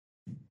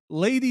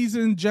Ladies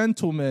and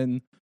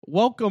gentlemen,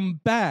 welcome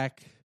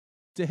back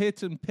to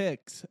Hits and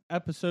Picks,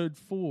 episode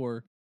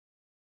 4.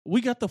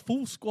 We got the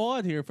full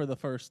squad here for the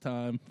first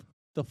time.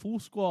 The full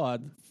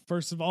squad.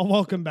 First of all,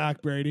 welcome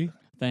back, Brady.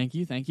 Thank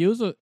you. It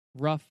was a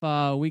rough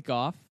week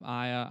off.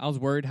 I was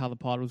worried how the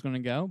pod was going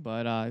to go,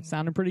 but it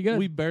sounded pretty good.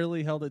 We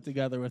barely held it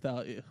together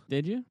without you.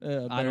 Did you?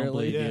 I don't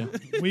believe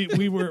you.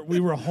 we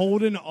were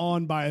holding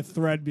on by a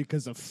thread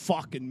because of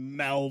fucking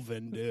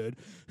Melvin, dude,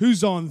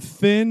 who's on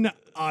thin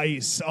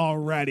ice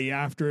already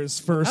after his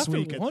first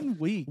week. 1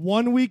 week.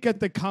 1 week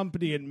at the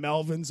company, and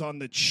Melvin's on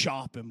the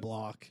chopping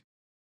block.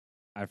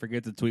 I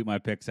forget to tweet my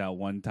picks out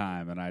one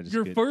time, and I just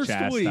Your get first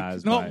chastised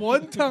week, not by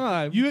one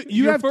time. You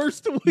Your have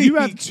first week. You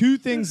have two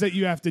things that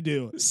you have to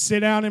do: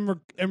 sit down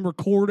and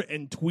record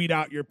and tweet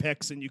out your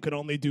picks, and you could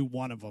only do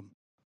one of them.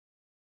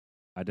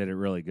 I did it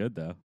really good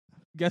though.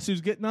 Guess who's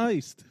getting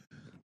iced?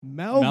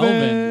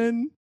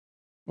 Melvin.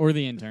 Or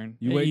the intern.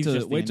 You He's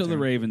just wait till the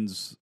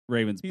intern.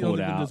 Ravens He pull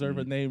don't it even out. deserve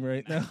a name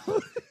right now.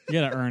 You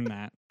got to earn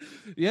that.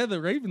 Yeah, the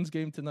Ravens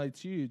game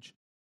tonight's huge.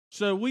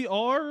 So we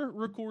are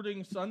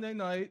recording Sunday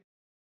night.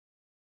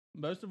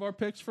 Most of our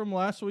picks from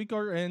last week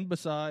are in,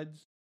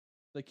 besides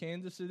the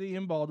Kansas City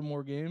and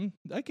Baltimore game.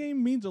 That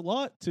game means a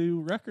lot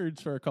to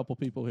records for a couple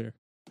people here.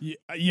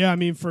 Yeah, I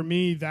mean, for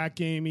me, that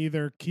game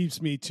either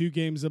keeps me 2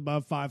 games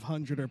above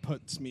 500 or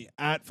puts me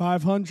at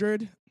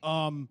 500.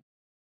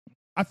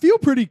 I feel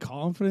pretty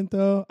confident,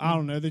 though. I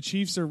don't know. The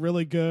Chiefs are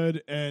really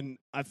good, and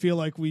I feel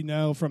like we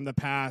know from the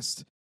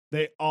past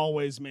they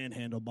always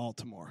manhandle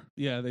Baltimore.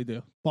 Yeah, they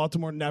do.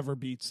 Baltimore never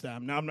beats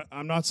them. Now,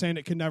 I'm not saying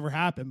it can never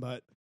happen,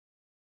 but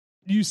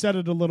you said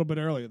it a little bit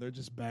earlier. They're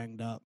just banged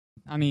up.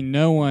 I mean,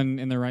 no one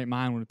in their right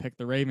mind would have picked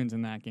the Ravens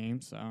in that game.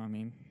 So, I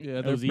mean, Yeah,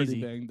 that they're was pretty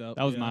easy. banged up.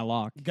 That was yeah. my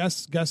lock.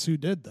 Guess who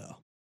did, though?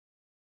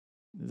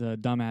 The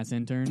dumbass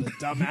intern. The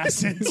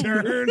dumbass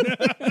intern.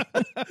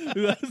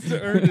 That's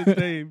to earn his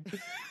name,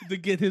 to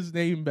get his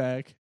name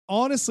back.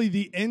 Honestly,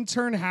 the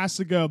intern has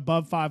to go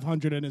above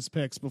 500 in his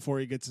picks before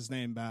he gets his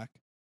name back.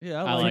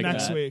 Yeah, I I like like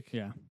next that. week.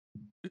 Yeah.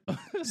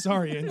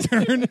 Sorry,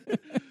 intern.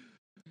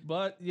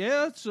 But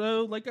yeah,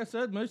 so like I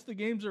said, most of the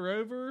games are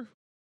over.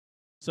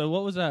 So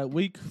what was that?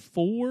 Week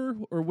 4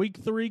 or week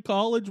 3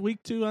 college, week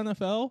 2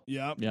 NFL?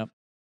 Yep. Yep.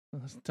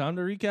 It's time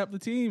to recap the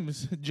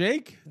teams.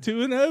 Jake,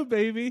 2-0,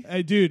 baby.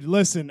 Hey, dude,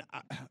 listen.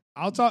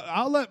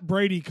 I'll let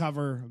Brady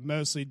cover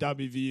mostly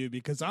WVU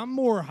because I'm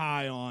more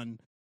high on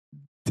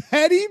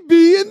Teddy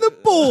B and the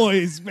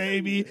boys,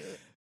 baby.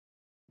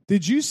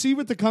 Did you see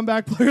what the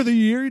comeback player of the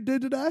year he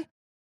did today?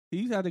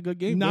 He's had a good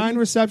game. 9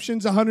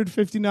 receptions,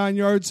 159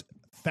 yards.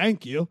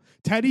 Thank you.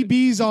 Teddy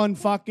B's on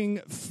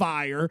fucking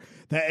fire.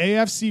 The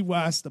AFC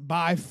West,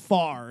 by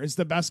far, is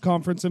the best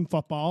conference in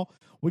football.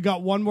 We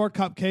got one more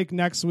cupcake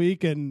next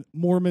week, and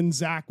Mormon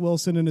Zach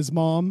Wilson and his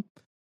mom.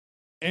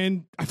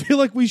 And I feel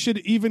like we should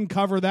even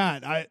cover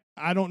that.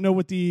 I don't know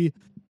what the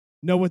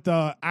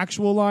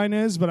actual line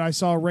is, but I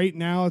saw right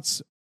now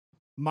it's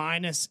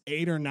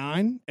 -8 or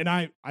 9, and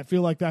I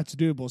feel like that's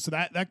doable. So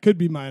that could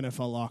be my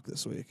NFL lock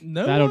this week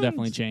That'll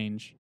definitely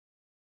change.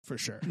 for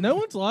sure. No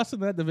one's lost in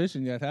that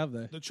division yet, have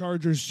they? The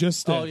Chargers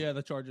just did. Oh, yeah,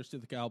 the Chargers to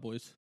the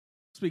Cowboys.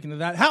 Speaking of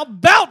that, how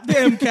about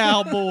them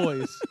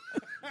Cowboys?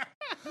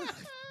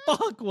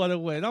 Fuck, what a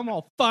win. I'm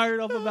all fired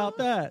up about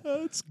that.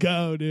 Let's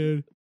go,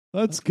 dude.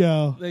 Let's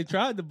go. They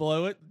tried to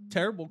blow it.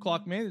 Terrible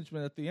clock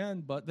management at the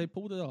end, but they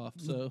pulled it off.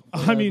 So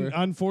I mean,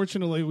 whatever.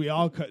 unfortunately, we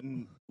all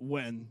couldn't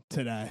win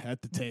today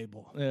at the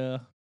table. Yeah.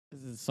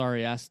 This is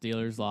sorry ass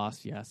Steelers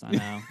lost. Yes, I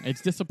know.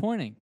 It's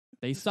disappointing.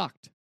 They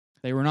sucked.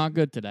 They were not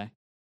good today.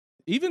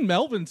 Even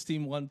Melvin's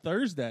team won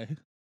Thursday.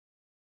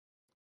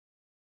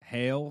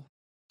 Hail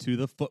to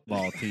the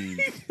football team.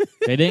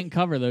 They didn't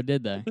cover though,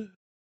 did they?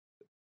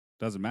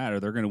 Doesn't matter.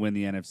 They're going to win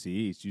the NFC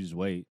East. You just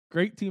wait.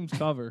 Great teams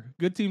cover.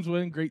 Good teams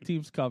win. Great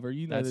teams cover.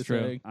 You know That's the true.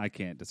 saying. I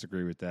can't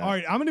disagree with that. All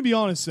right, I'm going to be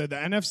honest, though. The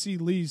NFC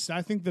least,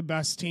 I think the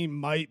best team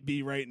might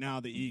be right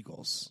now the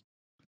Eagles.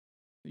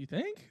 You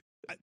think?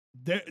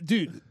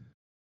 Dude,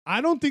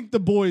 I don't think the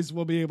boys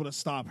will be able to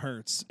stop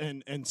Hurts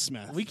and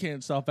Smith. We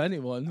can't stop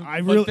anyone.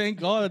 I But really- thank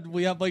God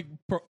we have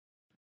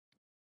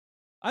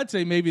I'd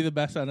say maybe the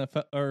best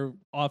NFL or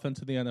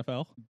offense in the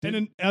NFL.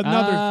 And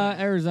another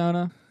thing,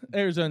 Arizona.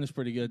 Arizona's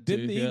pretty good too.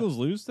 Didn't the yeah. Eagles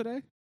lose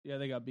today? Yeah,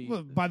 they got beat.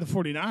 well, by the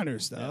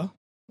 49ers, though. Yeah.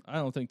 I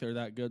don't think they're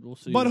that good. We'll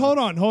see. But though.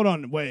 hold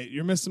on. Wait,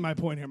 you're missing my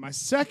point here. My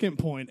second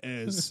point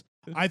is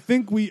I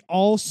think we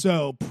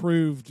also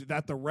proved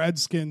that the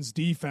Redskins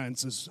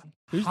defense is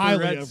Who's the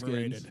highly Redskins?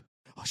 overrated.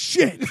 Oh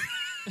shit.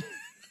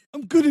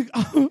 I'm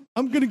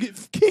gonna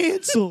get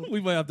canceled. We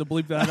might have to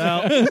bleep that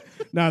out.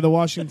 Nah, the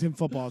Washington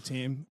football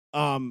team.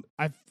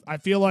 I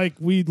feel like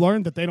we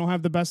learned that they don't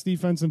have the best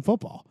defense in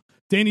football.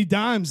 Danny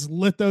Dimes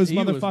lit those He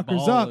was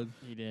motherfuckers up. balling.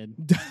 He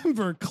did.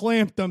 Denver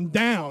clamped them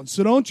down.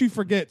 So don't you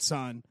forget,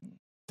 son.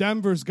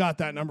 Denver's got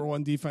that number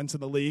 1 defense in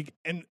the league.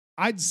 And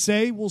I'd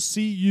say we'll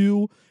see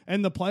you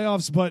in the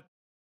playoffs, but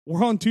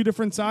we're on 2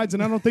 different sides,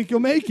 and I don't think you'll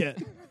make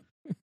it.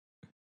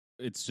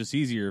 It's just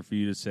easier for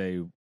you to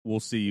say, we'll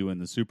see you in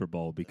the Super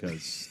Bowl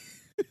because,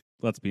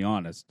 let's be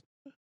honest,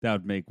 that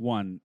would make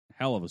one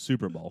hell of a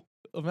Super Bowl.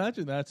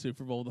 Imagine that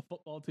Super Bowl, the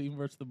football team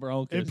versus the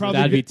Broncos. It'd probably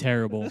That'd be get-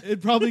 terrible.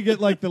 It'd probably get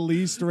like the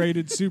least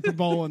rated Super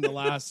Bowl in the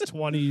last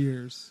 20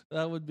 years.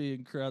 That would be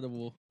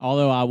incredible.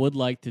 Although I would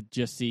like to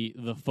just see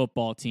the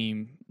football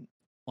team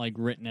like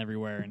written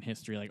everywhere in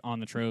history, like on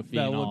the trophy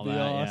That and would all be that.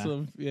 Yeah.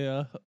 awesome.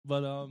 Yeah.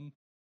 But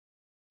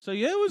so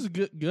yeah, it was a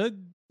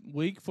good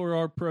week for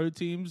our pro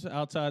teams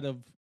outside of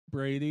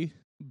Brady.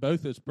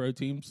 Both his pro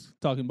teams.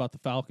 Talking about the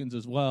Falcons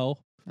as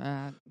well. We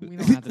don't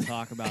have to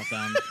talk about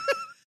them.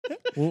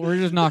 We're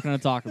just not going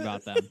to talk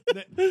about them.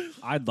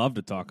 I'd love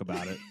to talk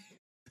about it.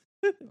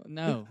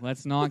 No,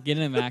 let's not get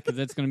into that because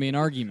it's going to be an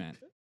argument.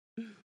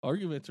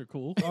 Arguments are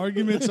cool.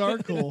 Arguments are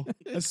cool,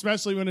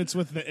 especially when it's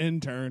with the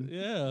intern.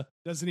 Yeah.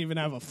 Doesn't even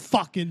have a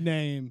fucking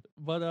name.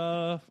 But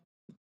I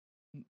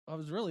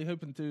was really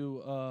hoping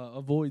to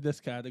avoid this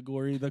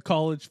category, the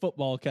college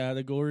football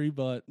category,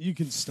 but You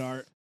can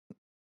start.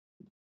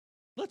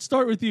 let's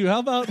start with you. How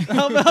about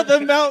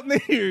the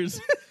Mountaineers?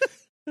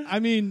 I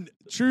mean,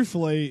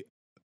 truthfully,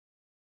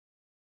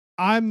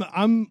 I'm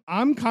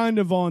kind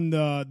of on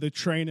the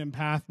training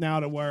path now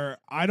to where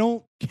I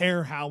don't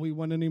care how we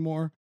win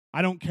anymore.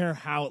 I don't care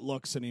how it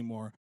looks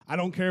anymore. I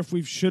don't care if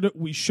we should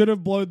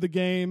have blowed the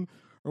game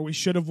or we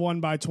should have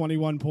won by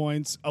 21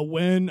 points. A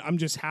win, I'm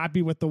just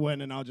happy with the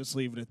win, and I'll just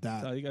leave it at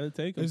That's how that. you got to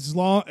take them. As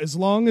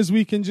long as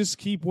we can just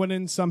keep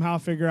winning, somehow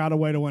figure out a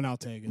way to win, I'll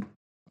take it.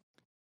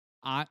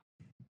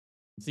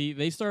 See,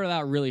 they started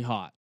out really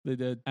hot, They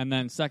did. and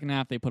then second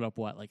half they put up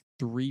like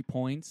 3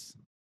 points.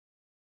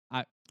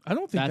 I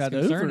don't think That's that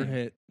concerning. over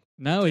hit.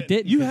 No, it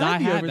didn't. You 'cause I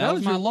had the had over. that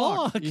was my your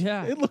lock. lock.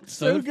 Yeah, It looked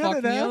So so it good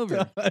fucked at me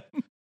over.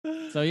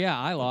 halftime. So yeah,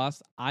 I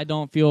lost. I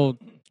don't feel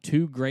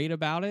too great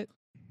about it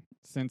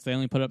since they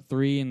only put up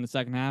 3 in the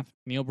second half.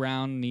 Neil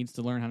Brown needs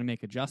to learn how to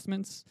make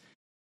adjustments.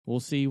 We'll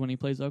see when he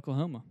plays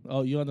Oklahoma.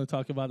 Oh, you want to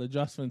talk about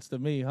adjustments to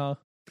me, huh?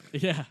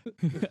 Yeah.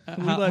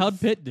 let- How'd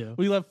Pitt do?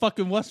 We let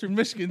fucking Western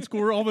Michigan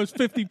score almost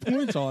 50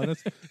 points on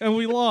us, and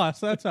we lost.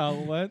 That's how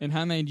it went. And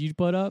how many did you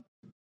put up?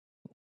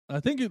 I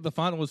think the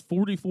final was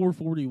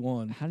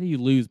 44-41. How do you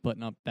lose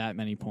putting up that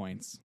many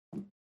points?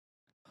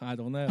 I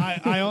don't know.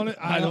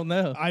 I don't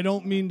know. I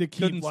don't mean to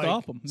keep Couldn't like,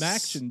 stop them.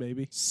 Action,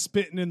 baby.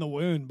 spitting in the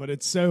wound, but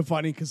it's so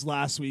funny because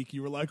last week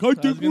you were like, "I I was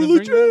think gonna we're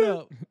bring that legit,"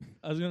 up.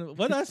 I was gonna.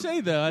 What did I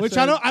say though? which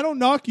said, I don't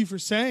knock you for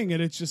saying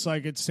it. It's just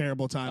like it's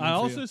terrible timing. I for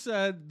also you.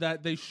 said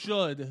that they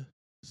should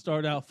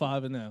start out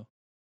 5-0,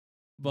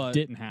 but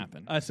Didn't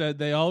happen. I said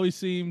they always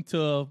seem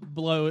to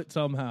blow it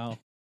somehow.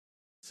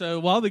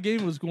 So while the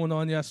game was going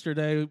on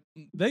yesterday,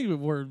 they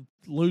were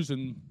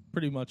losing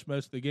pretty much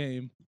most of the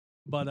game.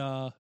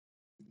 But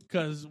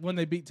because when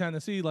they beat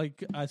Tennessee,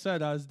 like I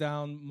said, I was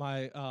down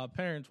my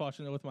parents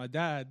watching it with my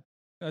dad.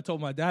 And I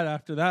told my dad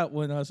after that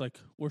when I was like,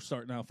 "We're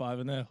starting out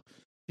 5-0."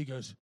 He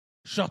goes,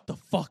 "Shut the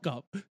fuck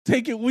up.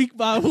 Take it week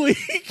by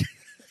week."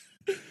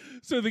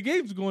 So the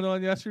game's going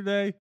on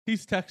yesterday.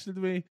 He's texted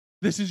me,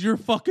 "This is your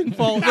fucking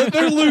fault that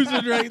they're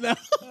losing right now."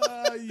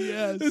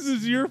 Yes, This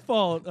is your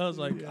fault. I was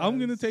like, I'm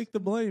gonna Yes. take the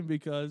blame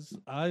because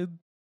I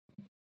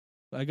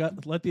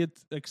got let the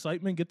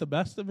excitement get the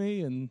best of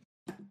me, and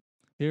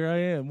here I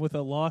am with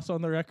a loss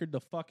on the record to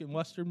fucking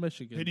Western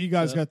Michigan. Who do you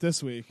guys So, got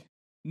this week?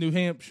 New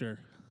Hampshire.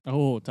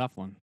 Oh, tough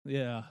one.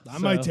 Yeah, I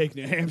might take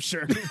New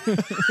Hampshire.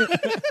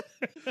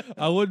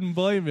 I wouldn't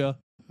blame you,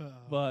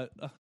 but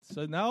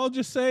so now I'll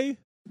just say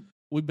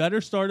we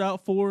better start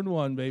out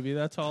 4-1, baby.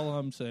 That's all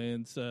I'm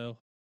saying. So,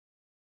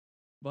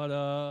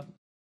 but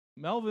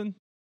Melvin,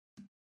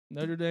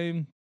 Notre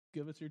Dame,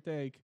 give us your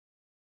take.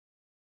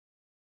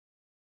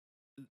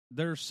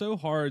 They're so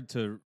hard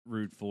to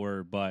root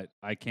for, but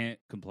I can't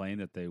complain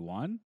that they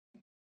won.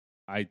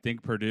 I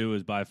think Purdue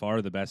is by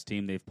far the best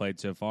team they've played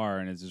so far,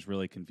 and it's just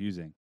really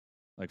confusing.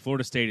 Like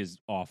Florida State is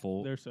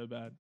awful. They're so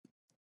bad.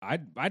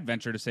 I'd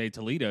venture to say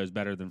Toledo is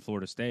better than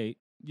Florida State.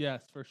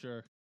 Yes, for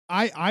sure.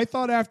 I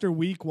thought after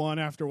week 1,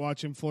 after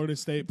watching Florida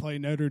State play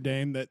Notre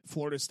Dame, that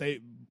Florida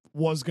State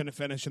was going to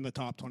finish in the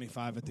top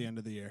 25 at the end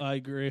of the year. I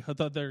agree. I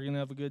thought they were gonna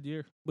have a good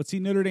year. But see,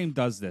 Notre Dame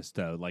does this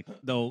though. Like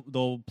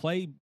they'll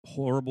play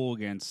horrible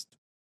against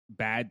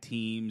bad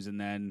teams, and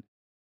then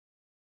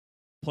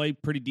play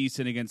pretty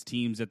decent against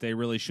teams that they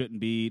really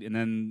shouldn't beat, and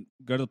then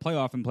go to the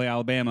playoff and play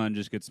Alabama and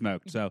just get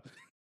smoked. So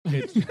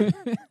it's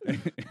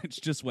it's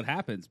just what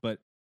happens. But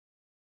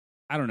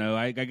I don't know.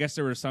 I guess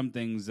there were some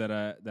things that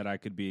I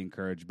could be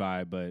encouraged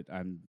by, but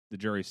the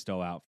jury's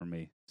still out for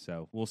me.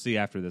 So we'll see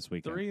after this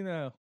weekend.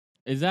 3-0.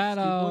 Is that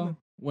Keep winning.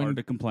 when Hard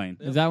to complain.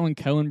 is that when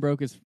Cohen broke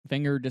his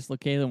finger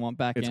dislocated and went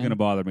back It's in? going to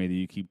bother me that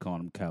you keep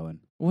calling him Cohen.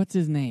 What's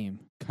his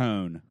name?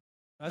 Cone.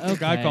 I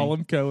think I Okay. call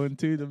him Cohen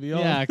too, to be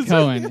Yeah, honest.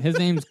 Cohen. His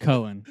name's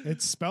Cohen.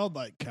 It's spelled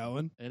like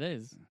Cohen. It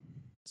is.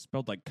 It's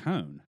spelled like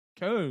cone.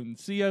 Cone.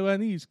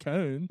 C-O-N-E's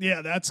Cone.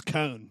 Yeah, that's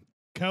Cone.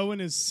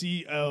 Cohen is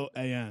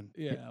C-O-A-N.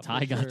 Yeah. Ty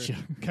for got sure.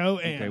 you.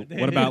 Cohen. Okay,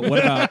 what about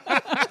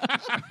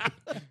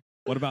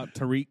what about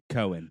Tariq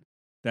Cohen?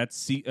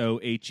 That's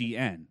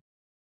Cohen.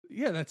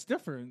 Yeah, that's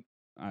different.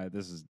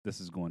 This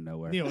is going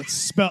nowhere. Neil, it's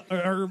spelled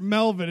or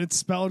Melvin. It's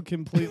spelled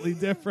completely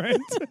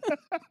different.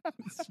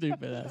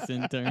 Stupid ass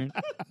intern.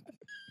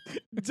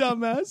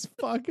 Dumbass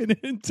fucking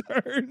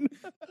intern.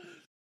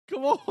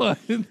 Come on.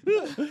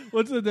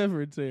 What's the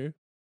difference here?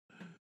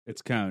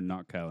 It's Cone,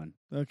 not Cohen.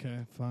 Okay,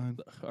 fine.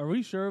 Are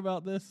we sure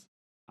about this?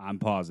 I'm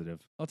positive.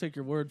 I'll take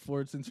your word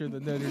for it since you're the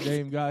Notre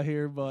Dame guy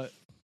here, but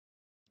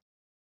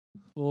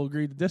we'll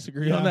agree to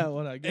disagree on Yeah. that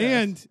one, I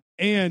guess.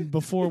 And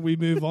before we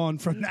move on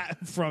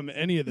from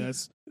any of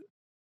this,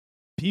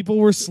 people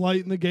were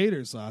slighting the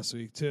Gators last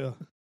week too.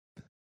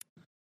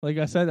 Like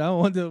I said, I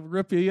wanted to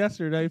rip you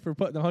yesterday for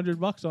putting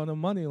 $100 on a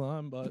money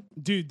line, but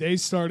Dude, they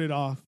started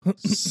off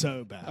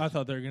so bad. I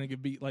thought they were going to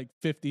get beat like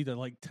 50 to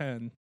like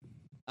 10.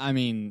 I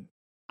mean,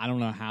 I don't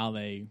know how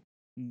they.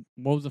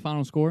 What was the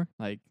final score?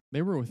 Like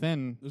they were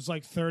within. It was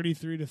like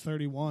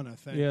 33-31, I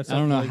think. Yeah, I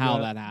don't know how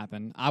that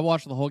happened. I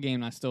watched the whole game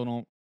and I still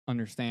don't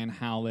understand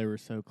how they were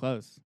so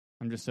close.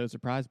 I'm just so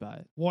surprised by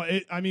it. Well,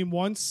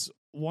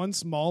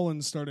 once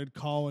Mullins started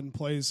calling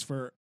plays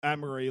for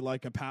Emory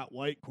like a Pat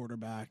White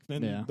quarterback,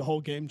 then the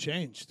whole game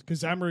changed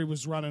because Emory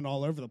was running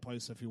all over the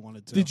place if he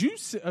wanted to. Did you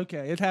see?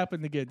 Okay, it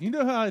happened again. You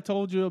know how I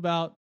told you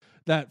about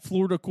that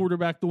Florida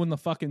quarterback doing the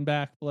fucking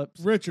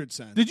backflips?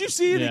 Richardson. Did you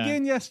see it Yeah.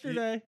 again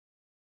yesterday?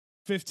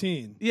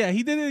 15. Yeah,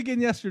 he did it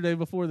again yesterday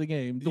before the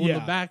game, doing the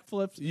Yeah.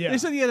 backflips. Yeah. They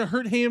said he had a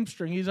hurt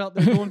hamstring. He's out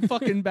there doing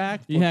fucking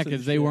backflips. Yeah, and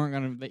because they shit. weren't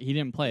gonna. He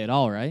didn't play at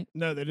all, right?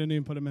 No, they didn't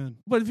even put him in.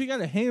 But if you got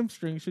a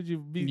hamstring, should you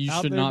be You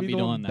out should there not be be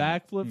doing doing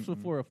that. backflips Mm-mm.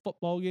 before a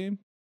football game?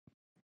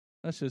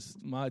 That's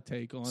just my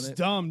take on It's it.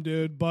 dumb,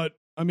 dude. But,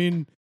 I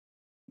mean,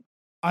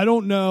 I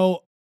don't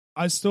know.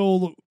 I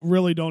still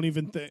really don't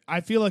even think.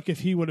 I feel like if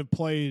he would have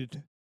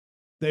played,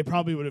 they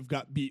probably would have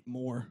got beat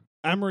more.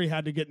 Emory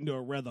had to get into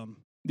a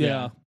rhythm.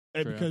 Yeah.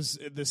 True. Because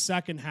the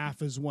second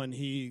half is when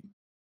he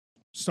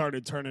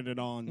started turning it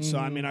on. So,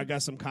 I mean, I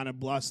guess I'm kind of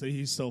blessed that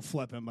he's still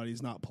flipping, but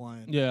he's not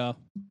playing. Yeah.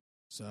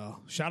 So,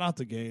 shout out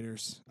to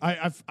Gators.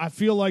 I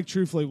feel like,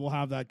 truthfully, we'll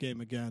have that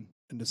game again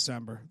in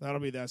December. That'll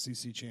be the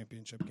SEC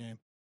championship game.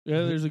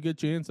 Yeah, there's a good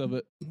chance of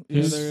it. Yeah,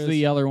 Who's there is.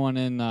 the other one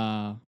in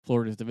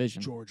Florida's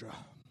division? Georgia.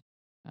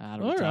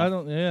 That'll be Or,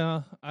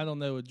 tough. I don't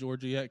know with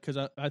Georgia yet because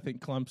I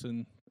think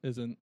Clemson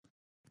isn't.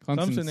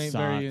 Clemson Clemson ain't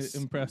very sucks.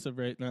 impressive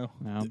right now.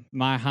 No.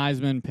 My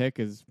Heisman pick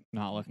is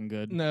not looking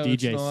good. No,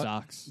 DJ it's not.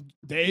 sucks.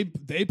 They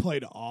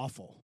played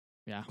awful.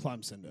 Yeah.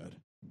 Clemson did.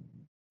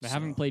 They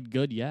haven't played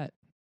good yet.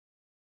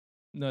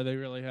 No, they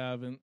really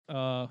haven't.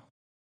 Well,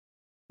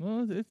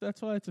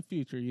 that's why it's a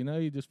future. You know,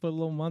 you just put a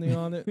little money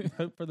on it, and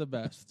hope for the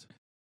best.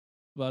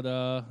 But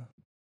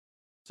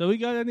so we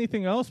got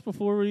anything else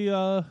before we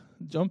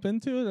jump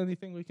into it?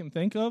 Anything we can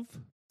think of?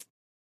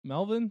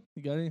 Melvin,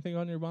 you got anything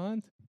on your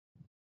mind?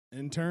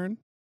 Intern.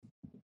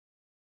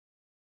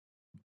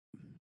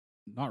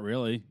 Not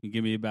really. You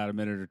give me about a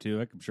minute or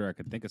two. I'm sure I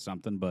could think of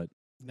something, but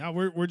No,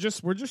 we're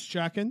just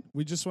checking.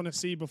 We just want to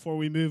see before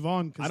we move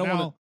on. I Because don't now,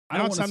 wanna- I now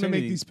don't it's wanna time say to make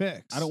anything. these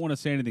picks. I don't want to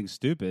say anything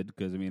stupid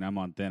because, I mean, I'm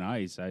on thin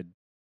ice. I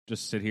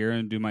just sit here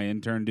and do my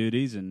intern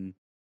duties and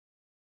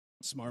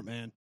Smart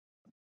man.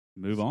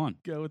 move on.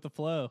 Go with the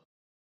flow.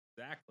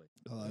 Exactly.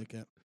 I like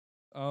it.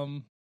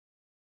 All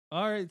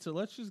right, so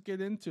let's just get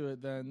into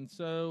it then.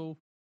 So,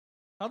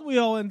 how did we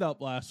all end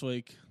up last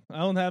week? I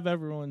don't have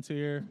everyone's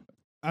here.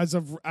 As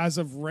of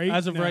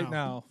right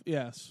now,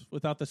 yes,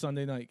 without the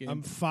Sunday night game.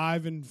 I'm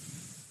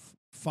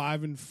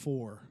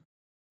 5-4.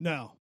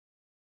 No.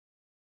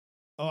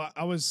 Oh,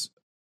 I was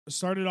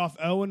started off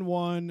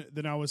 0-1,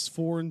 then I was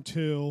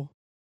 4-2.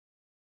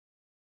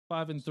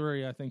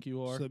 5-3, I think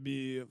you are. So it'd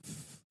be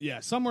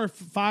somewhere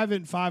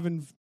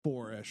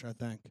 5-4-ish, I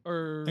think.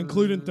 Or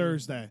Including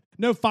Thursday.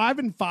 No,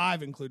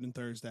 5-5 including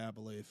Thursday, I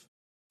believe.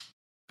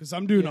 Because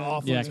I'm doing Yeah.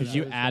 awful. Yeah, Thursday. because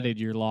you Thursday. added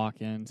your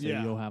lock in, so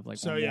Yeah. you'll have like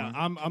So one yeah,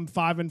 more. I'm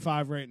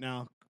 5-5 right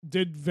now.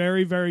 Did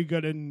very, very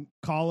good in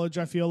college,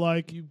 I feel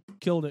like. You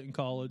killed it in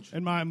college.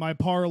 And my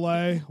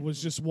parlay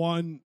was just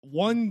one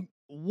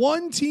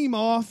team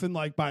off and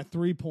like by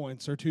 3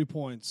 points or 2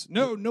 points.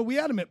 No, we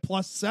had them at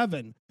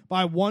 +7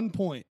 by 1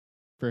 point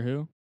For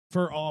who?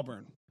 for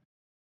Auburn.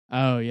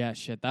 Oh yeah,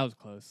 shit, that was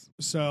close.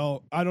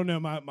 So I don't know.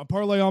 My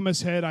parlay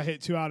almost hit. I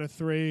hit 2 out of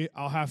 3.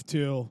 I'll have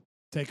to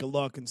take a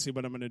look and see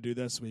what I'm going to do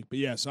this week. But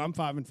yeah, so I'm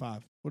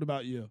 5-5. What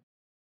about you?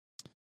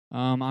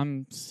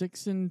 I'm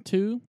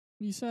 6-2.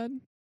 You said?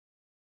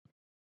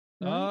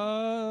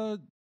 Right?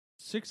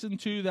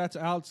 6-2. That's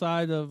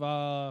outside of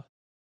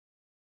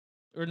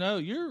or no,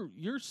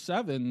 you're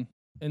 7-2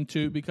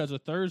 because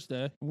of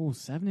Thursday. Oh,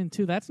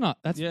 7-2. That's not.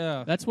 That's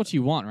Yeah, That's what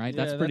you want, right?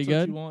 Yeah, That's pretty what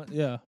good. you want.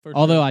 Yeah. for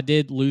Although sure. I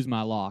did lose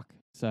my lock,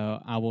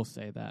 so I will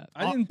say that.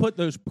 I didn't put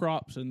those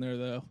props in there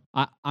though.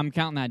 I'm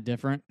counting that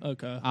different.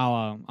 Okay.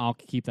 I'll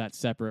keep that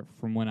separate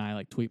from when I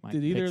like tweet my.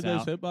 Did either picks of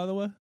those out. hit, by the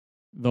way?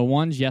 The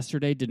ones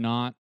yesterday did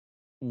not.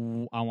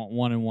 I want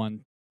 1-1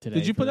 today.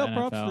 Did you for put the out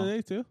props NFL.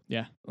 today too?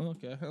 Yeah.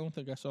 Okay. I don't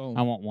think I saw them.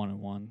 I want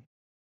 1-1.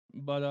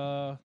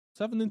 But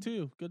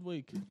 7-2. Good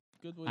week.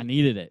 Good week. I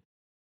needed it.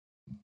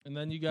 And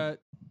then you got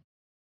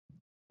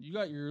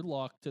your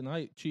lock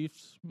tonight.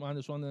 Chiefs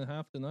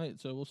 -1.5 tonight.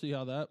 So we'll see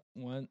how that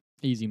went.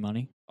 Easy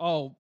money.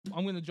 Oh,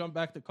 I'm going to jump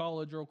back to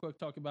college real quick.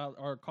 Talk about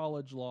our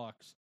college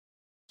locks.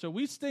 So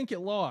we stink at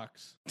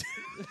locks.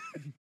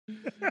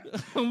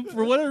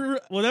 For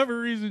whatever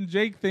reason,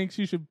 Jake thinks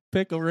you should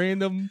pick a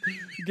random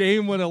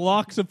game when a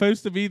lock's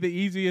supposed to be the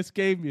easiest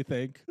game. You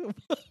think?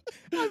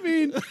 I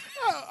mean,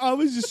 I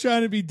was just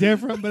trying to be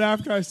different, but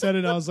after I said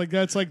it, I was like,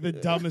 that's like the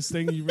dumbest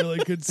thing you really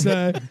could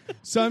say.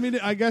 So, I mean,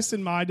 I guess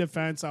in my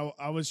defense,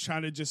 I was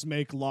trying to just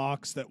make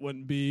locks that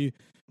wouldn't be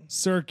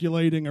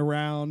circulating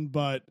around,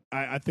 but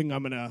I think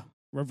I'm going to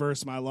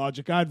reverse my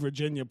logic. I had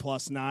Virginia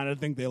 +9. I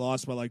think they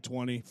lost by like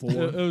 24.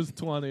 It was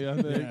 20,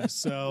 I think. Yeah,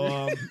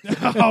 so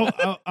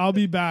I'll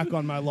be back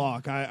on my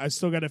lock. I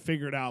still got to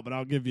figure it out, but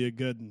I'll give you a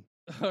good one.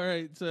 All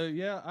right, so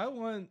yeah, I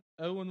went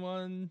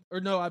 0-1,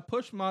 or no, I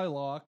pushed my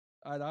lock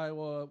at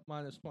Iowa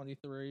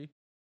 -23.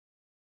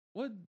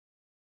 What?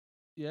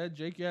 Yeah,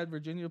 Jake, you had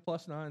Virginia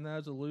 +9. That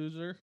was a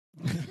loser.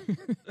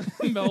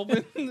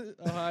 Melbourne,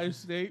 Ohio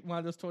State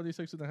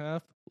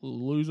 -26.5.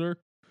 Loser.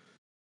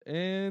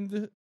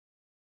 And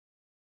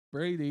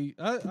Brady,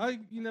 I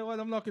you know what?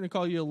 I'm not going to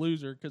call you a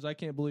loser because I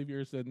can't believe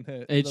yours didn't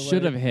hit. It The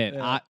should way- have hit.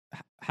 yeah.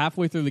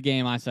 Halfway through the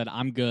game, I said,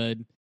 I'm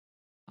good.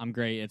 I'm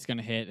great. It's going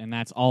to hit. And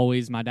that's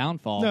always my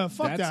downfall. No,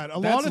 fuck That's- that.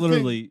 A that's lot of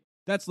literally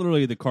that's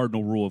literally the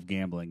cardinal rule of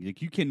gambling.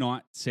 Like, you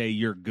cannot say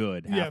you're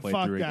good yeah, halfway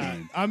fuck through a that.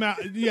 game. I'm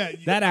out. Yeah,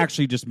 That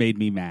actually just made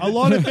me mad. a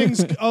lot of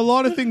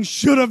things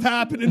should have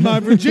happened in my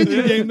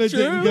Virginia game that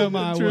didn't go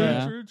my true,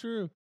 way.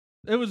 True.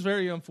 It was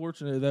very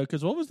unfortunate though,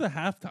 because what was the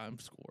halftime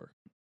score?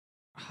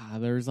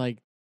 There's like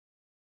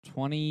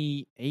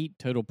 28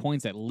 total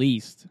points at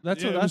least.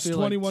 That's Yeah, what it I was feel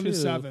 21 like to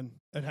too. 7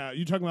 at half.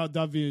 You talking about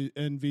W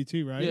and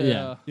VT, right?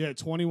 Yeah. Yeah,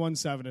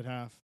 21-7 at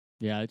half.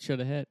 Yeah, it should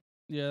have hit.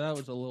 Yeah, that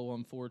was a little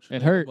unfortunate.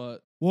 It hurt.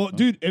 But Well,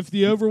 dude, if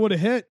the over would have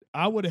hit,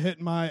 I would have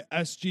hit my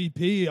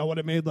SGP. I would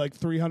have made like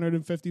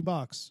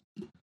 $350.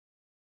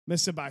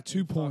 Missed it by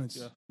 2 fuck points.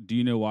 yeah. Do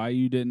you know why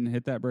you didn't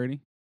hit that,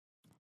 Brady?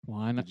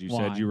 Why not? 'Cause you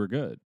said you were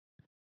good.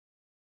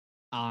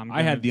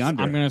 I had the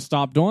under. I'm going to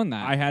stop doing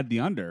that. I had the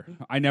under.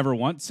 I never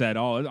once said,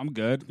 "Oh, I'm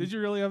good." Did you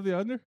really have the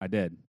under? I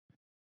did.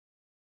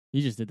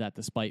 You just did that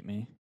to spite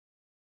me.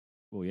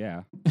 Well,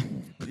 yeah.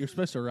 You're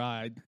supposed to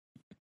ride.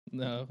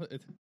 No,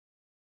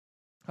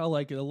 I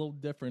like it. A little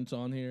difference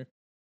on here.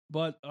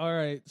 But all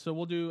right, so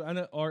we'll do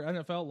our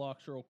NFL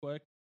locks real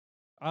quick.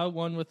 I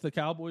won with the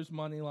Cowboys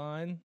money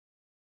line.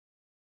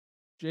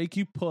 Jake,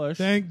 you push.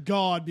 Thank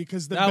God,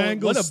 because the That was-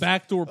 Bengals. what a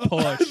backdoor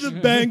push. The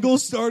Bengals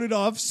started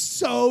off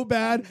so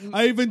bad.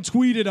 I even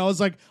tweeted, I was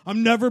like,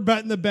 I'm never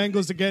betting the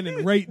Bengals again,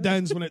 and right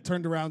then's when it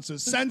turned around. So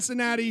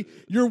Cincinnati,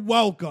 you're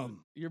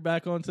welcome. You're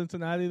back on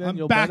Cincinnati then? I'm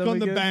You'll back bet 'em on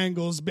the again?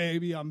 Bengals,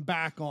 baby. I'm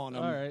back on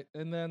them. All right.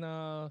 And then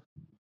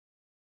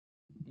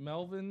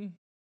Melvin,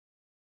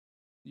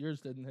 yours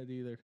didn't hit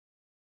either.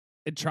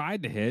 It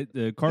tried to hit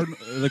the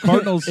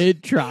Cardinals.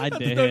 It tried to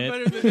That's no hit.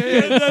 better than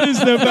his. That is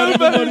no better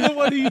than what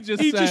what he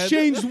just He said. just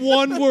changed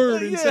one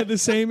word and Yeah. said the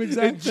same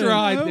exact It thing.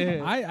 tried No. to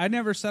hit. I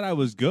never said I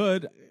was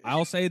good.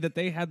 I'll say that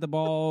they had the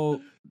ball.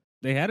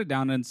 They had it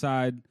down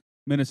inside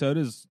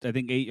Minnesota's, I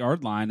think,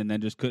 8-yard line, and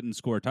then just couldn't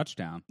score a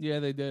touchdown. Yeah,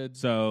 they did.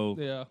 So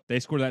Yeah. they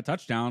scored that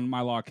touchdown.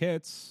 My lock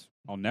hits.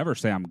 I'll never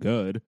say I'm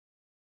good,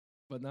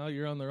 But now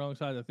you're on the wrong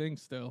side of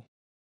things still.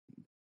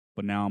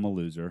 but now I'm a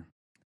loser.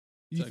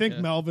 You It's think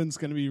okay. Melvin's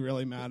going to be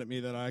really mad at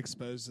me that I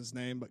exposed his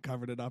name but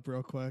covered it up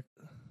real quick?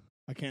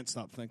 I can't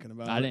stop thinking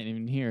about it. I didn't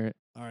even hear it.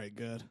 All right,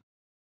 good.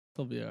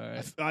 He'll be all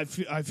right.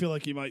 I feel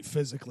like he might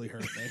physically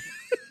hurt me.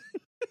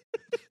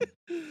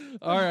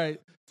 All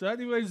right. So,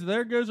 anyways,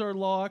 there goes our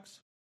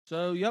locks.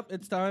 So, yep,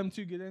 it's time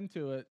to get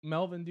into it.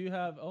 Melvin, do you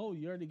have? Oh,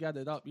 you already got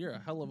it up. You're a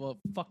hell of a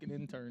fucking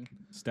intern.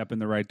 Step in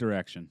the right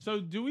direction. So,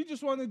 do we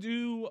just want to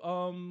do?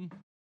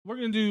 We're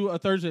gonna do a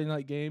Thursday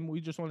night game. We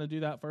just want to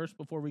do that first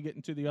before we get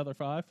into the other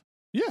 5.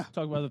 Yeah.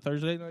 Talk about the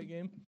Thursday night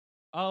game.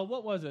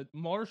 What was it?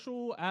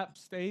 Marshall, App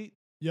State.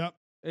 Yep.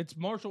 It's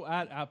Marshall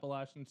at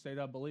Appalachian State,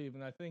 I believe,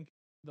 and I think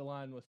the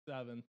line was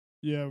 7.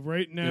 Yeah.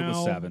 Right now, It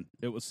was 7.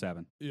 It was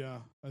 7. Yeah,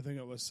 I think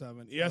it was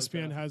 7.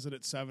 ESPN has it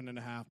at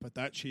 7.5, but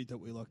that sheet that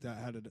we looked at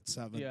had it at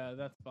 7. Yeah,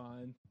 that's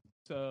fine.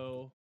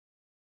 So,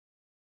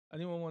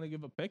 anyone want to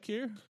give a pick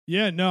here?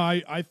 Yeah, no,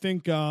 I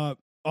think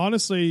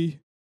honestly,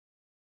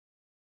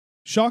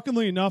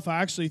 shockingly enough,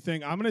 I actually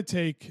think I'm gonna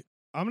take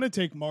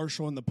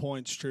Marshall in the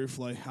points.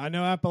 Truthfully, I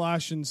know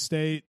Appalachian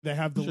State, they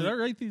have the Should I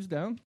write these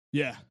down?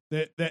 yeah,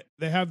 they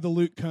have the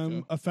Luke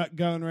Combs Okay. effect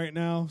going right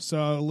now.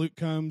 So Luke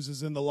Combs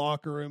is in the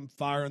locker room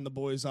firing the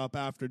boys up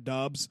after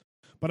dubs,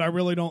 but I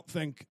really don't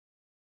think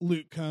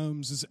Luke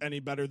Combs is any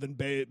better than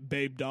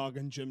Babe Dog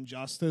and Jim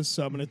Justice.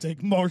 So I'm gonna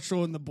take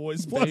Marshall and the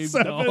boys plus Babe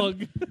 7.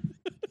 Dog.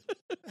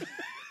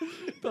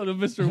 Thought of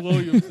Mr.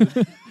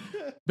 Williamson.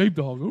 Babe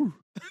Dog. Ooh.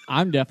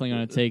 I'm definitely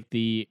going to take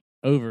the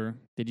over.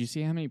 Did you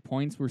see how many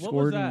points were What was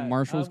scored that? in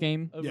Marshall's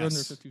game? Over Yes,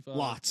 under 55.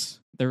 lots.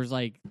 There was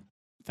like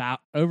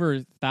over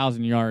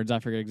 1,000 yards. I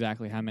forget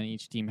exactly how many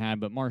each team had,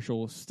 but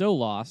Marshall still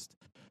lost.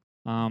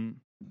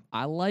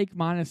 I like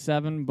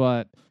 -7,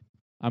 but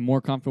I'm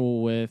more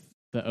comfortable with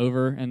the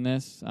over in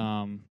this. So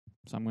I'm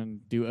going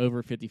to do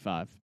over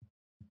 55.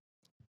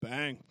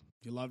 Bang!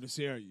 You love to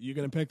see her. You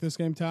gonna pick this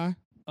game, Ty?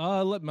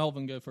 Let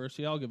Melvin go first.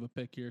 Yeah, I'll give a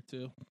pick here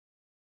too.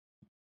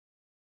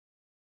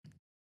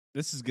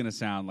 this is gonna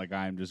sound like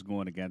I'm just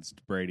going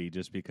against Brady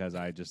just because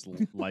I just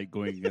like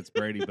going against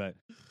Brady, but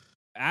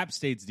App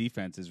State's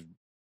defense is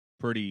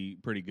pretty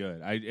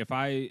good. If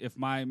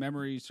my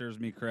memory serves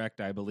me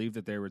correct, I believe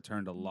that they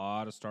returned a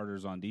lot of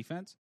starters on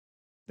defense.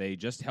 They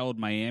just held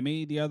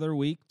Miami the other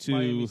week to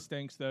Miami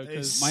stinks though They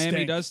because stink.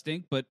 Miami does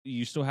stink, but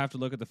you still have to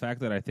look at the fact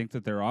that I think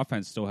that their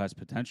offense still has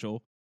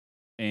potential,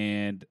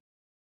 and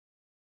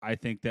I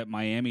think that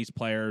Miami's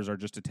players are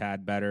just a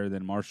tad better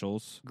than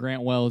Marshall's.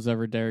 Grant Wells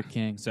over Derek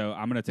King. So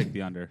I'm going to take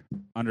the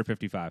under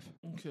 55.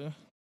 okay.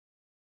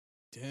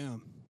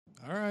 Damn.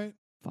 All right.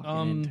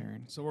 Fucking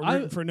intern. So we're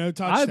rooting for no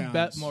touchdowns. I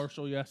bet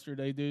Marshall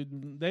yesterday,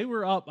 dude. They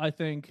were up, I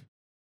think,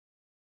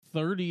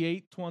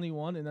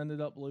 38-21 and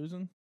ended up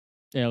losing.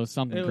 Yeah, it was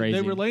something crazy.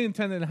 They were laying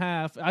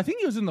 10.5. I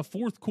think it was in the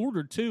fourth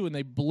quarter too, and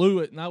they blew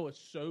it, and I was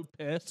so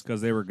pissed.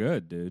 Because they were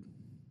good, dude.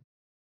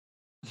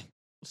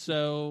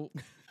 So,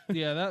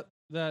 yeah,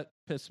 that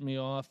pissed me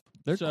off.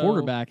 Their So-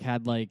 quarterback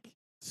had like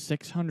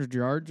 600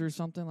 yards or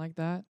something like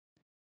that.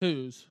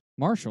 Whose?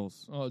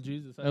 Marshall's. Oh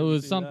Jesus! I It didn't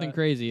was see something that.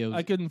 crazy. It was,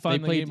 I couldn't they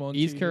find the played game on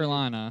East TV.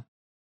 Carolina.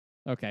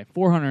 Okay,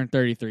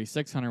 433.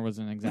 600 was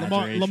an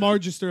exaggeration. Lamar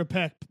just threw a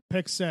pick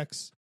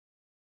 6.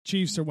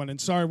 Chiefs are winning.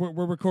 Sorry,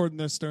 we're recording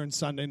this during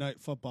Sunday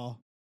Night Football.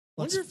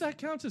 Wonder if that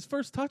counts as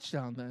first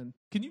touchdown. Then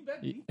can you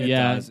bet me? It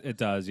Yeah. does. It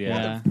does,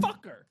 yeah.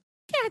 Motherfucker!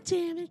 God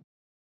damn it.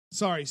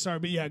 Sorry,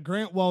 but yeah,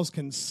 Grant Wells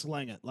can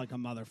sling it like a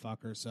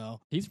motherfucker. So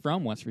He's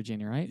from West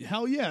Virginia, right?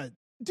 hell yeah,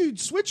 dude,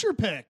 switch your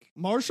pick.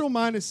 Marshall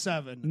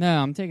 -7.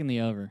 No, I'm taking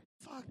the over.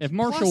 Fuck, If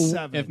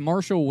 +7.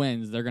 Marshall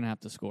wins, they're gonna have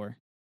to score.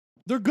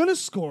 They're gonna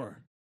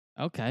score.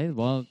 Okay,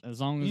 well,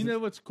 as long as You know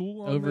what's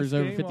cool? On Over this is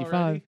over game 55.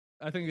 already?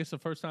 I think it's the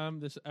first time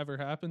this ever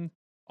happened.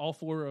 All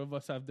 4 of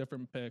us have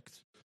different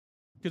picks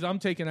because I'm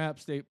taking App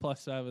State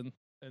 +7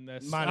 in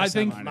this. I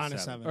think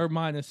 -7. or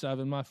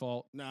 -7. My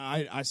fault. No,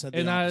 I said the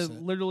And opposite. I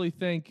literally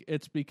think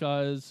it's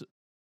because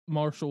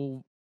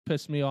Marshall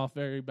pissed me off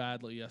very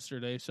badly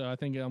yesterday. So I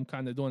think I'm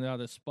kind of doing it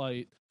out of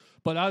spite.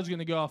 But I was going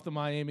to go off the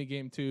Miami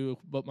game too.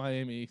 But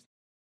Miami,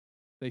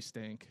 they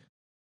stink.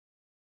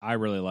 I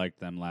really liked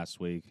them last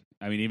week.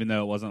 I mean, even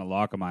though it wasn't a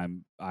lock of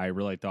mine, I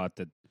really thought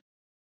that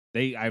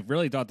they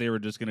were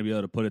just going to be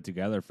able to put it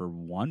together for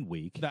 1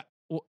 week. That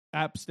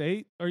App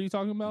State? Are you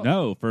talking about?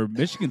 No, for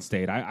Michigan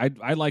State,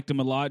 I liked them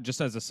a lot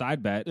just as a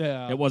side bet.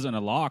 Yeah. It wasn't a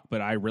lock,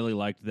 but I really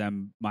liked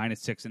them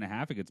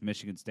 -6.5 against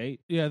Michigan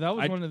State. Yeah, that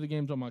was I- one of the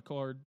games on my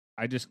card.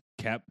 I just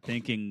kept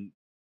thinking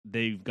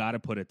they've got to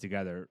put it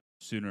together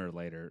sooner or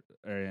later,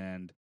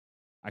 and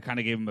I kind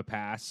of gave them a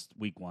pass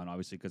week 1,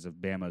 obviously because of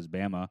Bama's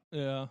Bama.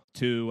 Yeah.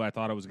 2, I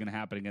thought it was going to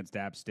happen against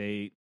App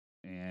State,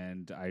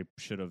 and I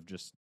should have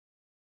just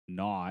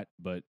not,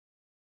 but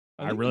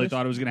I think really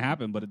thought it was going to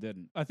happen, but it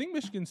didn't. I think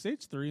Michigan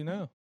State's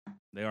 3-0.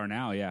 They are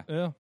now, yeah.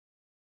 Yeah.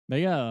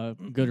 they got a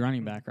good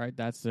running back, right?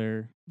 That's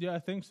their Yeah, I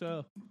think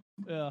so.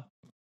 Yeah.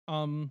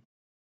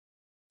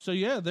 So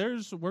yeah,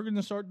 we're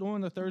gonna start doing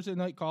the Thursday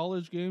night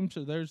college game.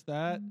 So there's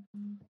that.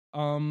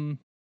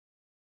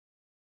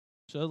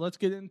 So let's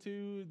get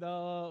into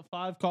the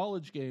 5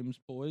 college games,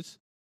 boys.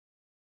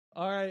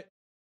 All right.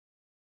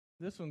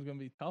 This one's gonna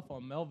be tough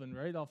on Melvin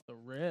right off the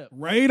rip.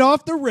 Right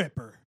off the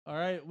ripper. All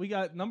right, we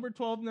got number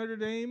 12 Notre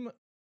Dame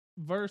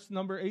versus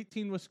number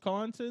 18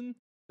 Wisconsin.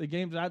 The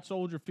game's at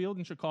Soldier Field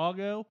in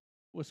Chicago.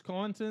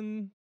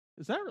 Wisconsin,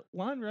 is that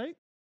line right?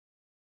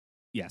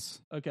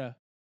 Yes. Okay.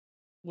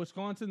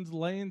 Wisconsin's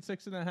laying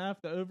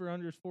 6.5. The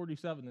over/under is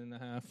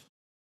 47.5.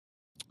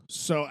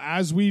 So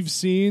as we've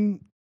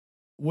seen,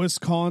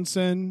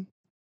 Wisconsin,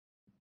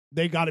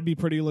 they got to be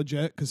pretty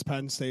legit because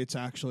Penn State's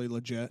actually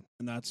legit,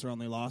 and that's their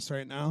only loss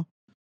right now.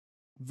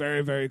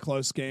 Very, very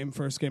close game.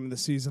 First game of the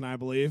season, I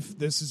believe.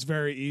 This is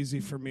very easy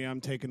for me.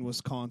 I'm taking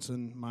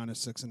Wisconsin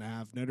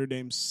 -6.5. Notre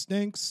Dame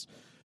stinks.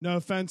 No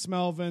offense,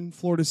 Melvin.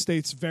 Florida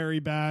State's very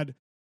bad.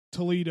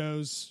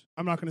 Toledo's,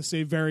 I'm not going to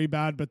say very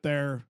bad, but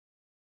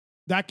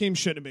that game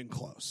shouldn't have been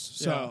close.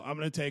 So Yeah. I'm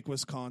going to take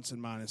Wisconsin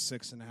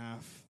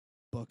 -6.5.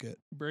 Book it.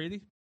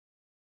 Brady?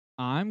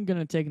 I'm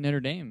gonna take Notre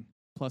Dame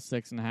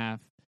 +6.5.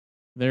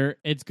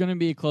 It's gonna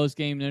be a close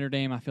game. Notre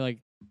Dame, I feel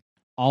like,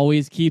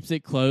 always keeps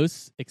it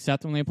close,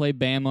 except when they play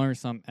Bama or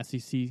some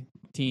SEC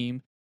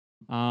team.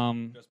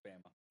 Just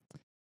Bama.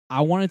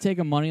 I want to take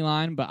a money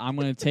line, but I'm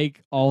gonna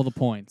take all the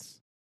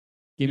points.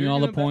 Give me You're all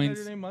the gonna bet points.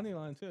 Notre Dame money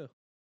line too.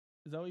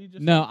 Is that what you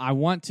just No, said? I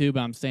want to, but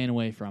I'm staying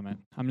away from it.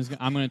 I'm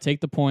gonna take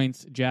the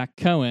points. Jack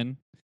Cohen,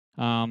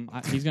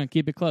 he's gonna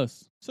keep it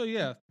close. So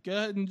yeah, go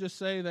ahead and just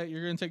say that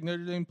you're going to take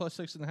Notre Dame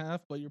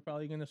 +6.5, but you're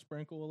probably going to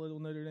sprinkle a little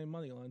Notre Dame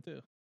money line too.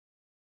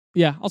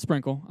 Yeah, I'll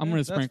sprinkle. I'm Yeah, gonna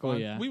that's sprinkle.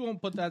 fine. Yeah, We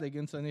won't put that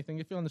against anything.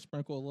 If you want to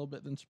sprinkle a little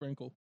bit, then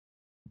sprinkle.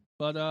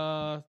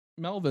 But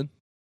Melvin,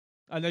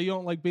 I know you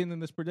don't like being in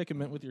this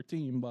predicament with your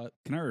team, but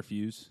Can I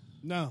refuse?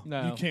 No,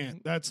 No. you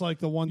can't. That's like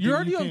the one you're thing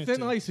already you on can't thin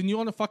do. ice, and you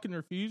want to fucking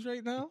refuse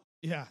right now?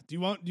 Yeah. Do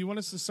you want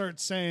us to start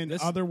saying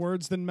This- other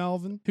words than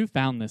Melvin? who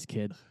found this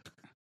kid?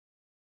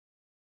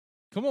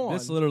 Come on.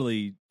 This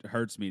literally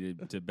hurts me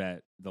to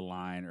bet the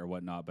line or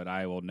whatnot, but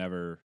I will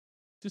never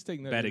Just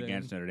take Notre bet Dame.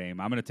 against Notre Dame.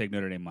 I'm going to take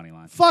Notre Dame money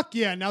line. Fuck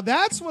yeah! Now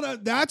that's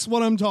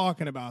what I'm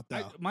talking about,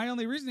 though. My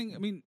only reasoning, I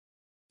mean,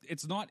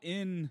 it's not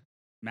in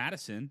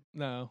Madison.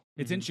 No.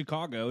 It's in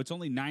Chicago. It's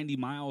only 90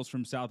 miles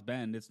from South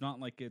Bend. It's not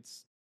like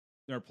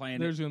they're playing.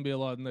 There's going to be a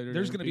lot of Notre Dame.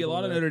 There's going to be a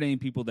lot of Notre Dame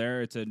people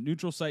there. It's a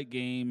neutral site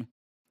game.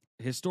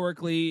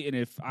 Historically, and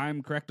if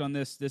I'm correct on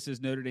this, this is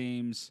Notre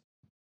Dame's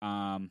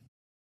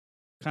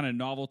kind of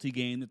novelty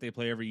game that they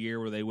play every year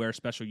where they wear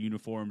special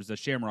uniforms, the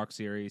Shamrock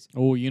Series.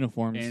 Oh,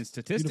 uniforms. And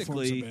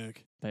statistically, Uniforms are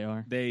big. They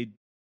are. they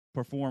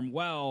perform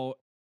well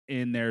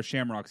in their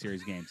Shamrock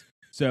Series games.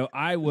 So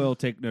I will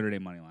take Notre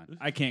Dame money line.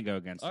 I can't go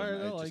against All them.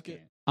 right, I just like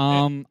it.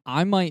 can't.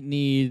 I might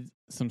need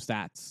some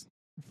stats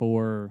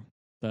for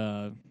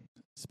the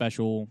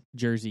special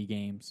jersey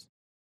games.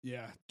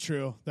 Yeah,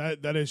 true.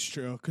 That is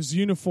true because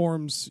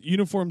uniforms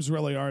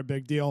really are a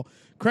big deal.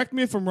 Correct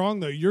me if I'm wrong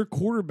though. Your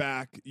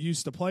quarterback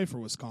used to play for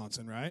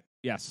Wisconsin, right?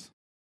 Yes.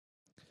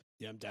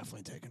 Yeah, I'm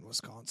definitely taking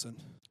Wisconsin.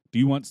 Do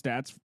you want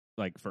stats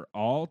like for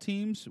all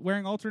teams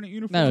wearing alternate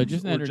uniforms? No,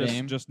 just or Notre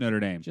Dame. Just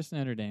Notre Dame. Just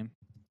Notre Dame.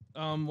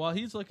 While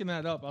he's looking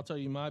that up, I'll tell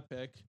you my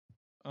pick.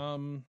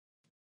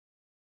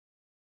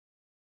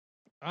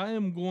 I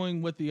am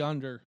going with the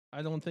under.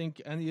 I don't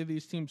think any of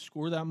these teams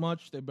score that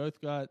much. They both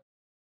got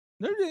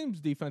Notre Dame's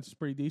defense is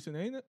pretty decent,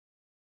 ain't it?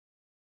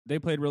 They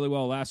played really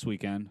well last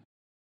weekend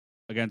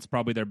against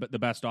probably the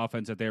best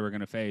offense that they were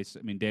going to face.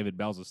 I mean, David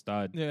Bell's a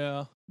stud,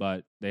 Yeah.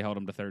 but they held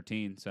him to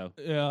 13. So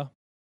Yeah.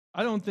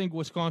 I don't think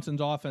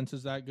Wisconsin's offense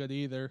is that good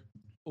either,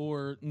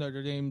 or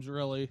Notre Dame's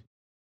really.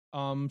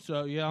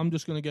 So yeah, I'm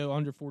just going to go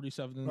under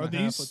 47 and a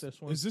half with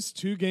this one. Is this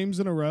 2 games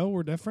in a row?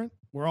 We're different.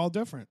 We're all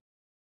different.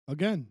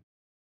 Again.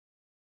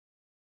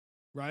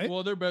 Right?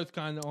 Well, they're both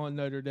kind of on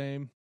Notre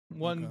Dame.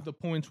 One Okay. the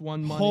points,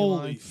 one money Holy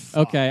line.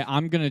 fuck. Okay,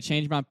 I'm going to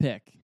change my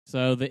pick.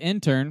 So the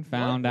intern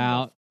found What the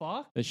out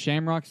fuck? the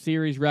Shamrock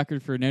Series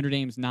record for Notre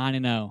Dame's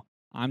 9-0.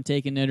 I'm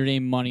taking Notre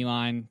Dame money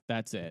line.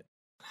 That's it.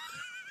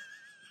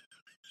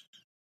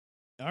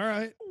 All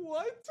right.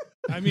 What?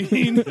 I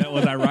mean,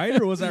 was I right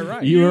or was I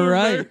right? You were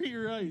right.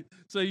 You're right.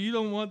 So you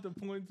don't want the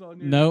points on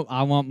your Nope,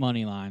 I want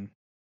money line.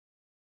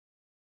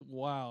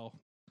 Wow.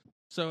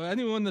 So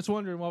anyone that's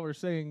wondering what we're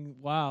saying,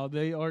 wow,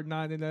 they are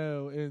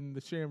 9-0 in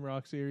the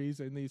Shamrock Series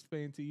and these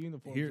fancy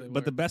uniforms. Here, they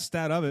but the wear. best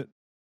stat of it,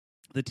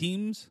 the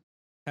teams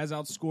has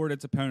outscored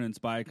its opponents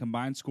by a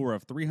combined score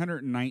of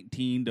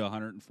 319 to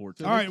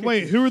 114. all right,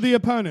 wait. Who are the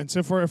opponents?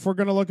 If we're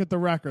going to look at the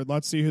record,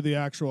 let's see who the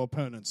actual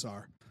opponents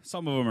are.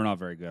 Some of them are not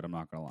very good. I'm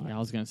not going to lie. Yeah, I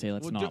was going to say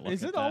let's Well, not look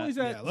is at it that. always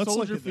at Yeah, let's look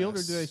Soldier at Field, or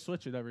this. do they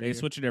switch it every They year?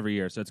 switch it every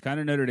year, so it's kind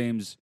of Notre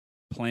Dame's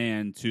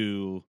plan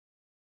to.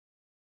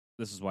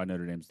 This is why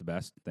Notre Dame's the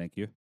best. Thank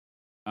you.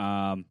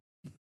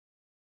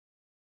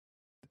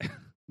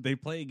 They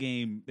play a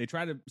game. They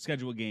try to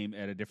schedule a game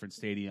at a different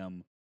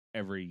stadium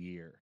every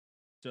year.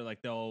 So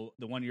like the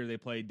 1 year they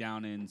played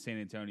down in San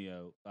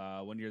Antonio.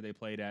 1 year they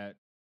played at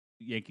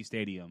Yankee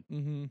Stadium.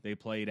 Mm-hmm. They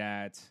played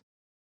at.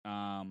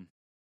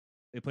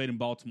 They played in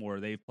Baltimore.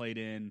 They've played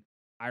in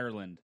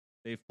Ireland.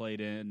 They've played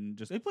in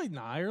They played in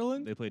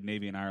Ireland? They played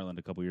Navy in Ireland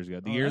a couple years ago.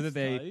 Oh, that's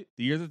tight.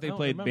 The year that they I don't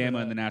played remember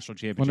Bama in that. the national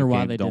championship Wonder why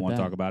game. they Don't did want to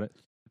that. talk about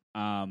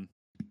it.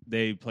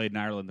 They played in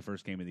Ireland the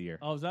first game of the year.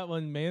 Oh, is that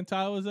when Manti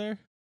was there?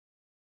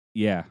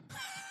 Yeah,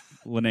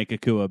 Lene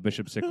Kakua,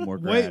 Bishop Sycamore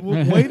Wait, grad.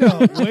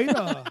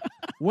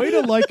 way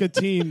to like a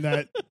team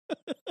that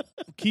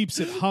keeps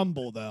it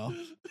humble, though.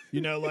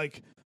 You know,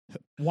 like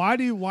why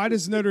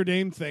does Notre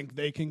Dame think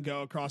they can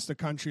go across the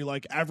country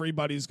like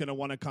everybody's going to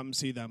want to come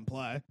see them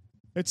play?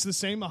 It's the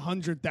same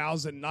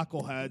 100,000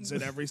 knuckleheads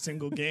at every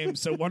single game.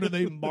 So what are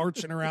they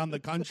marching around the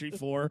country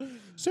for?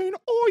 Saying,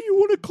 "Oh, you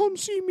want to come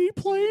see me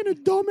play in a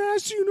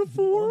dumbass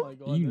uniform?" Oh my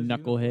God, You those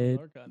knucklehead.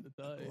 uniforms are kinda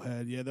tight.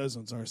 Knucklehead, yeah, those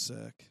ones are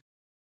sick.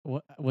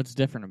 What's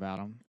different about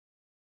them?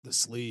 The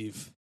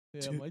sleeve,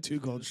 Yeah, it might two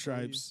just be gold the sleeves.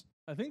 stripes.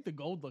 I think the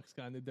gold looks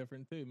kind of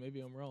different too.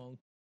 Maybe I'm wrong.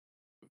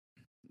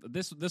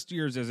 This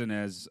year's isn't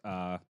as.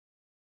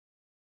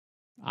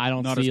 I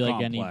don't Not see as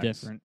like any complex.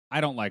 different. I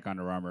don't like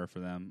Under Armour for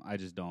them. I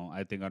just don't.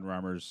 I think Under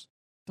Armour's.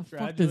 The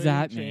fuck does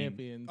that Graduated mean?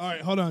 champions. All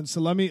right, hold on.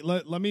 So let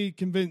me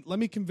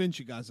convince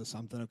you guys of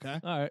something, okay?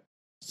 All right.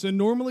 So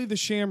normally the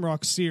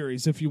Shamrock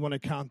Series, if you want to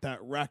count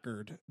that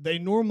record, they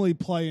normally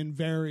play in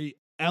very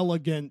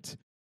elegant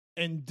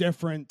and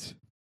different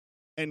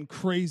and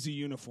crazy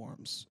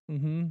uniforms.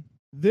 Mm-hmm.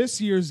 This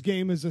year's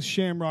game is a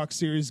Shamrock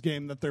Series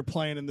game that they're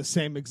playing in the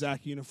same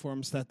exact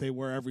uniforms that they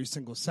wear every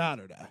single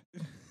Saturday.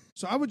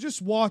 So I would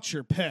just watch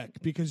your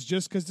pick because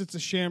just because it's a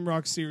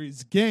Shamrock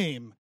Series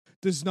game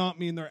does not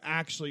mean they're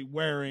actually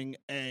wearing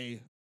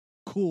a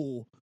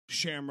cool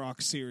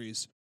Shamrock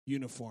Series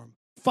uniform.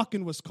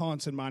 Fucking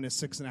Wisconsin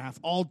 -6.5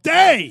 all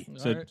day.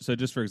 So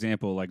just for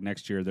example, like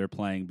next year they're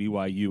playing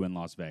BYU in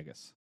Las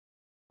Vegas.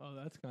 Oh,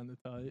 that's kind of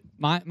tight.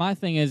 My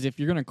thing is, if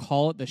you're gonna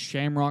call it the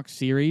Shamrock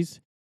Series,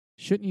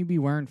 shouldn't you be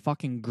wearing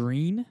fucking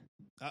green?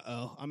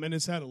 I'm in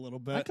his head a little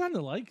bit. I kind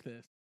of like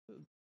this.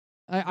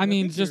 I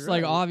mean, think just you're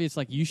like right. obvious,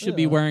 like you should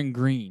be Yeah. wearing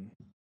green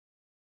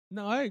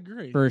No, I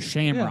agree. for a Yeah,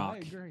 Shamrock. I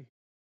agree.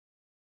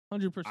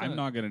 100%. I'm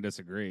not going to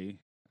disagree.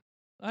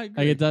 I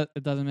agree. It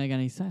doesn't make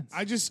any sense.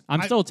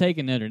 I'm still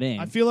taking Notre Dame.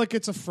 I feel like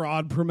it's a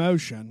fraud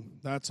promotion.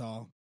 That's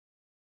all.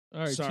 All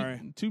right, Sorry.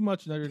 too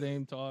much Notre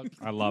Dame talk.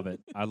 I love it.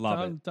 I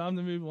love it. Time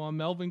to move on.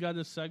 Melvin got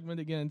his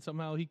segment again.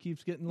 Somehow he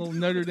keeps getting little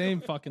Notre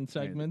Dame fucking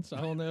segments. I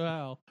don't know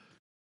how.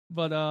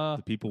 But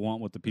The people want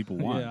what the people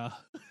want.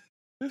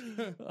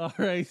 yeah. All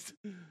right.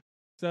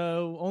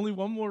 So only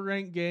one more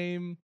ranked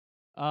game.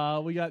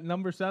 We got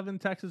number 7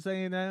 Texas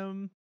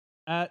A&M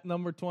at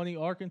number 20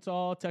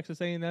 Arkansas.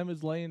 Texas A&M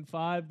is laying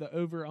 5. The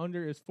over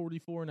under is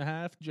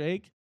 44.5.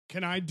 Jake,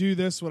 Can I do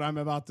this? What I'm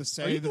about to are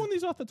say? you doing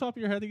these off the top of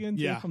your head again?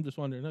 Jake? Yeah. I'm just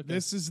wondering. Okay.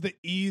 This is the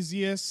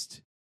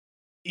easiest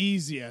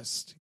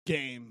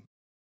game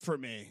for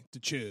me to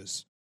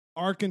choose.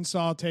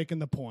 Arkansas taking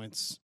the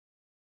points.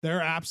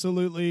 They're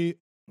absolutely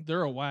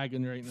They're a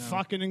wagon right now.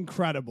 fucking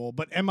incredible.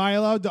 But am I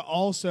allowed to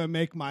also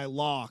make my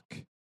lock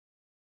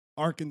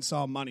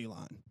Arkansas money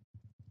line?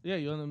 Yeah,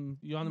 you want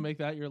to make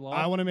that your lock?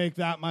 I want to make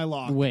that my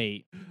lock.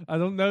 Wait. I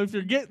don't know if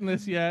you're getting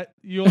this yet.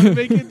 You want to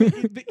make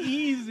it the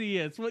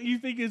easiest. What you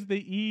think is the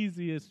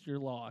easiest your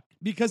lock?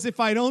 Because if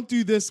I don't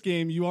do this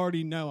game, you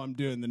already know I'm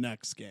doing the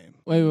next game.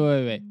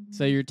 Wait.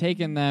 So you're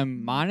taking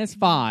them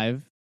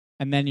 -5,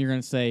 and then you're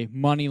going to say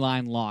money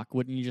line lock.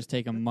 Wouldn't you just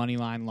take a money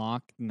line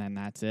lock, and then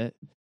that's it?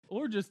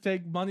 Or just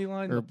take money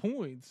line Or- the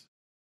points.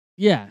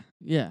 Yeah.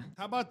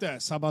 How about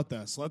this?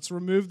 Let's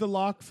remove the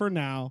lock for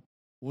now.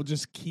 We'll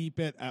just keep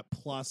it at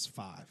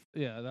 +5.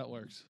 Yeah, that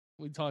works.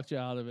 We talked you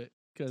out of it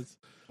because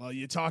Well,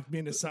 you talked me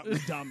into something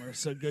dumber,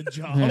 so good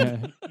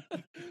job.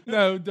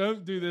 no,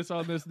 don't do this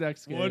on this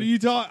next game. What are you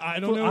talking? I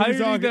don't know. What I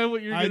you're already talking. know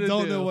what you're I gonna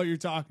don't do. know what you're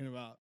talking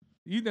about.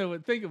 You know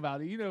what? Think about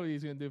it. You know what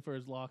he's going to do for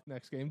his lock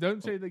next game.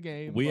 Don't say the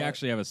game. We but-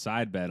 actually have a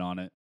side bet on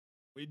it.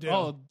 We do.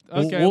 Oh,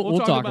 We'll- okay. we'll We'll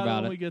talk talk about it about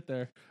when it. we get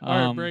there. All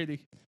right, Um,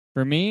 Brady.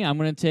 For me, I'm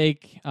going to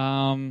take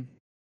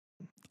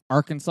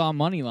Arkansas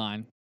money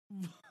line.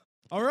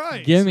 All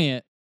right. Give me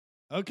it.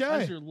 Okay.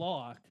 That's your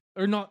lock,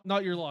 or not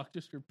your lock,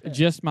 just your pick.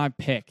 Just my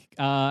pick.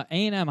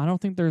 A&M, I don't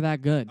think they're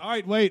that good. All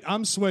right. Wait.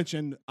 I'm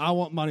switching. I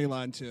want money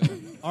line too.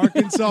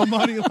 Arkansas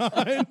money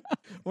line.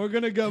 We're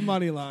gonna go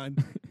money line.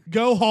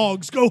 Go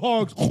Hogs. Go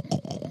Hogs.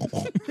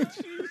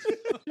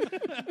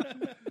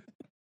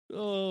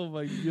 Oh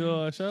my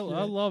gosh, I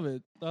love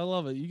it. I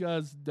love it. You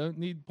guys don't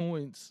need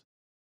points,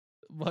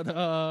 but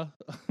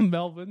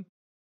Melvin.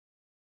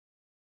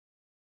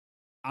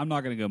 I'm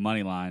not going to go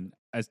money line.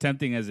 As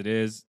tempting as it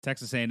is,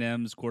 Texas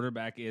A&M's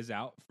quarterback is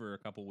out for a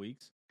couple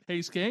weeks.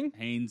 Hayes King.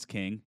 Haynes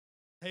King.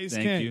 Hayes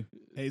Thank King. you.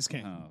 Hayes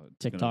King. Oh, it's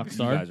TikTok you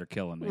star. guys are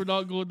killing me. We're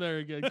not going there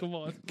again. Come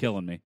on.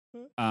 Killing me.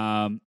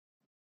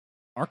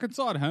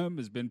 Arkansas at home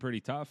has been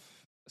pretty tough,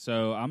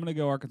 so I'm going to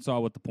go Arkansas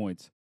with the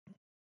points.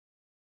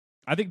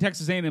 I think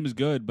Texas A&M is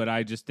good, but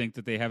I just think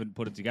that they haven't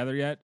put it together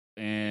yet,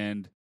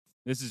 and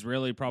this is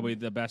really probably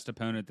the best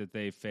opponent that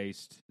they've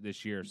faced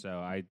this year, so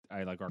I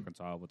like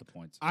Arkansas with the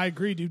points. I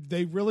agree, dude.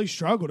 They really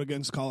struggled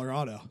against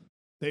Colorado.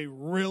 They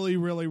really,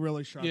 really,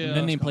 really struggled. Yeah. And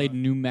then they against played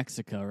Colorado. New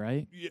Mexico,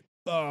 right?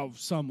 Oh,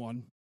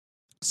 someone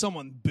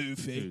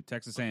boofy. Dude,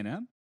 Texas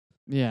A&M?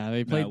 Yeah,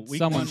 they played No,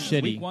 someone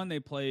shitty. Week 1, they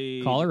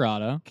played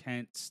Colorado.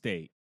 Kent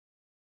State.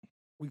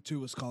 Week 2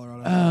 was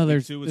Colorado. Oh,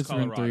 there's 2 was it's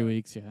been 3 Colorado.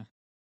 weeks, yeah.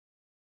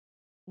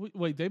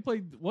 Wait, they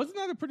played. Wasn't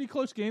that a pretty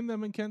close game?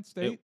 Them in Kent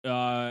State.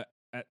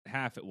 At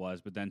half it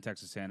was, but then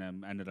Texas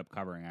A&M ended up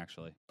covering,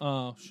 actually.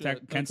 Oh shit.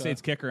 Kent Okay.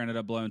 State's kicker ended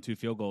up blowing 2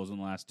 field goals in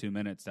the last 2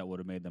 minutes that would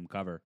have made them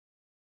cover.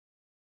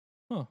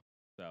 Huh.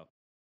 So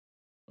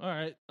All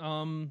right.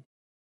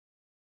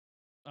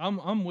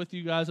 I'm with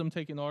you guys. I'm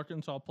taking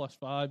Arkansas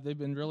 +5. They've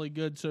been really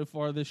good so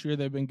far this year.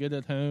 They've been good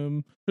at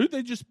home. Who'd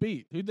they just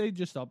beat? Who'd they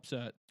just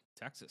upset?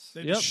 Texas.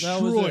 They Yep,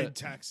 that was destroyed it.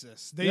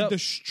 Texas. They Yep.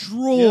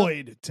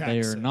 destroyed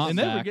Texas. They are not And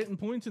they were back. getting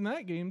points in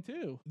that game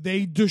too.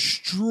 They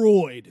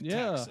destroyed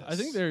Yeah, Texas. I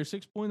think they're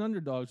 6-point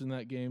underdogs in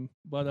that game.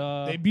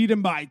 But They beat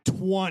him by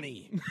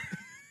 20.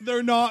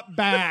 They're not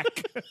back.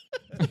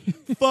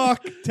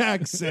 Fuck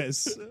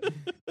Texas.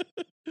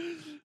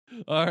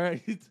 all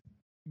right.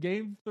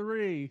 Game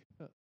 3.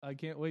 I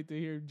can't wait to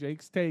hear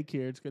Jake's take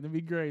here. It's going to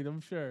be great,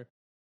 I'm sure.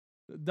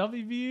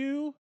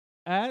 WVU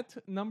at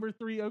number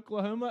 3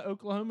 Oklahoma.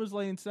 Oklahoma's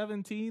laying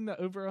 17. The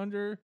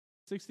over/under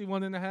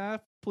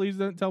 61.5. Please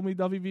don't tell me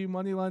WVU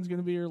money line's going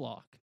to be your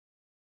lock.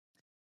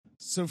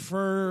 So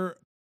for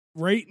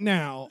right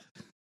now,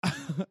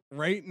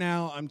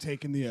 I'm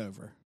taking the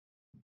over.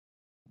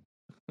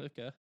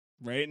 Okay.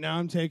 Right now,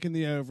 I'm taking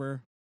the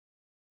over.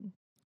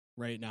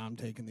 Right now, I'm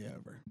taking the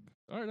over.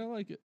 All right, I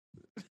like it.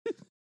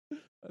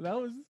 that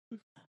was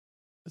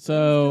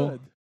So good.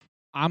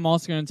 I'm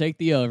also going to take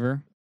the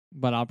over,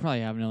 but I'll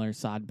probably have another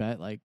side bet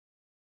like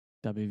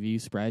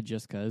WVU spread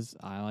just because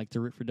I like to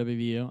root for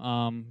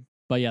WVU.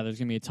 But yeah, there's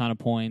going to be a ton of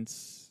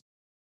points,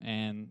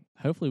 and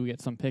hopefully we get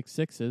some pick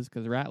sixes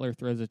because Rattler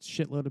throws a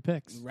shitload of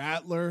picks.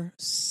 Rattler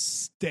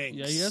stinks.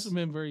 Yeah, he hasn't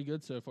been very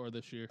good so far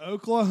this year.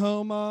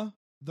 Oklahoma,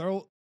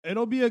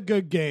 it'll be a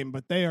good game,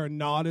 but they are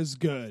not as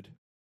good.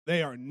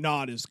 They are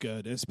not as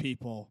good as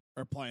people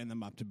are playing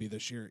them up to be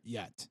this year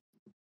yet.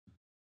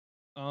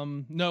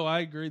 No, I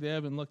agree. They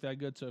haven't looked that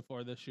good so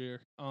far this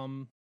year.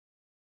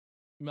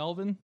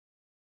 Melvin?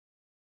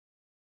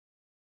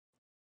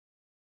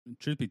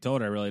 Truth be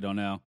told, I really don't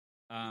know.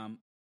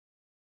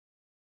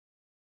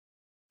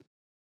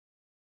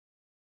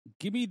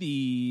 Give me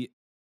the.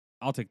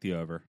 I'll take the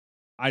over.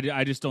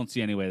 I just don't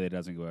see any way that it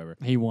doesn't go over.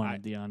 He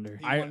wanted the under.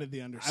 He wanted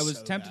the under. I was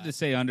so tempted bad. to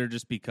say under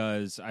just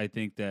because I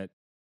think that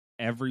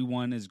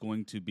everyone is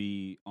going to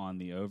be on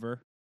the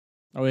over.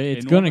 Oh,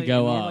 it's And going to normally-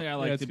 go normally up. I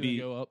like it's to gonna be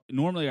go up.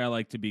 normally I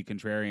like to be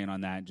contrarian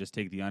on that and just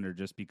take the under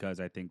just because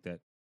I think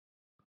that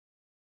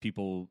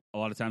people a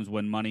lot of times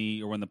when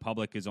money or when the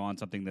public is on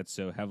something that's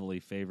so heavily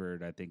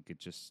favored, I think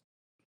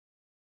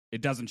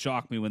it doesn't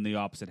shock me when the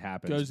opposite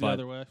happens. Goes the but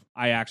other way.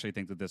 I actually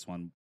think that this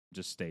one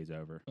just stays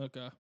over.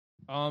 Okay.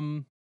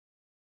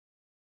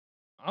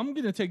 I'm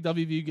gonna take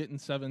WVU getting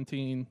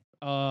 17.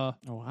 Oh,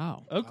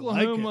 wow.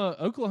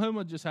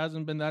 Oklahoma just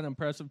hasn't been that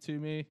impressive to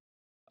me.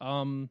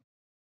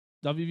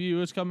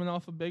 WVU is coming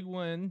off a big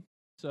win,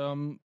 so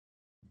I'm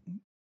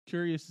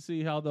curious to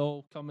see how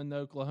they'll come into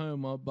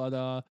Oklahoma.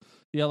 But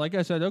yeah, like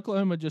I said,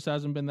 Oklahoma just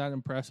hasn't been that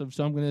impressive,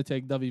 so I'm gonna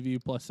take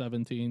WVU plus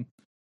 17,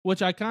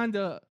 which I kind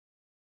of,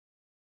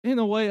 in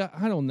a way,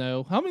 I don't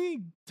know how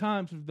many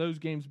times have those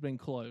games been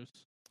close.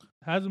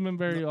 Hasn't been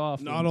very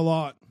often. Not a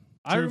lot.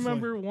 I truthfully.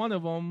 remember one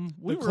of them.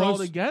 We The were all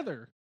close-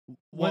 together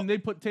when they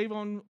put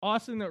Tavon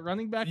Austin at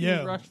running back Yeah,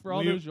 and rushed for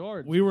all those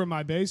yards. We were in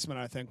my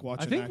basement, I think,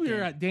 watching. I think that we were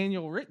game. at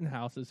Daniel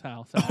Rittenhouse's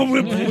house. Oh,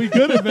 we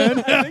could have been.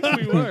 I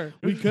think we were.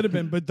 We could have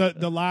been, but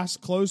the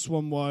last close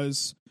one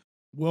was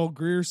Will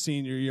Greer's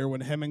senior year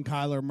when him and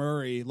Kyler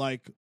Murray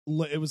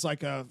it was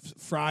like a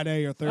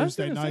Friday or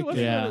Thursday night Was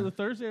game. Yeah. it the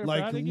Thursday or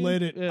Like Friday game?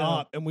 lit it Yeah.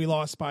 up, and we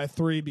lost by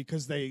 3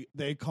 because they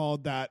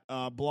called that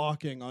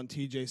blocking on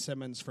TJ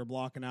Simmons for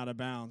blocking out of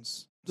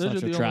bounds. Those Such are a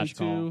the only trash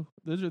two. call.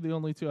 Those are the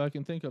only two I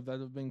can think of that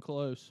have been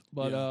close.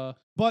 But Yeah.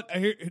 But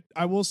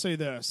I will say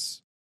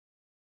this: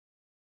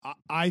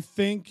 I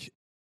think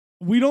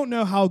we don't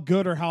know how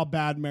good or how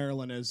bad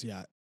Maryland is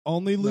yet.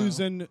 Only No.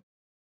 losing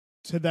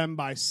to them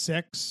by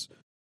 6,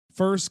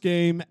 first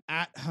game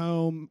at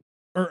home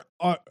or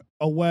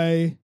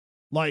away.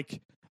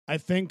 Like, I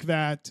think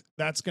that's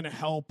going to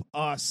help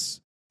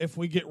us if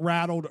we get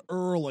rattled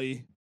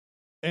early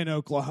in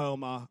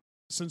Oklahoma,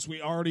 since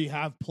we already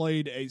have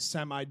played a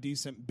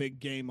semi-decent big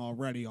game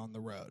already on the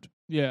road.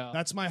 yeah,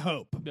 That's my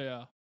hope.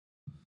 yeah.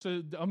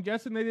 So I'm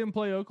guessing they didn't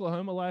play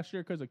Oklahoma last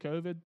year because of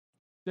COVID.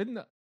 Didn't?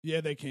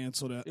 Yeah, they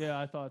canceled it. Yeah,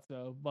 I thought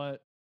so.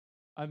 But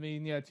I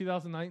mean, yeah,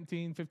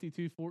 2019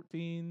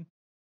 52-14.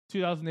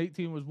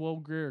 2018 was Will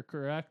Greer,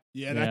 correct?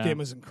 Yeah, that Yeah. game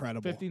was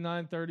incredible.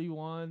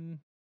 59-31,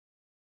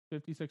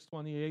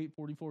 56-28,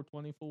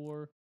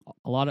 44-24.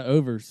 A lot of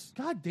overs.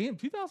 God damn,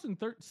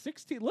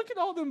 2016. Look at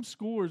all them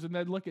scores and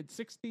then look at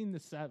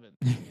 16-7.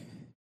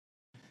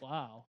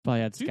 Wow. Probably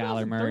had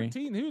Skyler Murray.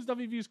 2013. Who was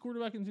WVU's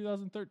quarterback in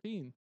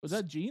 2013? Was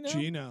that Gino?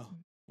 Gino.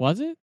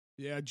 Was it?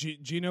 Yeah,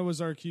 Gino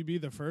was our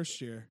QB the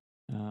first year.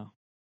 Oh.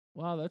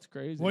 Wow, that's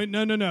crazy. Wait,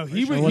 no.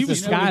 He sure. was Was he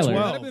was it Skyler?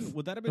 2012.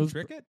 Would that have It been was-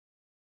 Trickett?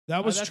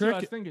 That was that's what I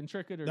was Trickett. thinking,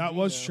 Trickett or That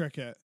was Gino.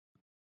 Trickett.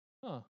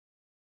 Huh.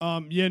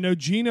 Yeah, no,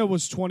 Gino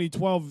was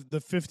 2012, the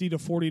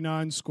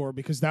 50-49 score,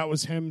 because that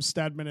was him,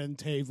 Stedman, and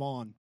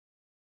Tavon.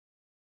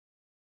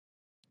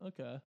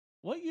 Okay.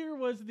 What year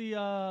was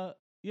the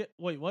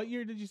what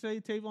year did you say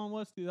Tavon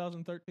was?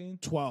 2013?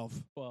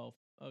 12. 12.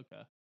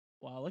 Okay.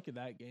 Wow, look at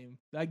that game.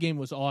 That game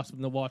was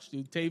awesome to watch,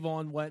 dude.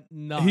 Tavon went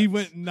nuts. He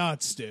went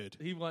nuts, dude.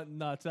 He went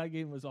nuts. That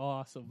game was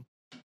awesome.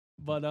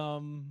 But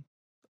all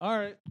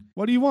right.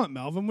 What do you want,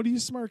 Melvin? What are you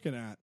smirking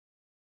at?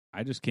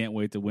 I just can't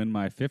wait to win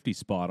my 50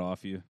 spot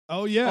off you.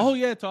 Oh, yeah. Oh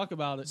yeah, talk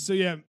about it. So,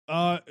 yeah,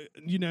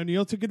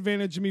 Neil took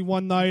advantage of me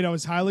one night. I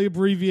was highly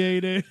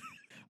abbreviated.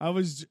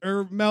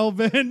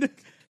 Melvin,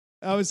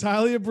 I was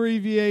highly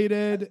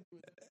abbreviated,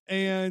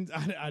 and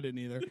I didn't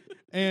either.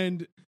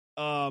 And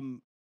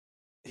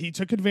he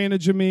took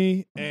advantage of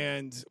me,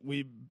 and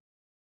we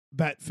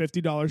bet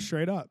 $50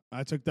 straight up.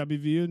 I took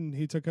WVU, and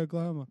he took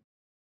Oklahoma.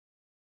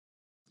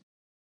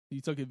 You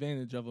took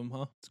advantage of him,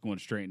 huh? It's going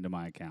straight into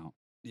my account.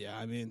 Yeah,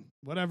 I mean,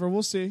 whatever.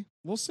 We'll see.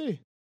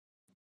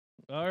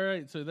 All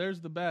right, so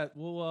there's the bet.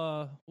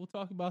 We'll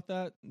talk about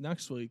that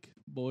next week,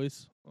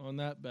 boys, on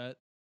that bet.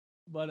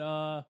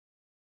 But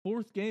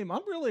fourth game,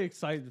 I'm really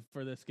excited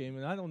for this game,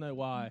 and I don't know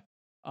why.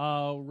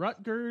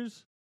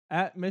 Rutgers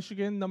at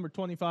Michigan, number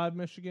 25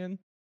 Michigan.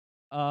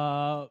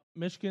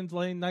 Michigan's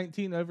laying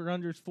 19,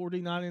 over-unders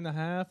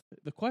 49.5.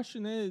 The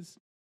question is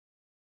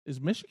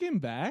Michigan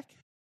back?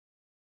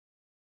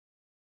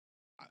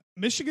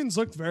 Michigan's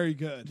looked very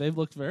good. They've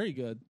looked very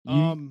good.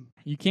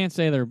 You can't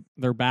say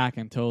they're back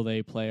until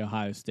they play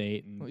Ohio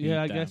State and beat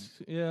Yeah, I them. guess,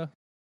 yeah.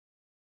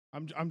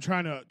 I'm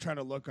trying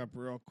to look up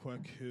real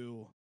quick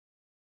who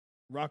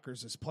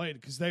Rutgers has played,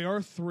 because they are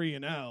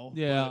 3-0.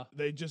 Yeah.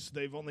 but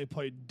they've only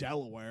played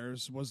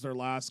Delaware's was their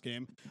last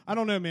game. I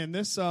don't know, man.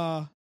 This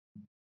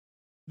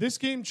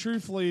game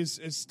truthfully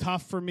is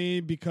tough for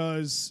me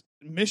because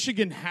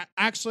Michigan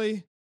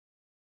actually.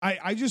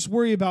 I just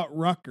worry about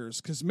Rutgers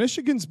because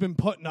Michigan's been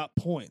putting up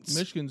points.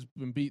 Michigan's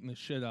been beating the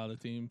shit out of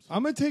teams.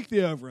 I'm going to take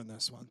the over in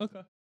this one.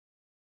 Okay.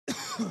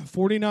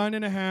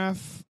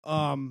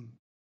 49.5.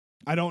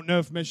 I don't know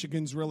if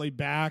Michigan's really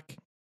back.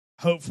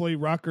 Hopefully,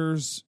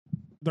 Rutgers,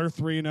 they're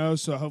 3-0,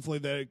 so hopefully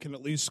they can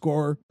at least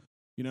score,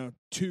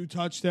 2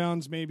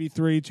 touchdowns, maybe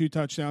 3, 2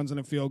 touchdowns and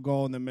a field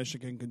goal, and then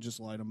Michigan can just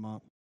light them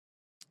up.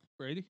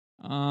 Brady?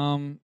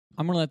 I'm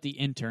gonna let the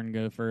intern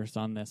go first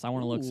on this. I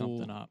want to look Ooh.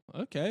 something up.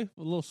 Okay, a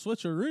little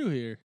switcheroo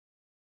here.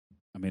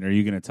 I mean, are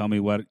you going to tell me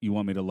what you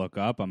want me to look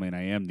up? I mean,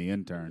 I am the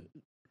intern.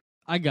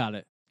 I got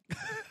it.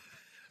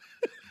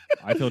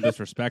 I feel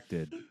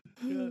disrespected.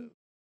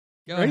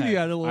 Go Brady ahead.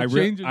 had a little I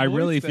change in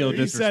really voice feel there.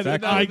 He said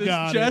it disrespected. out I of his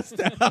got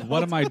chest out.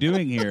 What am I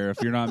doing here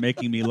if you're not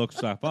making me look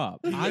stuff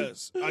up?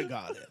 Yes, I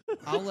got it.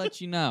 I'll let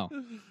you know.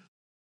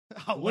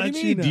 What do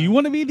you mean? Do you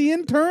want to be the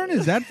intern?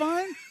 Is that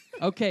fine?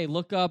 Okay,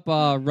 look up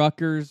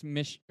Rutgers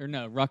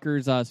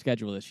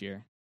schedule this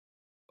year.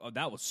 Oh,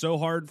 that was so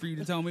hard for you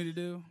to tell me to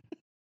do.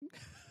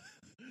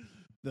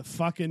 The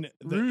fucking...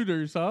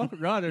 Rooters, huh?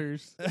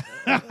 Rudders.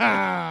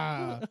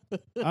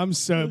 I'm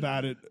so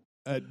bad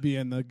at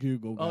being the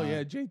Google guy. Oh,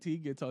 yeah,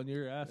 JT gets on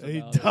your ass He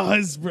about it.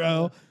 does,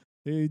 bro.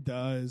 He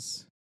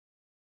does.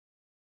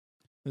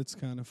 It's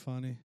kind of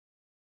funny.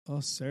 Oh,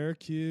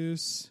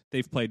 Syracuse.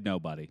 They've played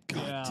nobody.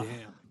 God Yeah.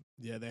 damn.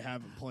 Yeah, they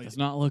haven't played. Does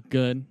not look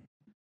good.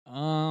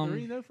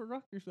 3-0 for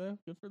Rutgers, though.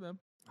 Good for them.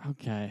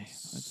 Okay.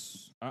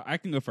 I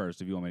can go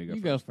first if you want me to go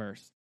You first. go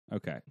first.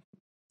 Okay.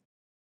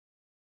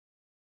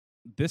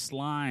 This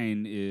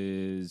line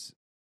is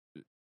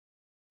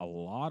a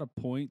lot of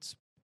points,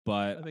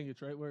 but I think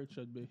it's right where it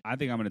should be. I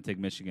think I'm going to take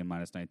Michigan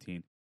minus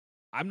 19.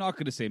 I'm not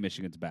going to say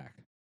Michigan's back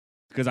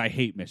because I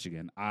hate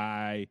Michigan.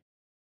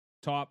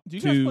 Top Do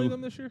you two, guys play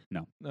them this year?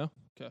 No. No?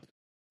 Okay.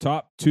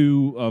 top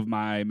 2 of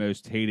my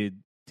most hated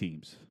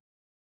teams.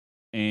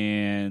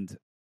 And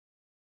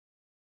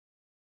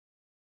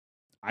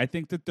I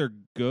think that they're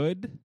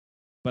good,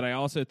 but I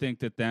also think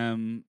that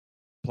them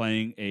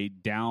playing a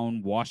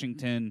down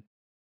Washington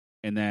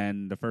and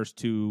then the first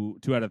two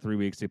out of 3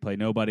 weeks they play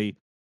nobody.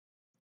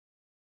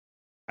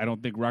 I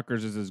don't think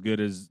Rutgers is as good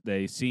as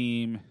they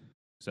seem.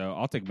 So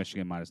I'll take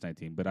Michigan minus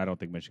 19, but I don't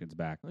think Michigan's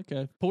back.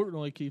 Okay.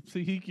 Portnoy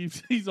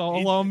he's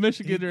all on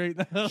Michigan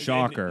right now.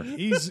 Shocker.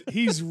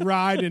 He's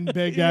riding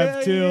Big Yeah,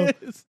 F too.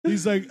 he is.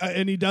 He's like,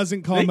 and he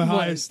doesn't call him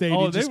Ohio State.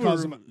 Oh, he just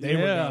calls him. They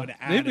were going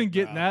at They've been it,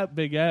 getting bro. that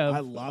Big F. I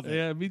love it.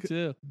 Yeah, me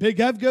too. Big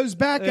F goes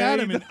back Yeah, at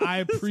he him, and does. I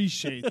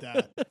appreciate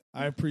that.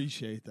 I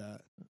appreciate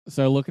that.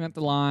 So looking at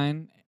the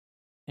line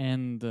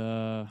and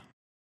the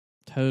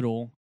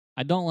total,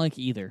 I don't like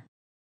either.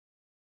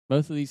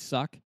 Both of these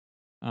suck.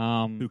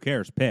 Who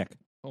cares? Pick.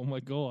 Oh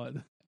my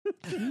God.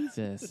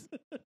 Jesus.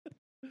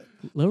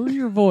 Lower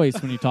your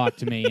voice when you talk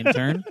to me,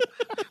 intern.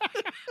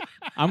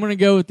 I'm going to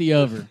go with the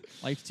over.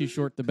 Life's too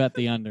short to bet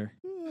the under.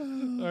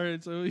 All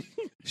right, so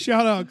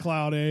Shout out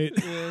Cloud 8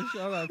 yeah,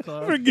 shout out for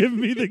Clark.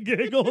 giving me the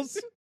giggles.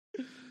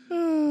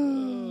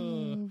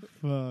 Oh,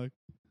 fuck.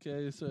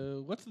 Okay,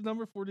 so what's the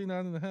number?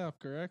 49.5,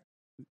 correct?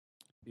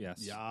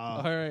 Yes.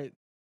 All right.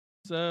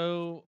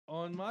 So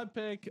on my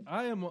pick,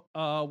 I am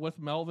with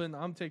Melvin.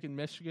 I'm taking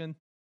Michigan.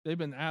 They've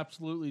been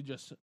absolutely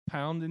just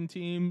pounding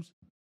teams.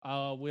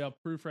 We have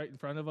proof right in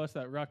front of us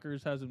that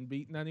Rutgers hasn't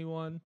beaten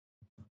anyone.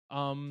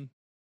 So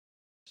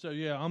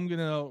yeah, I'm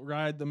gonna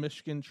ride the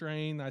Michigan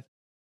train.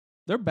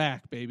 They're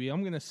back, baby.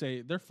 I'm gonna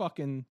say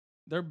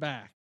they're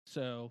back.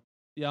 So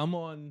yeah, I'm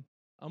on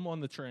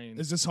the train.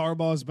 Is this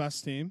Harbaugh's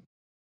best team?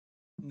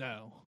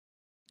 No.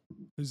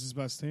 Who's his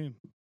best team?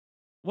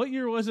 What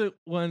year was it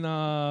when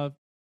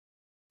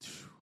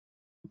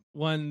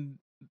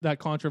that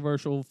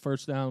controversial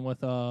first down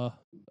with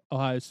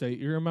Ohio State?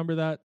 You remember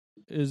that?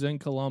 Is in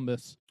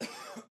Columbus.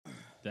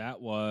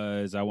 That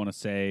was, I want to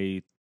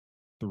say,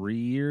 3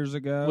 years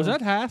ago. Was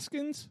that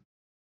Haskins?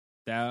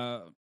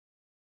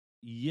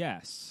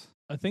 Yes.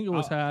 I think it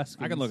was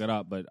Haskins. I can look it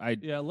up, but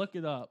Yeah, look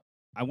it up.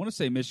 I want to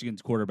say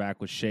Michigan's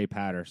quarterback was Shea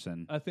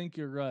Patterson. I think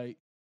you're right.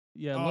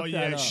 Yeah, Oh look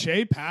yeah, that up.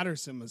 Shea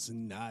Patterson was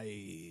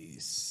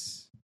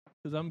nice.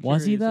 Because I'm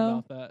Was he, curious though?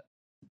 about that.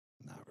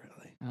 Not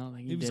really. I don't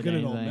think He was did good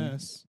anything. at Ole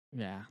Miss.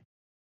 Yeah.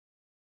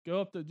 Go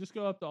up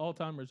to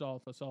all-time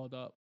results. I saw it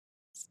up.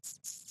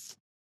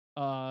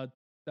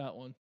 That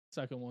one,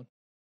 second one.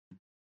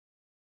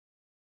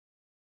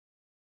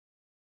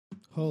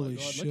 Holy Oh my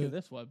God, shit! Look at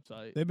this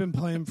website. They've been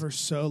playing for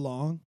so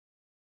long.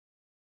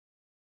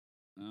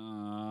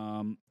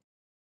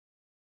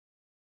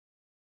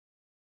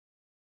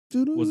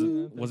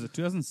 Was it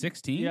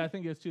 2016? Yeah, I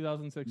think it's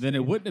 2016. Then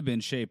it wouldn't have been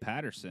Shea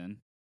Patterson.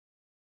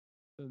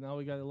 So now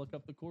we got to look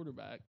up the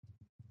quarterback.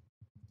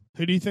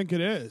 Who do you think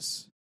it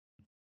is?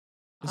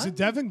 Is it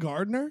Devin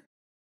Gardner?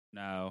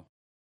 No.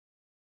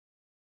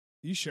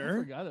 You I sure?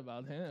 forgot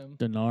about him.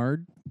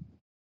 Denard.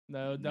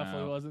 No,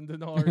 definitely No. wasn't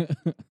Denard.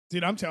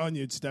 Dude, I'm telling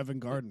you, it's Devin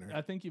Gardner.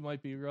 I think you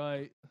might be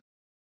right.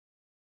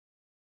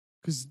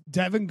 Because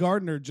Devin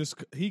Gardner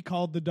he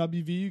called the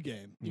WVU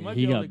game. You Yeah, might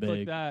he be able got to click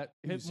big. that.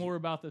 He Hit was- more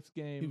about this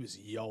game. He was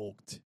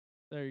yoked.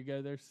 There you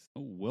go. There's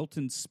Oh,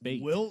 Wilton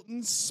Spate.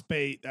 Wilton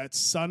Spate, that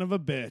son of a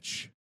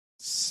bitch,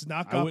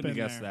 snuck I up wouldn't in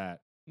guess there.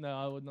 that. no,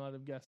 I would not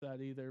have guessed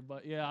that either.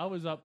 But yeah, I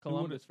was up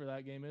Columbus for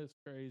that game. It was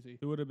crazy.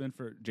 Who would have been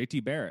for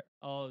JT Barrett?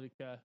 Oh,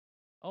 okay.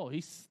 Oh,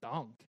 he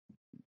stunk.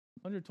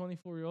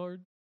 124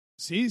 yards.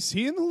 Is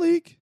he in the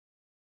league?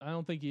 I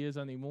don't think he is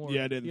anymore.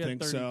 Yeah, I didn't He had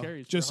think 30 so.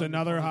 carries for Just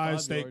another Ohio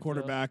 125 State yards,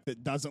 quarterback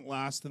that doesn't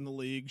last in the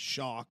league.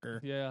 Shocker.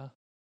 Yeah.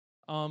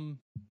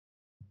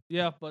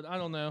 Yeah, but I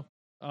don't know.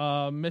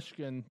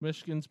 Michigan.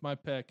 Michigan's my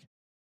pick.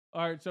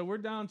 All right, so we're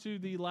down to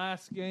the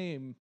last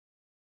game.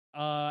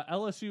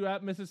 LSU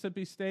at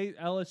Mississippi State.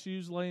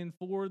 LSU's laying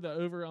 4. The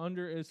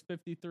over-under is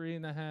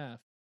 53.5.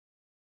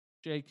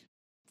 Jake.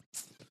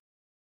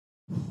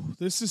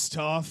 This is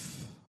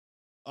tough.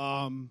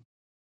 Go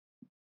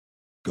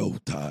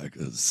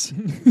Tigers.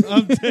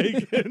 I'm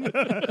taking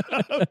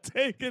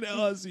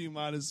LSU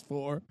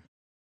 -4.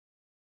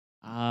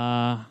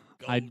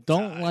 I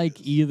don't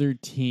like either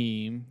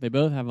team. They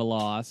both have a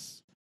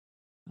loss.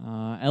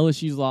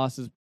 LSU's loss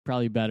is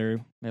probably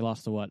better. They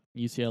lost to what?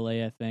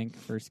 UCLA, I think,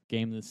 first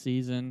game of the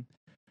season.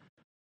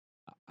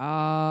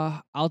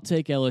 I'll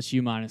take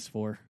LSU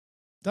 -4.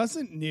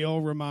 Doesn't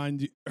Neil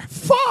remind you?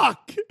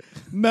 Fuck!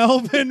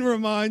 Melvin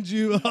remind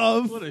you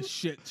of What a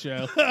shit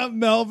show.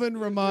 Melvin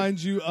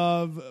reminds you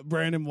of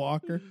Brandon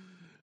Walker.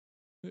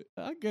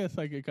 I guess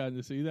I could kind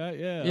of see that,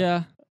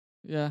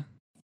 Yeah.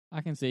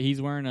 I can see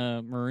he's wearing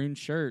a maroon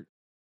shirt.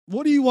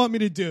 What do you want me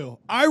to do?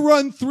 I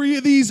run 3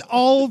 of these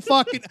all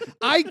fucking.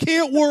 I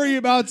can't worry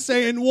about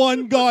saying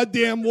one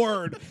goddamn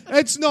word.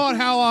 That's not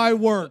how I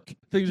work.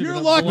 You're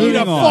lucky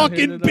to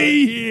fucking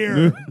be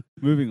here.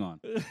 Moving on.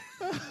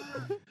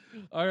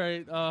 All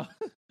right.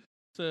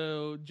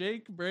 So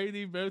Jake,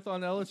 Brady, both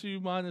on LSU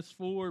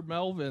 -4.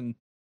 Melvin.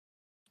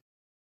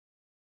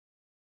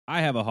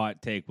 I have a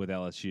hot take with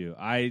LSU.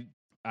 I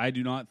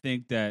do not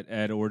think that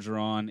Ed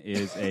Orgeron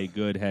is a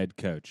good head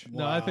coach.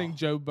 No, I think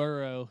Joe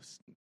Burrow.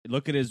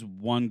 Look at his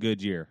one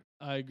good year.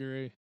 I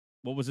agree.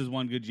 What was his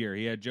one good year?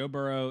 He had Joe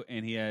Burrow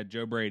and he had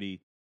Joe Brady,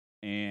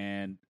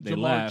 and they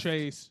Jamar left.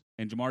 Chase.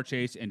 And Jamar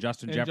Chase and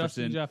Justin And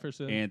Jefferson, Justin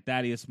Jefferson. and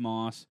Thaddeus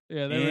Moss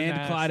Yeah, they were and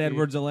nasty. Clyde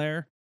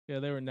Edwards-Helaire. Yeah,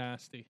 they were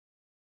nasty.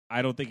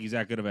 I don't think he's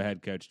that good of a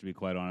head coach, to be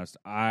quite honest.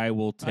 I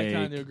will I take.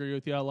 kind of agree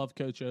with you. I love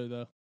Coach O,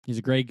 though. He's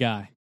a great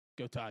guy.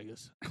 Go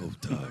Tigers. Go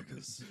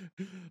Tigers.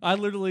 I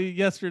literally,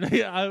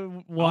 yesterday, I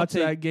watched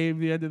take- that game.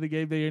 The end of the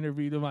game, they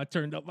interviewed him. I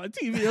turned up my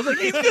TV. I was like,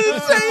 he's going to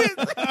say it.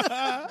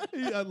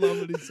 I love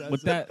what he says.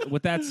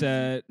 With that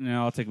said,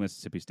 no, I'll take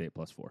Mississippi State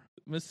 +4.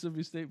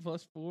 Mississippi State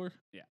 +4.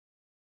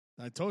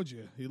 I told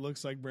you, he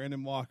looks like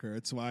Brandon Walker.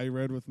 That's why he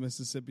rode with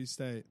Mississippi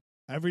State.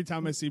 Every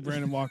time I see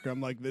Brandon Walker,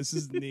 I'm like, this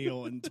is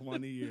Neil in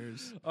 20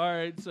 years. All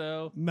right,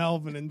 so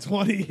Melvin in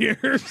 20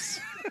 years.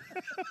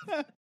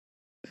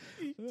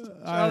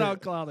 shout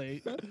out Cloud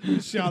 8.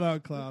 Shout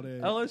out Cloud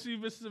 8. LSU,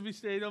 Mississippi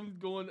State, I'm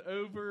going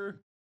over.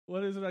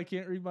 What is it? I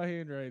can't read my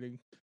handwriting.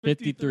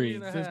 53.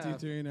 53.5.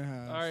 53 and a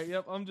half. All right,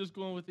 yep, I'm just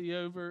going with the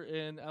over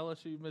in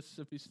LSU,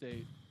 Mississippi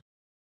State.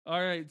 All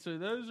right, so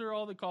those are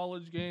all the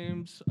college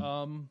games.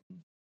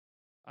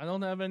 I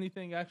don't have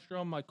anything extra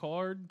on my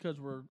card because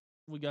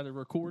we got to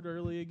record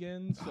early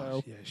again. So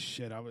Oh, yeah,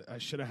 shit. I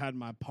should have had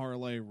my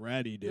parlay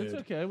ready, dude. it's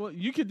okay. Well,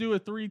 you could do a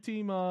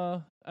 3-team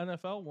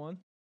NFL one.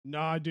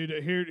 Nah, dude.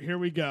 Here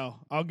we go.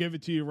 I'll give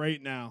it to you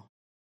right now.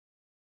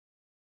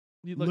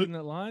 You looking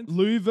at lines?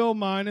 Louisville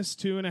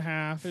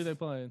 -2.5. Who are they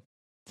playing?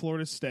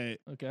 Florida State,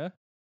 Okay.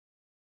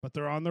 but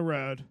they're on the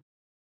road.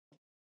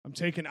 I'm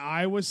taking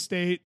Iowa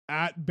State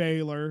at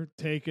Baylor,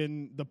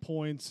 taking the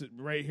points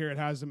right here. It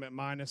has them at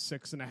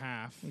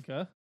 -6.5.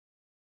 Okay.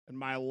 And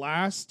my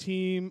last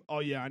team, oh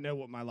yeah, I know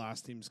what my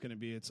last team is going to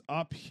be. It's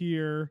up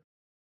here.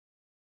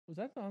 Was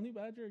that the Honey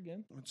Badger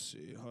again? Let's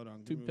see. Hold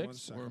on. Two Give me one picks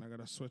for second. him. I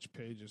got to switch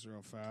pages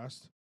real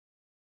fast.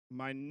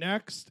 My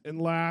next and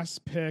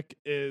last pick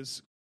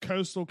is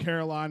Coastal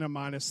Carolina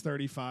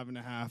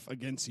 -35.5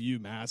 against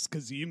UMass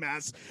because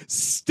UMass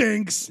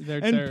stinks They're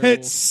and terrible.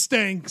 Pitt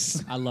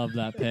stinks. I love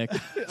that pick.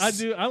 I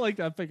do. I like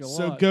that pick a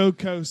So lot. go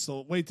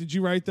Coastal. Wait, did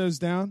you write those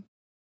down?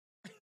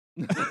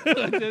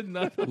 I did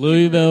nothing.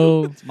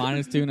 Louisville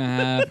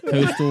 -2.5.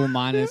 Coastal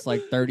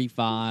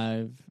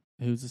 -35.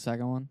 Who's the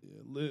second one?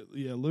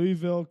 Yeah,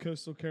 Louisville,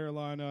 Coastal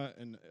Carolina,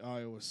 and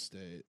Iowa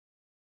State.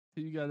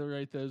 You got to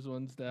write those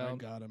ones I down.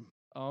 got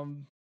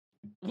them.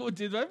 Well,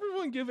 did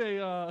everyone give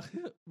a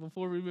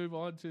before we move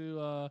on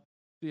to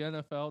the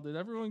NFL? Did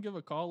everyone give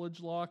a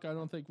college lock? I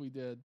don't think we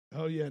did.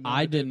 Oh yeah, no,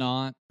 I did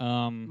not.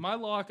 My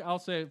lock, I'll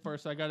say it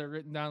first. I got it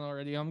written down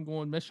already. I'm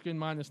going Michigan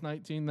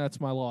 -19. That's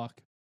my lock.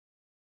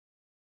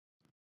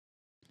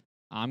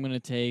 I'm going to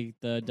take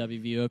the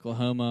WVU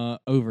Oklahoma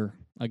over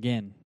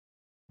again.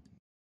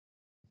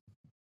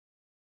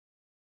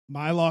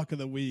 My lock of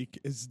the week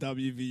is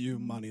WVU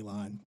money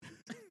line.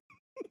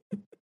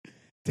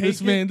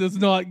 This man does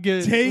not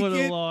get Take what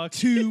a it lock.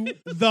 to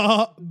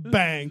the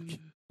bank.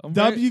 I'm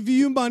very-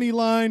 WVU money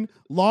line,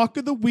 lock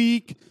of the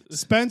week.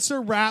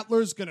 Spencer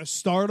Rattler's going to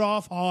start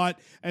off hot,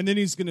 and then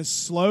he's going to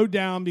slow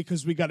down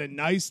because we got a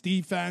nice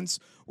defense.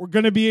 We're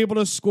going to be able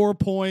to score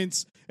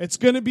points. It's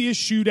going to be a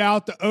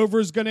shootout. The over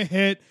is going to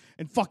hit,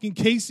 and fucking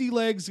Casey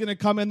Legg's going to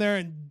come in there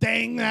and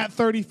dang that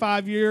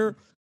 35-yard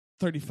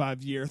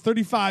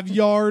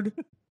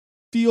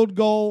field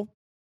goal.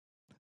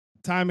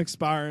 Time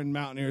expiring.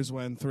 Mountaineers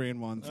win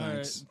 3-1. All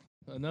Thanks.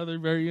 right. Another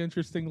very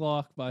interesting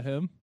lock by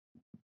him.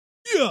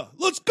 Yeah,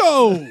 let's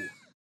go.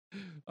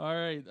 All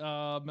right,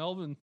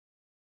 Melvin,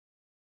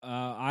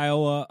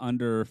 Iowa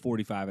under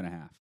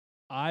 45.5.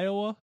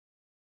 Iowa.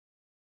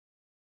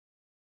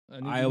 I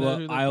need to know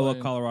who they're Iowa,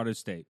 playing. Colorado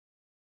State.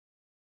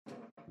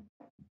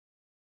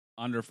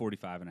 Under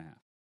 45.5.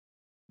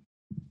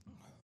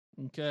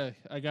 Okay,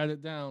 I got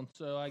it down.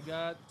 So I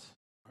got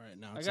All right,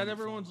 now I it's got on the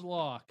everyone's phone.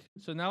 lock.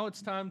 So now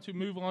it's time to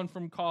move on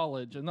from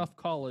college. Enough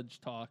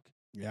college talk.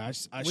 Yeah,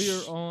 We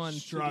are on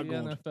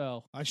struggled. to the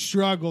NFL. I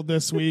struggled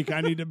this week.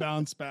 I need to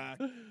bounce back.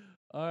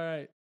 All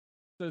right.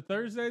 So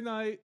Thursday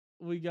night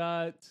we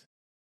got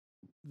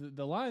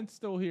the line's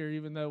still here,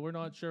 even though we're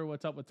not sure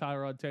what's up with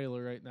Tyrod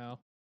Taylor right now.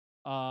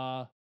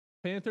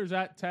 Panthers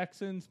at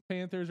Texans.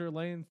 Panthers are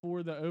laying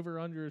 4. The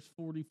over/under is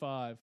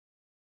 45.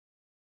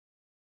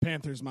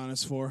 Panthers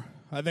 -4.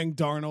 I think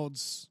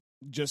Darnold's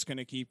just going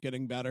to keep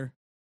getting better.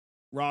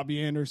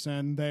 Robbie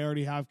Anderson, they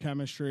already have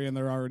chemistry and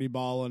they're already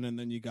balling, and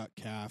then you got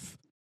Calf.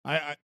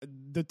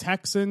 The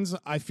Texans,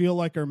 I feel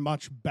like, are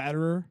much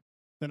better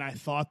than I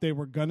thought they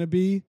were going to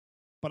be,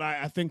 but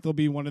I think they'll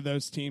be one of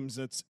those teams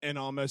that's in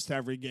almost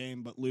every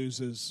game but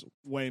loses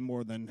way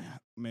more than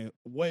they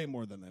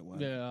win.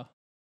 Yeah.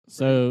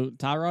 So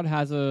Tyrod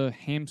has a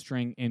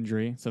hamstring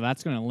injury, so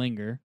that's going to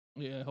linger.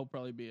 Yeah, he'll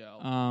probably be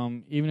out.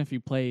 Even if he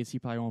plays, he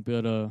probably won't be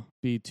able to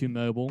be too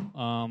mobile.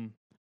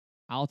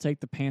 I'll take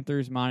the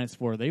Panthers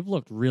 -4. They've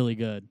looked really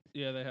good,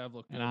 Yeah, they have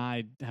looked good. and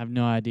I have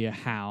no idea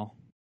how,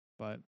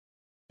 but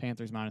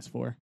Panthers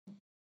 -4.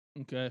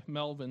 Okay,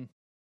 Melvin.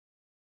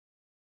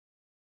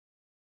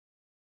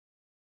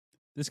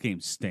 This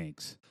game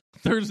stinks.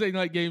 Thursday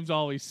night games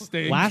always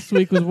stink. Last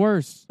week was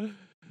worse.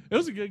 It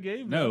was a good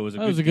game. No, it though. was a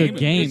That good was a good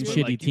game. game, But,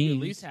 shitty like, you teams. at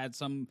least had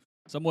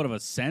somewhat of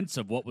a sense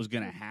of what was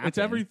going to happen. It's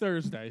every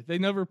Thursday. They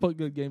never put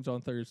good games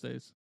on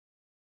Thursdays.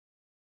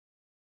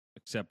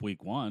 except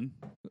week 1.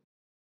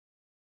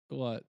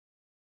 What?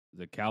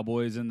 The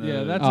Cowboys and the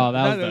Yeah, that's Oh,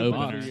 that was the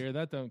opened opener. the year.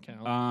 That don't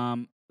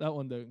count. That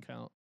one don't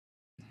count.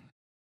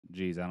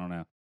 Geez, I don't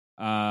know.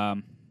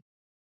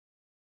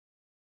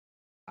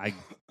 I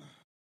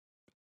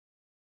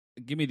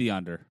give me the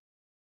under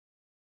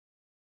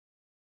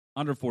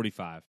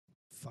 45.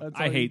 Fuck, That's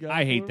all you got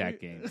I hate for that me?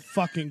 game.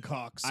 fucking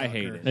cocksucker. I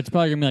hate it. It's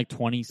probably going to be like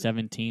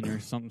 2017 or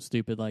something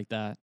stupid like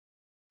that.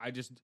 I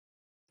just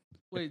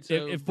Wait,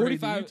 so if Brady,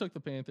 45 you took the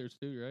Panthers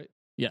too, right?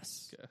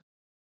 Yes. Okay.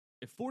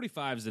 if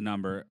 45 is the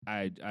number,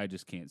 I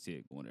just can't see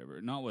it going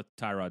over. Not with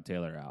Tyrod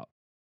Taylor out.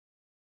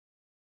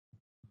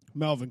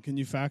 Melvin, can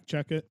you fact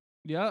check it?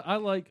 Yeah, I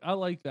like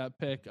that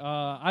pick.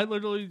 I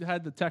literally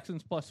had the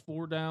Texans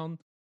 +4 down.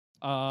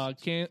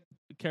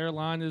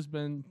 Carolina's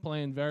been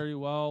playing very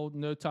well.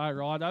 No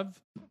Tyrod.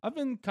 I've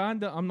been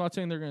I'm not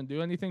saying they're going to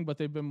do anything, but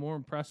they've been more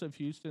impressive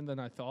Houston than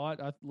I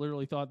thought. I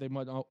literally thought they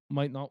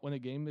might not win a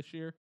game this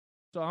year.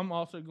 So I'm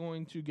also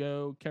going to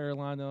go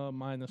Carolina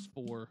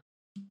 -4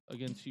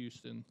 against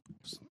Houston.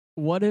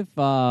 What if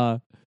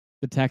the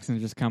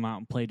Texans just come out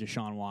and play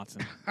Deshaun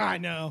Watson? I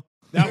know.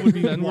 That would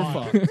be Then we're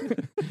wild.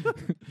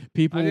 fucked.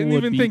 People I didn't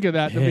would even be think of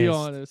that, to be pissed.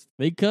 honest.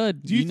 They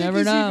could. Do you think never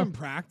he's know. even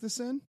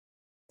practicing?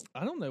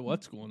 I don't know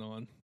what's going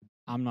on.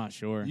 I'm not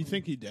sure. You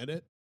think he did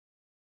it?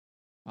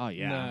 Oh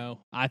yeah,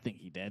 No. I think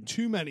he did.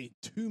 Too many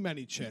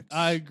chicks.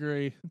 I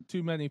agree.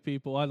 Too many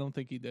people. I don't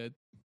think he did.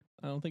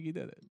 I don't think he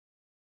did it.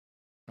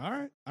 All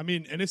right. I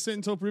mean, innocent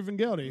until proven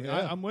guilty.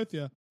 Yeah. I'm with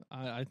you.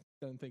 I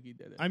don't think he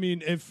did it. I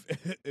mean,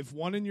 if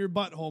one in your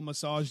butthole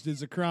massaged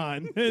is a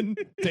crime, then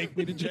take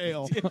me to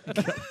jail.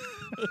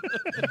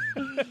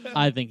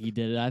 I think he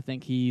did it. I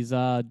think he's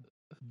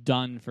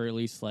done for at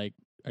least like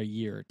a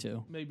year or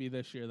two. Maybe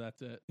this year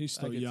that's it. He's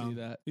I still can young. see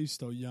that. He's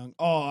still young.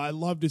 Oh, I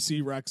love to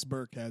see Rex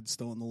Burkhead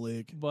still in the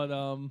league. But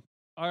all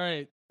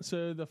right.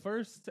 So the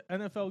first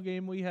NFL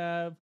game we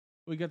got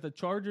the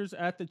Chargers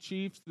at the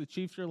Chiefs. The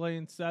Chiefs are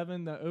laying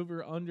 7. The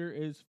over under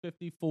is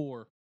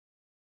 54.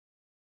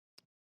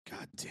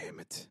 God damn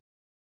it.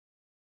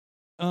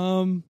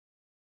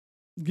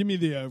 Give me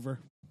the over.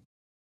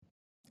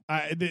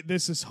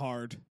 This is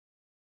hard.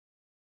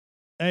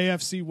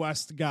 AFC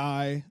West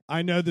guy.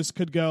 I know this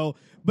could go,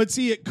 but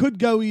see, it could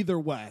go either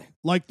way.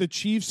 Like the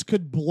Chiefs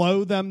could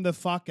blow them the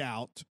fuck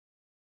out,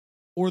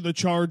 or the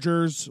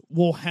Chargers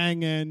will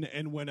hang in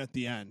and win at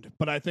the end.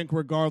 But I think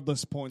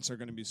regardless, points are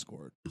going to be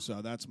scored.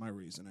 So that's my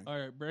reasoning. All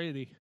right,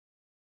 Brady.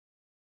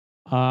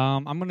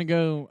 I'm gonna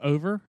go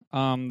over.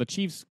 The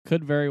Chiefs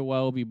could very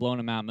well be blowing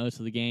them out most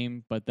of the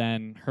game, but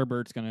then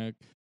Herbert's gonna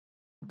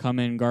come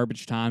in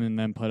garbage time and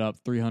then put up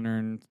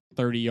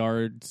 330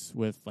 yards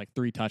with like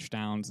 3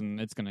 touchdowns, and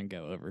it's gonna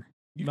go over.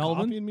 You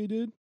Melvin? copying me,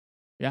 dude?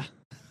 Yeah.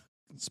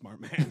 Smart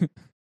man.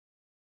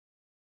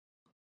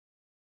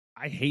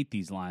 I hate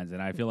these lines,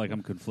 and I feel like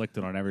I'm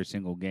conflicted on every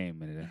single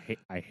game, and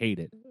I hate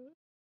it.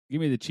 Give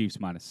me the Chiefs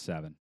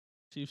 -7.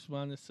 Chiefs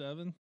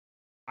 -7.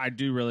 I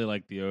do really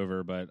like the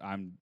over, but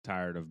I'm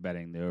tired of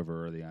betting the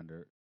over or the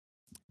under.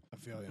 I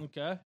feel you.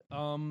 Okay.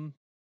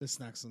 This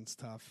next one's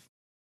tough.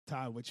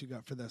 Ty, what you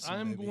got for this?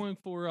 I'm one,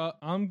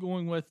 I'm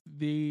going with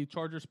the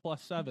Chargers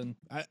 +7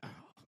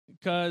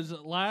 because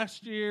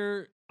last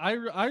year I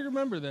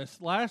remember this.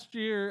 Last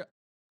year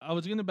I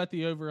was going to bet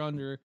the over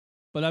under,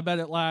 but I bet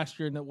it last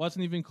year and it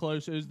wasn't even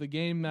close. It was the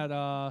game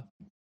that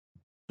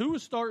who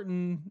was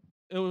starting?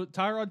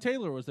 Tyrod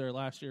Taylor was there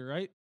last year,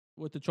 right?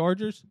 With the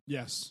Chargers.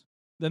 Yes.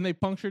 Then they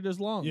punctured his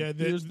lung. Yeah,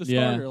 he was the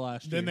starter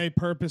last year. Then they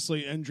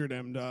purposely injured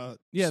him to.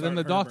 Then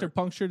the doctor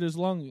punctured his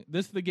lung.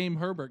 This is the game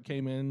Herbert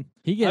came in.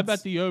 I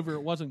bet the over.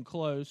 It wasn't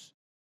close.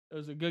 It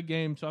was a good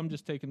game, so I'm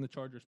just taking the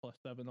Chargers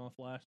 +7 off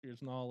last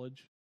year's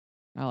knowledge.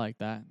 I like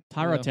that.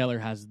 Tyrod Taylor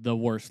has the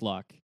worst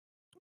luck.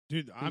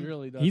 Dude, he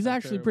really does. He's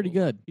actually pretty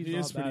good. He's he not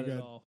is pretty bad good.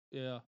 at all.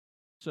 Yeah.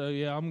 So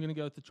I'm gonna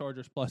go with the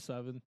Chargers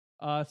 +7.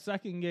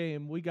 Second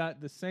game, we got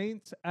the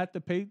Saints at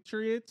the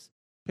Patriots.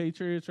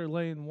 Patriots are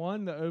laying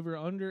 1. The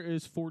over/under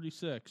is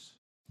 46.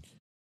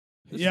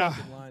 This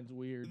fucking line's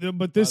weird.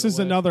 But this is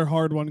another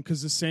hard one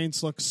because the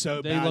Saints look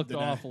so They bad looked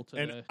today. awful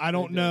today. And I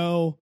don't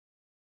know.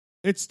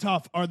 It's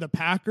tough. Are the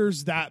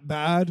Packers that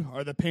bad?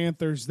 Are the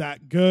Panthers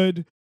that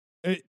good?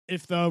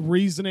 If the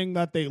reasoning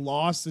that they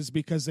lost is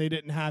because they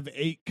didn't have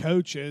 8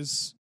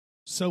 coaches,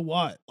 so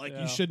what? Like,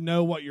 you should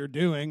know what you're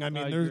doing. I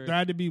mean, there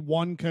had to be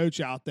one coach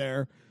out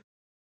there.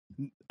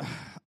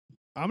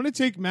 I'm going to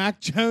take Mac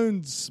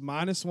Jones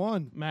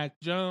 -1. Mac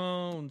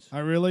Jones. I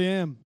really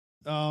am.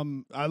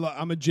 I'm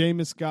a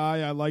Jameis guy.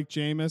 I like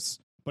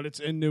Jameis, but it's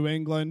in New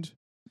England.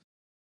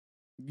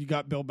 You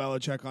got Bill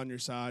Belichick on your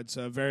side,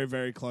 so very,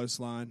 very close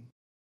line.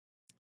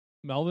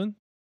 Melvin?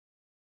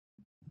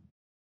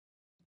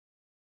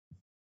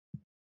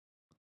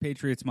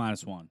 Patriots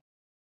 -1.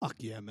 Fuck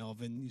yeah,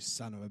 Melvin, you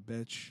son of a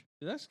bitch.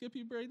 Did I skip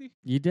you, Brady?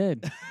 You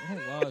did. Oh,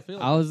 wow. I feel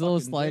like I was a little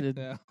fucking dick slighted.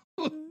 now.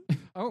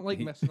 I don't like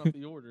messing up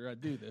the order. I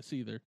do this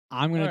either.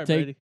 I'm going All to right,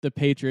 take Brady. the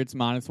Patriots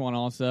 -1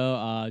 also.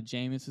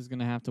 Jameis is going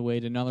to have to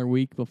wait another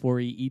week before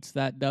he eats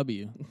that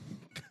W.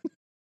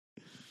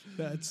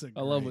 That's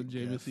I love when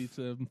great Jameis gif. eats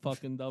them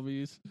fucking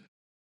W's.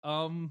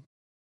 I'm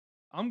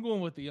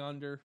going with the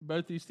under.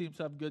 Both these teams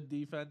have good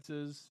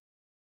defenses.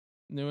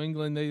 New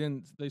England,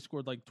 they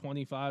scored like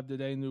 25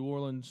 today. New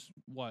Orleans,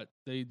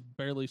 they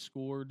barely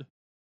scored.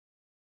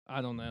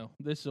 I don't know.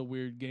 This is a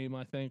weird game,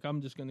 I think.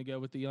 I'm just going to go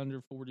with the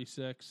under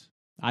 46.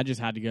 I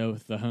just had to go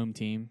with the home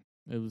team.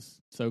 It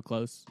was so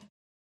close.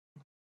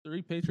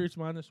 3 Patriots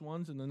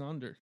 -1s and then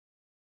under.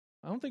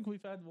 I don't think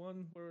we've had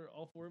one where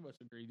all 4 of us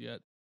agreed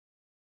yet.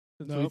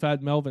 Since Nope. we've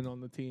had Melvin on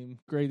the team.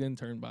 Great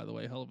intern, by the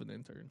way. Hell of an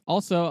intern.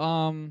 Also,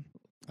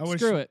 I wish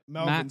screw it.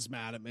 Melvin's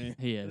mad at me.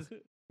 He is.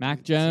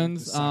 Mac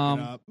Jones. Suck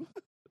it up.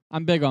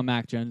 I'm big on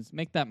Mac Jones.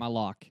 Make that my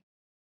lock.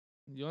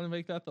 You want to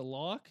make that the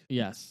lock?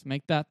 Yes,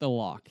 make that the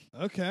lock.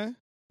 Okay,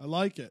 I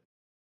like it.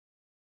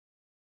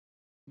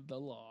 The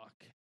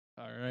lock.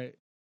 All right.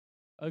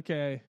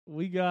 Okay,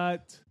 we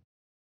got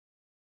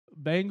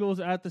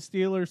Bengals at the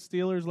Steelers.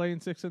 Steelers laying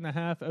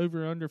 6.5,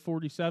 over under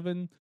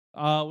 47.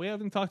 We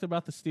haven't talked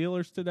about the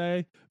Steelers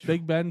today.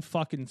 Big Ben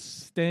fucking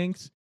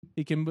stinks.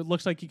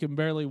 Looks like he can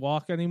barely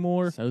walk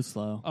anymore. So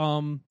slow.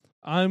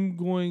 I'm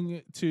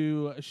going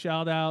to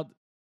shout out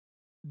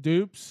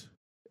Dupes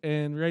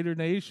and Raider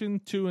Nation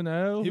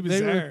 2-0. He was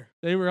there.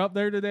 They were up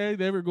there today.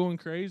 They were going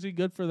crazy.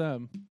 Good for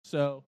them.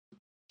 So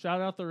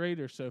shout out the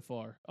Raiders so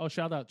far. Oh,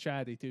 shout out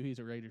Chatty too. He's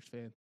a Raiders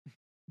fan.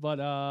 But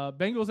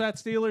Bengals at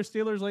Steelers.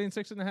 Steelers laying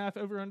 6.5,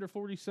 over under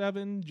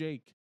 47.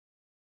 Jake.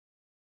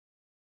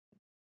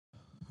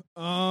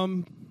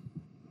 I'm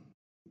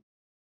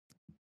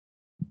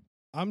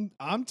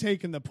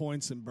taking the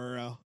points in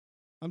Burrow.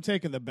 I'm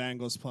taking the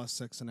Bengals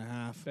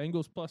 +6.5.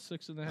 Bengals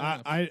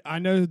 +6.5. I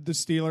know the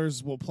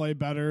Steelers will play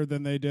better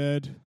than they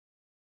did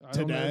I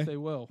don't know today. if they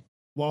will.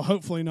 Well,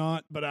 hopefully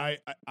not, but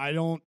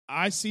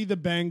I see the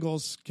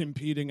Bengals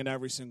competing in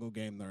every single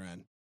game they're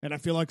in. And I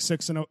feel like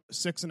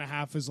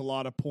 6.5 is a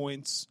lot of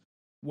points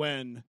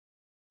when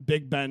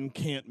Big Ben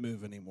can't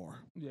move anymore.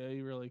 Yeah,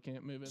 he really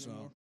can't move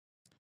anymore.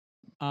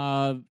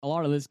 A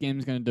lot of this game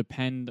is going to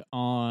depend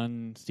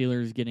on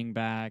Steelers getting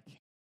back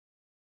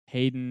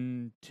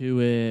Hayden,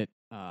 Tuitt,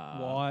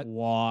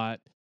 Watt.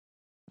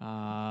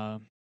 I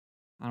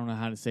don't know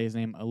how to say his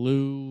name.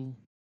 Alou,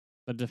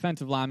 the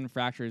defensive lineman,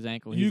 fractured his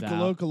ankle. He's out.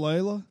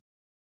 Ukalokalela?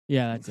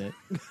 Yeah, that's it.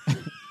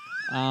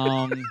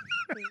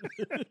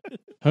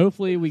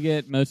 Hopefully we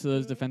get most of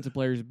those defensive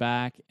players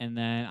back, and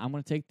then I'm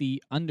going to take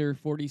the under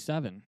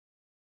 47.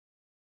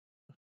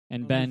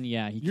 And Ben, he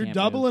You're can't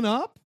doubling move.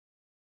 up?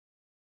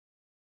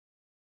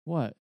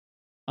 What?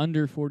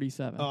 Under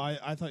 47. Oh,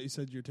 I thought you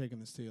said you're taking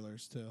the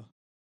Steelers too.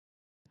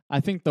 I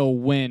think they'll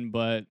win,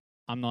 but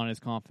I'm not as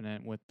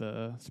confident with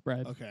the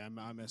spread. Okay,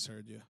 I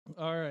misheard you.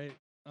 All right.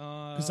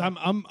 Because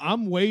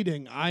I'm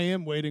waiting. I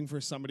am waiting for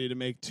somebody to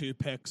make 2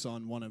 picks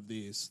on one of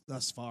these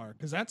thus far.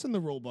 Because that's in the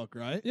rule book,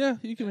 right? Yeah,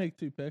 you can make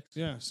 2 picks.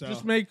 Yeah. So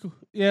Just make.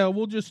 Yeah,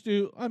 we'll just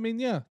do. I mean,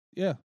 yeah,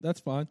 that's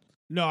fine.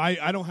 no,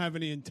 I don't have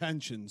any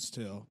intentions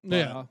to. But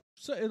Yeah,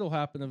 so it'll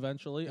happen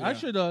eventually. I Yeah.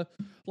 should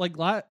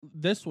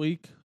this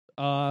week.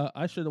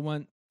 I should have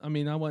went I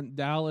mean, I went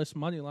Dallas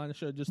money line. I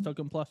should have just took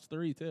them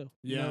 +3 too.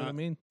 You know Yeah. what I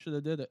mean? Should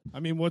have did it. I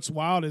mean, what's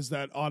wild is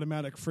that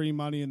automatic free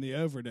money in the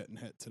over didn't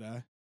hit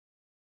today.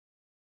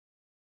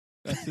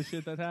 That's the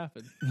shit that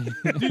happened.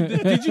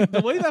 Dude, did you?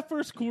 The way that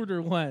first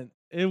quarter went,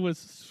 it was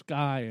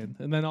skying,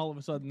 and then all of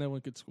a sudden, no one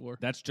could score.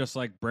 That's just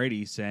like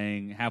Brady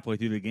saying halfway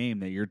through the game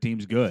that your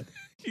team's good.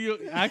 You're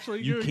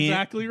You can't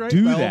exactly right.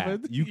 do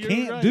Melvin. that. You You're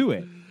can't right. do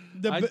it.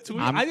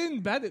 I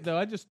didn't bet it though.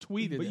 I just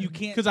tweeted But it. you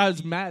can't because I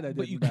was mad.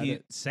 But you bet can't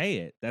it. say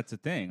it. That's the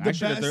thing. The I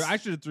should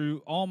best- have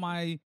threw all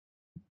my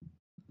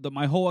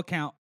whole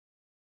account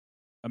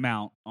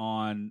amount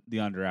on the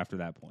under after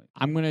that point.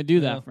 I'm going to do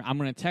that. Yeah. I'm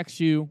going to text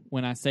you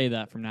when I say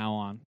that from now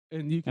on.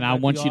 And you can And I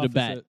bet want the you to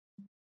bet. opposite.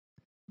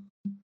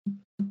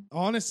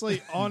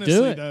 Honestly,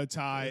 it. though,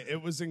 Ty,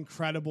 it was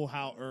incredible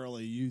how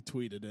early you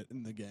tweeted it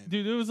in the game.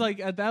 Dude, it was like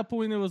at that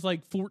point it was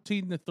like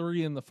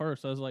 14-3 in the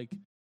first. I was like,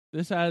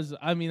 this has.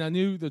 I mean, I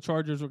knew the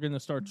Chargers were going to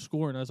start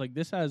scoring. I was like,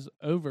 this has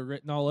over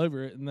written all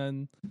over it, and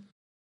then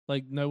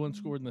like no one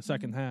scored in the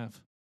second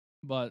half.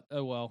 But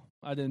oh well,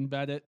 I didn't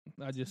bet it.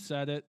 I just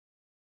said it.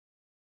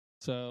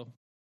 So,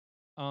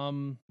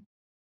 all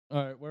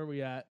right, where are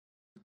we at?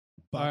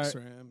 Bucks,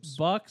 All right. Rams.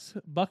 Bucks,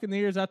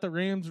 Buccaneers at the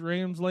Rams.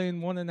 Rams laying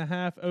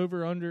 1.5.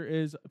 Over under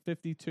is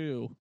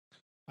 52.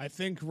 I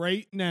think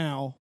right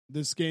now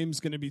this game's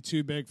going to be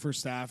too big for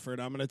Stafford.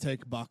 I'm going to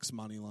take Bucks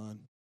money line.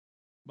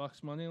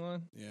 Bucks money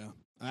line. Yeah,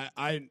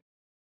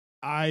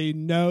 I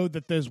know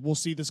that we'll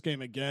see this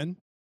game again.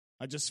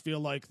 I just feel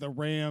like the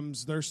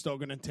Rams, they're still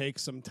going to take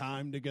some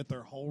time to get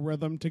their whole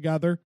rhythm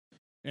together,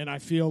 and I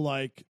feel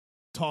like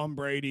Tom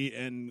Brady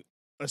and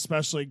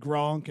especially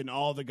Gronk and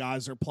all the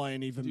guys are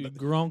playing even. Dude, better.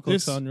 Gronk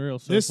looks unreal.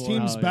 So This far.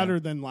 team's Oh, yeah. better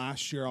than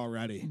last year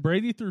already.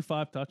 Brady threw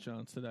 5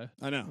 touchdowns today.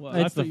 I know. Well,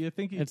 It's you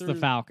think he It's threw, the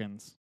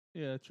Falcons.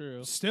 Yeah,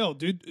 true. Still,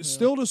 dude, Yeah.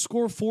 still to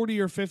score 40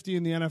 or 50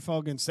 in the NFL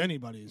against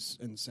anybody's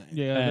insane.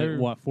 Yeah, At,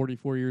 they're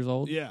 44 years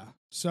old? Yeah.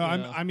 So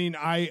Yeah.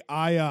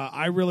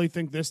 I really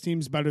think this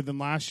team's better than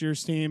last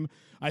year's team.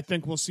 I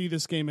think we'll see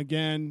this game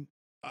again.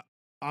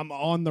 I'm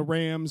on the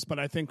Rams, but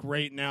I think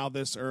right now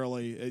this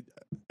early,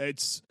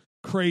 it's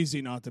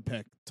crazy not to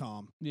pick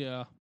Tom.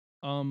 yeah.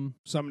 So I'm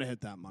gonna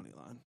hit that money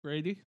line.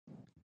 Brady.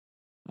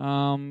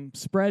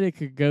 Spread, it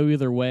could go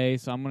either way,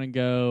 so I'm going to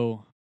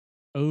go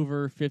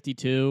over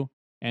 52.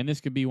 And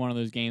this could be one of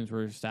those games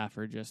where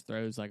Stafford just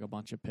throws like a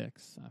bunch of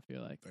picks, I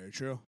feel like. Very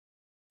true.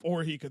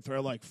 Or he could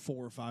throw like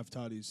 4 or 5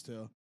 tutties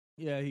too.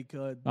 Yeah, he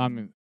could. I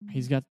mean,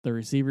 he's got the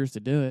receivers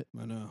to do it.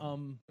 I know. They're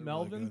really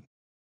Melvin. good.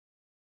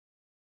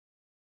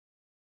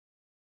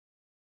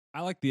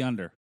 I like the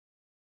under.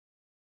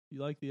 You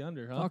like the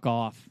under, huh? Fuck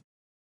off.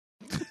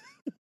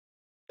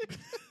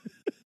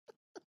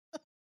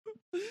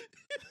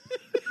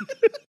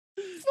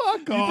 Fuck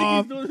You think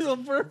off. he's doing it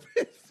on purpose?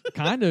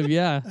 Kind of,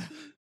 yeah.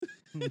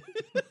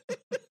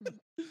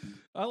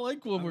 I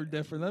like when we're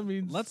different. That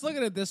means Let's look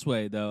at it this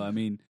way, though. I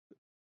mean,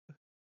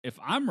 if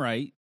I'm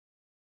right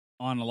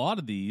on a lot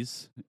of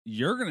these,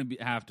 you're going to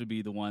have to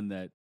be the one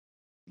that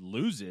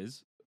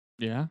loses,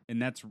 Yeah.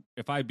 and that's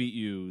if I beat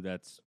you.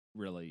 That's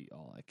really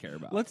all I care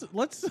about.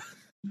 Let's.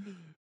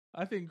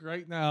 I think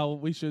right now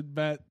we should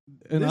bet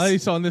an This-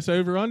 ice on this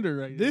over under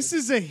right This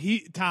is a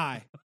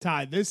Ty.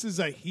 This is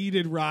a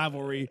heated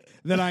rivalry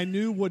that I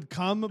knew would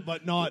come,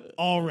 but not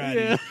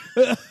already.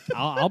 Yeah.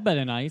 I'll bet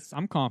an ice.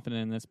 I'm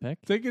confident in this pick.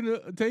 Take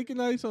an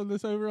ice on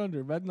this over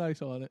under. Bet an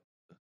ice on it.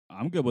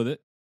 I'm good with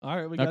it. All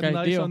right, we got Okay, an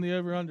ice deal. on the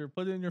over under.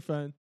 Put it in your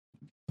phone.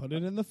 Put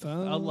it in the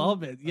phone. I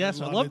love it. Yes,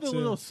 I love it the too.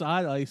 little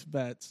side ice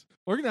bets.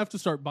 We're gonna have to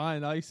start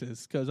buying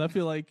ices because I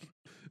feel like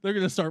they're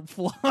gonna start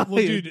flying. Well,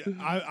 dude,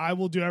 I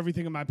will do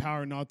everything in my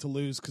power not to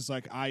lose because,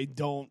 like, I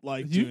don't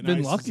like You've doing been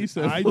ices. lucky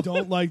so I far.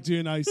 don't like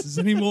doing ices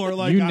anymore.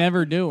 Like, you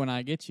never do when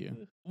I get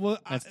you. Well,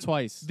 That's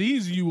twice.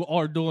 these you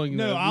are doing.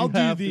 no, though. You I'll do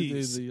have to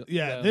these. the-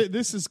 yeah,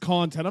 this is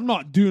content. I'm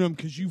not doing them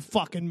because you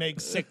fucking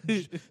make sick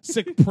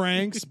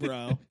pranks,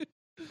 bro.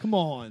 Come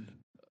on.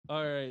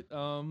 All right.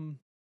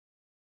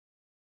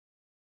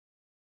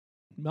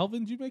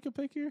 Melvin, did you make a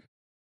pick here?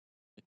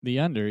 The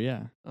under,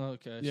 yeah.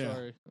 Okay, Yeah,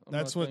 sorry. I'm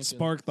That's not what thinking.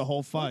 sparked the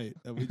whole fight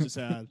that we just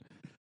had.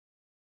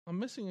 I'm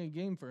missing a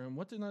game for him.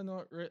 What did I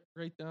not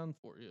write down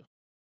for you?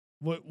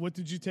 What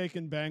did you take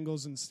in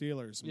Bengals and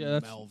Steelers, Yeah,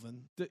 that's-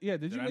 Melvin? Did you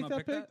Did I make not that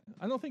pick pick? that?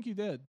 I don't think you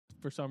did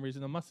for some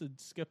reason. I must have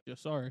skipped you.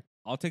 Sorry.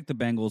 I'll take the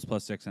Bengals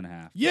plus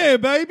 6.5. Yeah,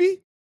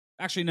 baby.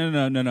 Actually, no.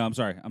 I'm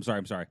sorry.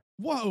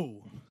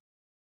 Whoa.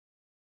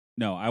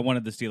 No, I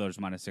wanted the Steelers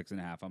minus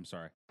 6.5. I'm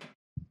sorry.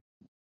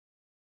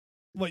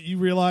 What, you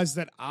realize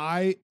that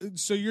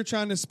so you're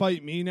trying to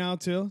spite me now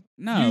too?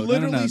 No, you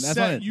literally That's not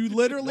said it. you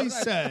literally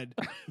said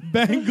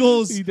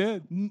Bengals He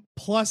did.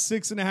 plus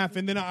 6.5,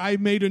 and then I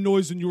made a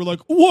noise and you were like,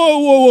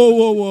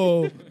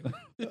 whoa.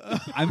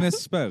 I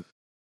misspoke.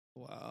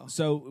 Wow.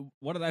 So,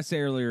 what did I say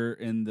earlier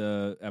in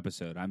the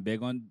episode? I'm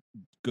big on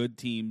good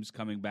teams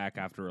coming back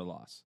after a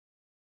loss.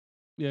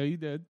 Yeah, you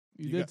did.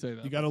 You did say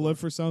that. You got to live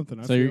for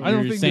something. So you're I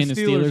don't think saying the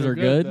the Steelers Steelers are are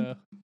good? though.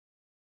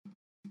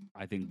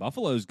 I think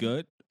Buffalo's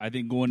good. I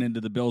think going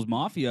into the Bills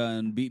Mafia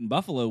and beating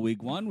Buffalo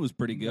week 1 was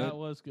pretty good. That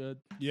was good.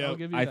 Yeah, I'll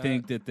give you I that.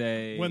 think that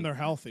they, when they're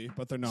healthy,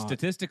 but they're not.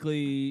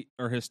 statistically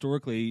or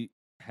historically,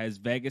 has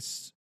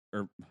Vegas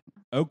or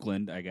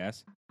Oakland, I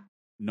guess,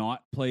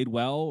 not played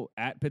well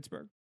at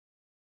Pittsburgh.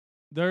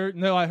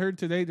 No, I heard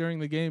today during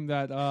the game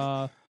that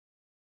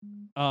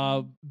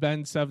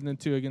Ben's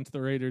 7-2 against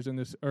the Raiders in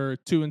this, or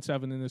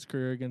 2-7 in his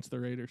career against the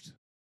Raiders.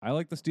 I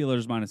like the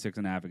Steelers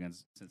 -6.5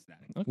 against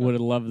Cincinnati. Okay. Would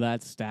have loved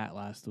that stat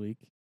last week.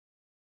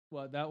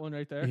 What, that one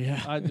right there?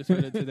 Yeah. I just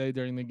heard it today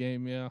during the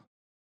game, yeah.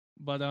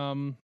 But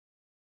all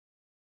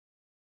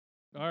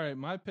right,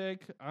 my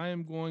pick, I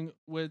am going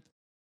with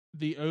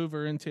the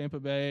over in Tampa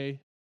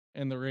Bay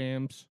and the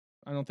Rams.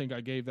 I don't think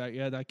I gave that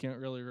yet. I can't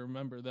really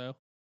remember though.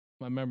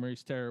 My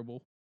memory's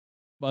terrible.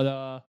 But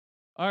all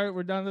right,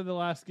 we're down to the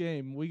last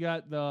game. We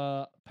got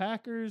the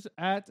Packers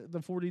at the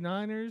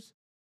 49ers.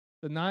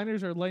 The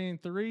Niners are laying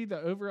 3.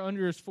 The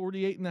over-under is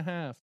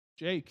 48.5.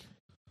 Jake.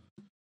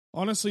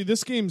 Honestly,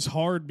 this game's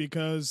hard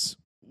because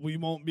we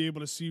won't be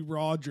able to see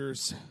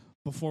Rodgers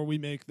before we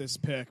make this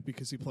pick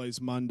because he plays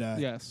Monday.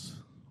 Yes.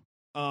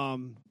 I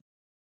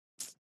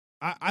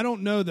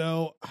don't know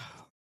though.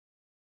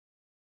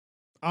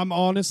 I'm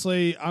gonna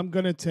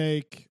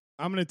take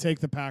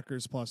the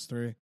Packers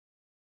 +3.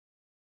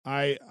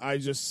 I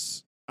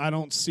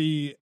don't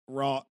see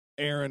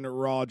Aaron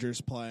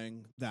Rodgers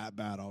playing that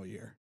bad all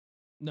year.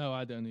 No,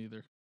 I don't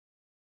either.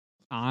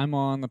 I'm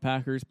on the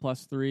Packers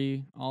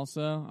 +3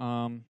 also.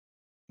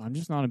 I'm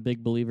just not a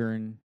big believer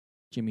in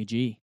Jimmy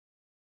G.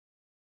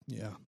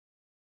 Yeah.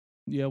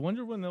 Yeah, I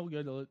wonder when they'll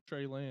go to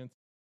Trey Lance.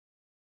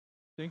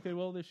 Think they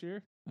will this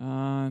year?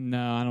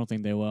 No, I don't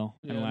think they will.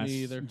 Yeah, unless me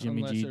either.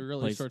 Jimmy Unless G it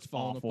really plays starts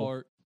falling awful.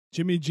 apart.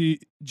 Jimmy G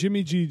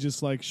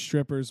just likes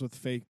strippers with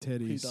fake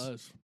titties. He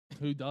does.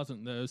 Who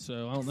doesn't though?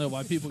 So I don't know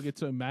why people get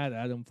so mad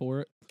at him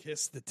for it.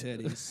 Kiss the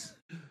titties.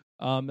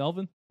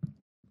 Melvin,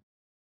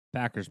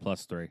 Packers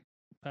 +3.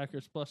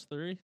 Packers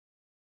 +3.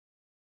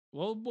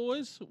 Well,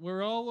 boys,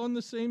 we're all on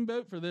the same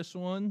boat for this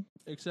one,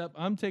 except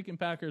I'm taking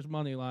Packers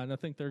money line. I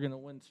think they're going to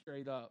win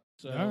straight up.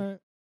 So All right.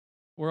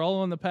 we're all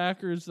on the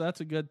Packers.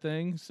 That's a good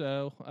thing.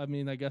 So I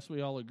mean, I guess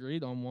we all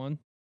agreed on one.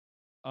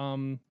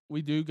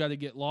 We do got to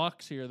get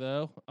locks here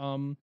though.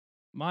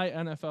 My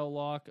NFL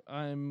lock,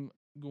 I'm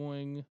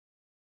going.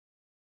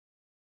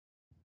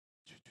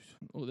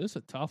 Oh, this is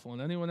a tough one.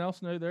 Anyone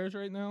else know theirs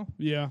right now?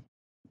 Yeah.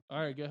 All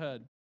right, go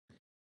ahead.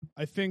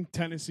 I think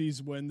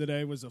Tennessee's win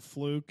today was a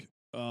fluke.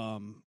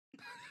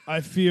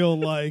 I feel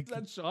like Is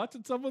that shots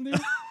at someone here?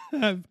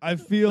 I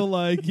feel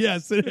like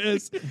yes, it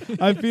is.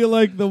 I feel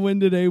like the win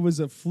today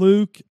was a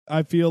fluke.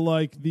 I feel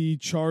like the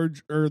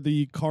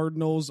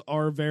Cardinals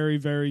are very,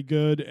 very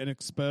good and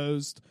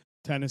exposed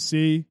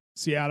Tennessee.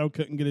 Seattle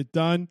couldn't get it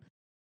done.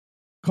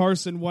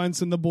 Carson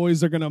Wentz and the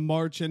boys are going to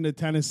march into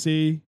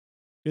Tennessee,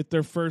 get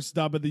their first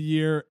dub of the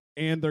year,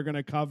 and they're going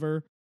to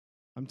cover.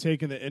 I'm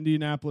taking the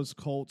Indianapolis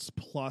Colts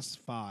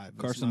 +5. That's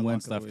Carson my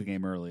Wentz lock of left the week.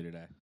 game early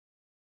today.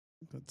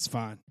 That's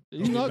fine.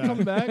 He's not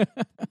coming back.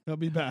 He'll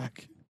be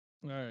back.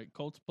 All right,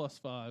 Colts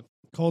 +5.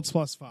 Colts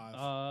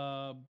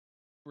 +5.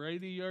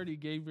 Brady, you already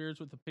gave yours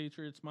with the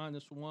Patriots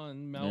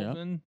 -1.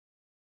 Melvin,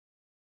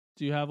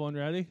 do you have one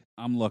ready?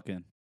 I'm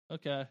looking.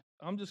 Okay,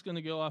 I'm just going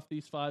to go off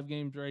these 5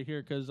 games right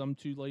here because I'm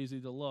too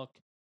lazy to look.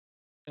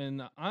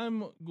 And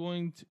I'm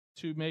going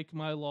to make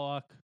my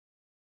lock.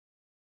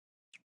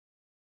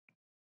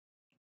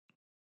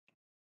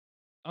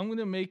 I'm going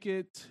to make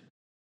it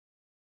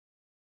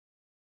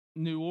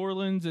New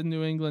Orleans and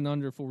New England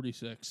under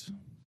 46.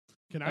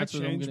 Can That's I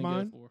what I'm change gonna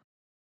mine? Go for.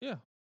 Yeah,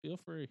 feel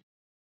free.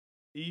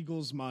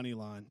 Eagles money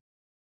line.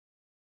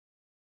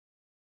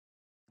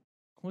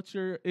 What's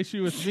your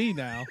issue with me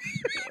now?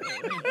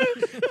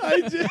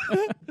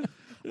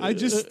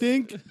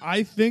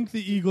 I think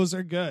the Eagles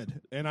are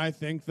good, and I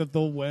think that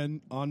they'll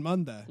win on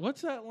Monday.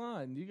 What's that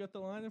line? You got the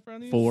line in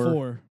front of you?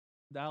 4.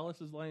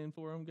 Dallas is laying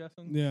 4, I'm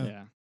guessing. Yeah.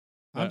 Yeah.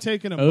 I'm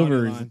taking a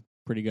Over money is line.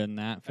 pretty good in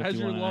that. As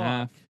your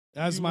 51.5.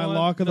 As You my want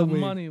lock of the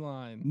week. money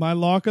line. My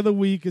lock of the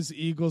week is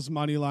Eagles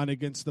money line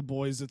against the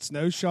boys. It's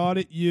no shot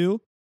at you.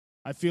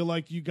 I feel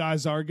like you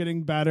guys are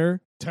getting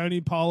better.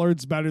 Tony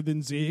Pollard's better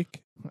than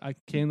Zeke. I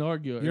can't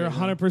argue it. You're right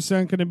now.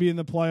 100% going to be in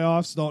the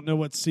playoffs. Don't know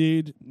what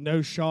seed.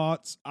 No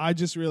shots. I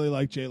just really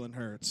like Jalen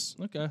Hurts.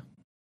 Okay,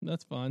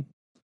 that's fine.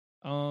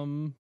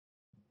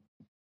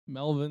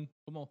 Melvin,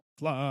 come on.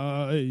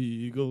 Fly,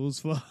 Eagles,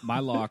 fly. My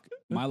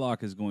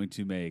lock is going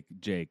to make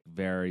Jake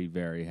very,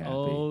 very happy.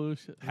 Oh,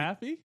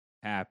 happy?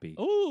 Happy.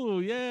 Oh,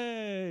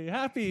 yay.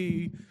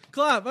 Happy.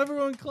 Clap.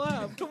 Everyone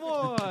clap. Come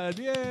on.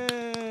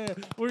 Yeah.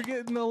 We're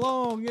getting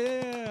along.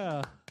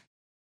 Yeah.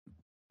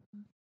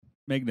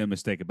 Make no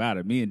mistake about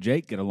it. Me and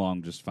Jake get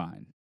along just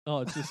fine.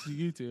 Oh, it's just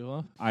you two,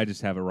 huh? I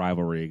just have a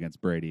rivalry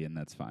against Brady, and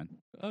that's fine.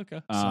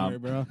 Okay. Sorry,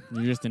 bro.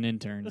 You're just an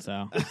intern,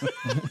 so. It's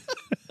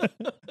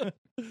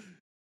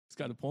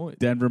got a point.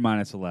 Denver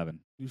 -11.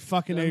 You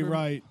fucking Denver. ain't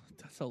right.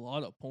 That's a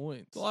lot of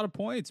points. It's a lot of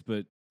points,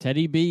 but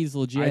Teddy B's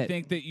legit. I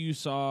think that you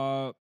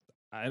saw.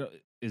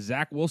 Is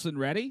Zach Wilson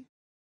ready?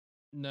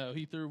 No,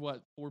 he threw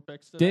what 4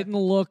 picks today? Didn't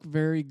look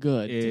very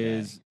good.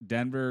 Is today.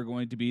 Denver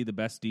going to be the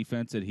best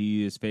defense that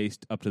he has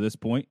faced up to this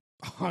point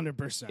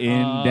 100%.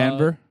 in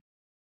Denver?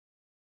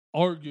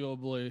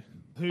 Arguably,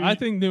 Who- I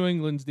think New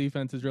England's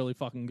defense is really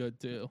fucking good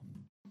too.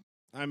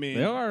 I mean,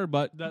 They are,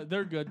 but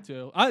They're good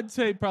too. I'd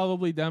say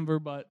probably Denver,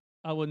 but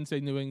I wouldn't say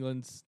New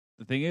England's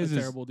the thing a is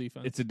terrible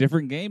defense. it's a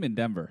different game in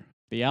Denver.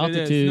 The It is.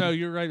 altitude. No,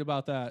 you're right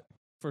about that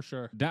for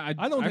sure. I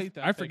don't hate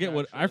that I forget pick,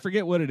 what I actually.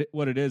 forget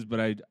what it is, but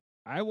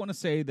I want to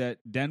say that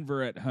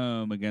Denver at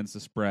home against the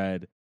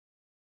spread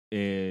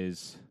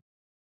is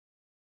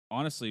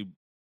honestly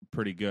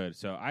pretty good.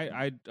 So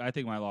I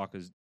think my lock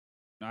is.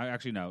 I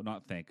actually no,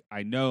 not think.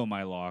 I know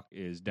my lock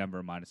is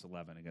Denver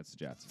 -11 against the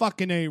Jets.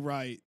 fucking A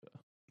right.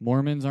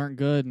 Mormons aren't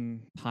good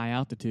in high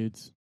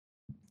altitudes.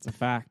 It's a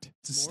fact.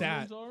 It's a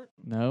stat. Mormons aren't?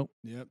 Nope.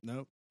 Yep,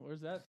 nope.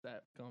 Where's that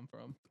stat come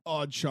from?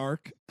 Odd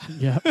shark.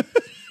 Yep.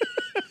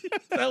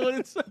 Is that what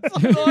it says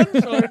on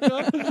Odd Shark,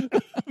 huh?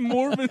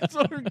 Mormons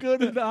are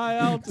good at high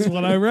altitude. That's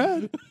what I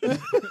read.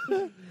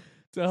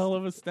 It's a hell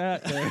of a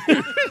stat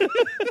there.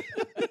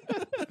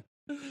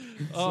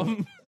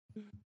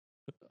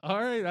 All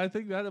right, I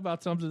think that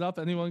about sums it up.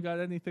 Anyone got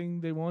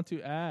anything they want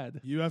to add?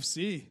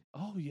 UFC.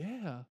 Oh,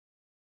 yeah.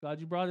 Glad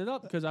you brought it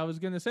up because I was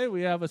going to say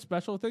we have a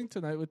special thing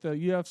tonight with the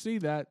UFC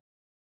that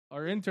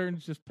our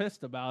intern's just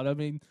pissed about. I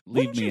mean,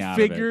 Leave wouldn't me you out of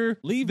it. figure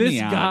Leave this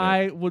me out of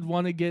guy would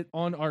want to get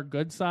on our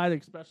good side,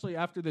 especially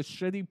after the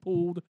shit he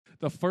pulled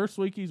the first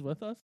week he's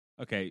with us?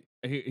 Okay,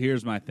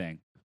 here's my thing.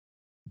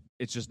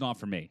 It's just not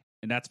for me,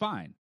 and that's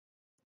fine.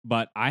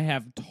 But I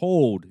have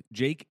told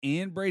Jake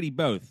and Brady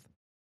both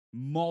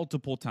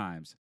multiple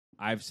times.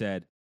 I've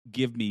said,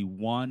 give me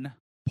one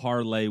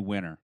parlay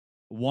winner.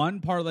 One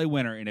parlay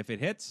winner, and if it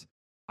hits,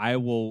 I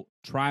will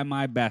try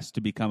my best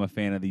to become a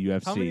fan of the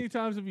UFC. How many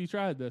times have you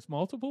tried this?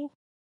 Multiple?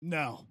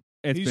 No.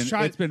 It's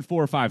He's been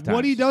 4 or 5 times.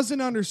 What he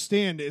doesn't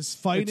understand is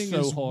fighting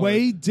so is hard.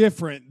 way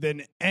different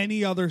than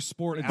any other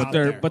sport But out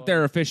But there.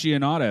 they're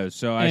aficionados,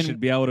 so I And- should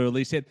be able to at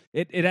least hit.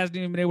 It hasn't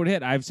even been able to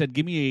hit. I've said,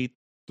 give me a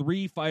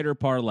 3-fighter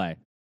parlay.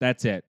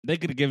 That's it. They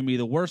could have given me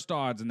the worst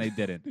odds, and they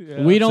didn't.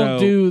 Yeah. We don't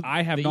So do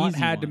I have the not easy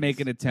had to make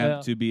ones. an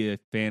attempt Yeah. to be a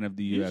fan of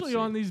the Usually UFC.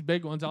 on these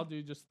big ones, I'll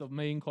do just the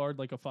main card,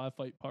 like a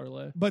 5-fight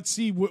parlay. But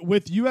see,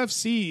 with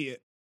UFC,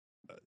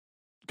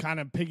 kind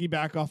of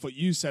piggyback off what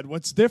you said,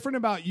 what's different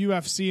about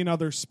UFC and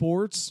other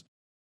sports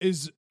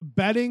is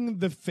betting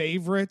the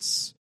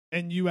favorites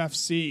in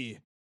UFC,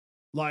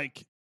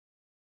 like,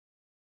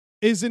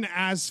 isn't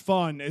as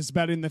fun as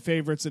betting the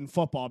favorites in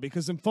football,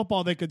 because in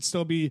football they could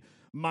still be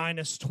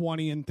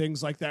 -20 and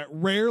things like that.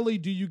 Rarely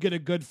do you get a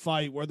good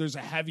fight where there's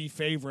a heavy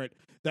favorite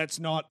that's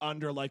not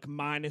under like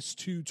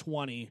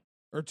 -220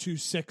 or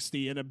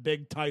 260 in a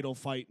big title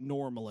fight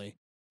normally.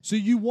 So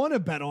you want to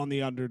bet on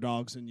the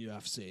underdogs in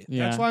UFC.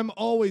 Yeah. That's why I'm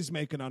always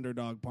making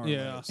underdog parlays.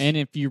 Yeah. And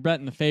if you're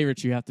betting the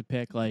favorites, you have to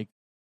pick like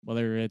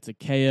whether it's a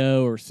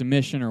KO or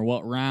submission or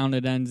what round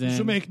it ends in.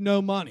 She'll make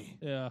no money.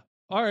 Yeah.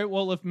 All right.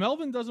 Well, if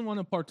Melvin doesn't want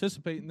to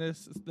participate in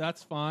this,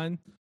 that's fine.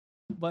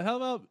 But how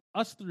about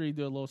us three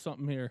do a little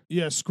something here?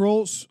 Yeah,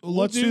 scrolls.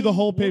 Let's do the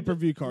whole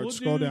pay-per-view card. We'll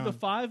Scroll do down. the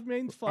 5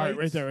 main fights. All right,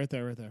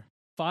 right there.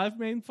 5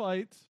 main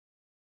fights.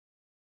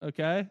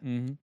 Okay.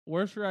 Mhm.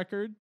 Worst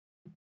record.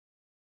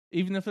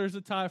 Even if there's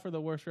a tie for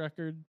the worst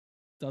record,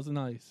 doesn't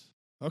ice.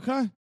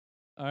 Okay,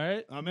 All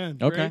right. I'm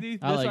in. Okay, Brady,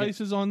 I this like it. ice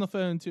is on the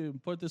phone too.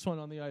 Put this one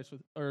on the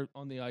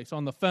ice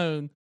on the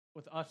phone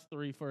with us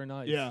 3 for an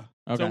ice. Yeah,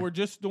 Okay. So we're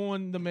just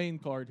doing the main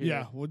card here.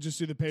 yeah. We'll just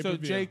do the pay-per-view. So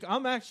Jake,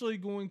 I'm actually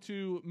going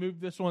to move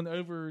this one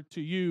over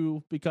to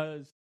you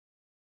because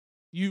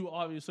you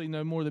obviously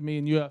know more than me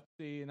in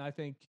UFC, and I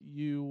think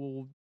you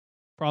will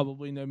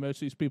probably know most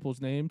of these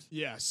people's names,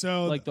 Yeah.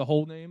 So like the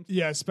whole names.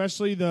 yeah,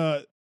 especially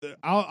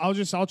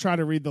I'll try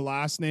to read the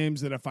last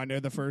names, and if I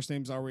know the first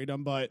names, I'll read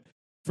them. But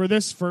for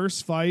this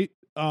first fight,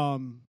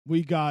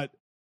 we got,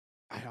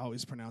 I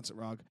always pronounce it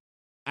wrong,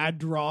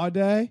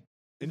 Andrade.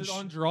 Is it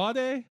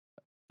Andrade?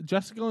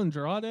 Jessica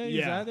Andrade? Yeah.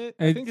 Is that it?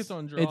 I think it's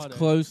Andrade. It's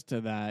close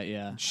to that,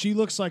 yeah. She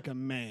looks like a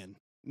man.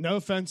 No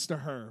offense to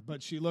her,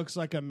 but she looks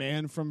like a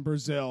man from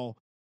Brazil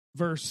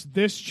versus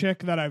this chick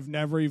that I've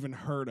never even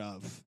heard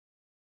of.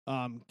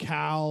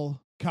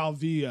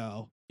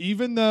 Calvillo.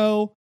 Even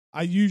though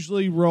I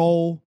usually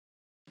roll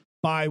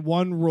by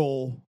one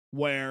rule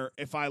where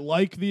if I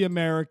like the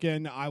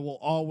American, I will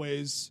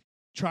always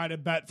try to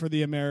bet for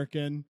the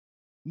American.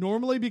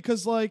 Normally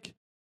because like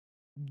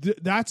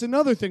that's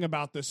another thing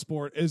about this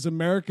sport is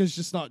America's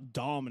just not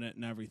dominant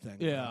in everything.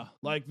 Yeah.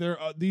 Like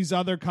these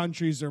other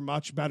countries are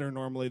much better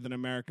normally than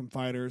American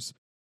fighters.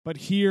 But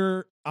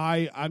here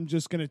I'm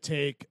just going to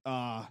take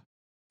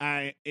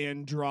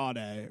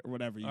Andrade or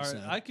whatever you All right,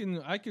 said.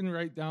 I can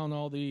write down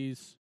all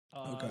these.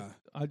 Okay.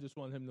 I just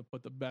want him to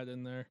put the bet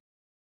in there.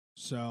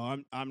 So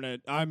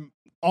I'm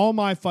all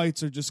my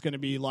fights are just going to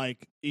be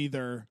like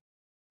either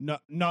I'm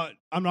not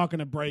going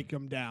to break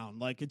them down.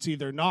 Like it's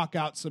either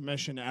knockout,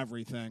 submission,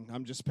 everything.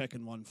 I'm just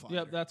picking one fighter.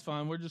 Yep, that's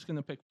fine. We're just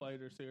gonna pick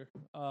fighters here.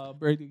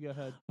 Brady, go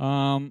ahead.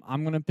 I'm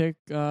gonna pick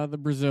the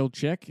Brazil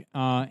chick,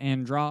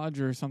 Andrade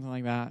or something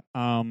like that.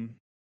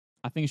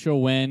 I think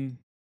she'll win.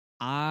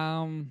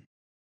 Now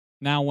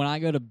when I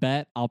go to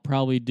bet, I'll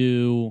probably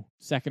do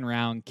second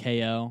round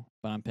KO,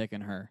 but I'm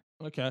picking her.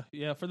 Okay,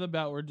 yeah. For the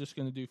bet, we're just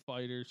gonna do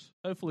fighters.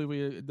 Hopefully,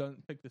 we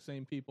don't pick the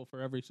same people for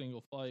every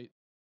single fight,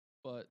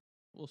 but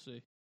we'll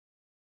see.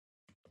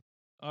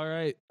 All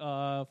right,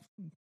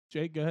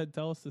 Jake, go ahead.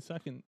 Tell us the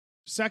second.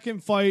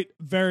 Second fight,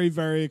 very,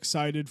 very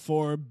excited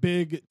for.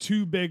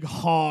 Two big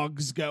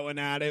hogs going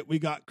at it. We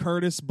got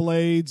Curtis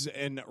Blades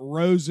and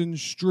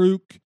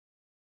Rosenstruck.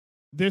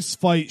 This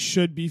fight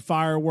should be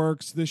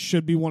fireworks. This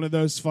should be one of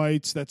those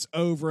fights that's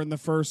over in the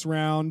first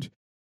round.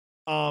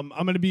 I'm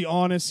going to be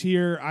honest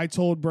here. I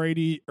told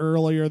Brady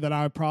earlier that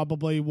I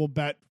probably will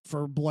bet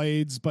for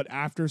Blades, but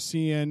after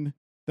seeing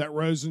that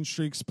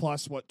Rosenstruck's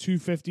plus,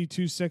 250,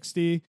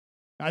 260,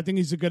 I think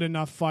he's a good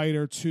enough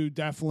fighter to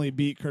definitely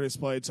beat Curtis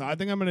Blades. So I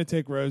think I'm going to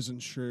take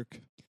Rosenstruck.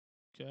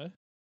 Okay.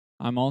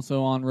 I'm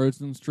also on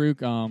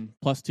Rosenstruck,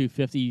 plus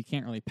 250. You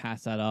can't really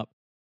pass that up.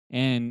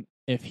 And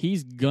if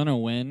he's going to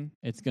win,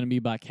 it's going to be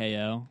by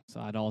KO.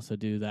 So I'd also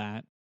do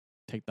that.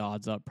 Take the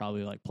odds up,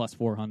 probably like plus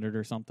 400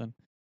 or something.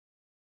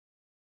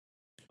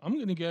 I'm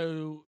going to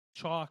go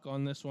chalk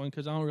on this one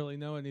because I don't really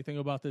know anything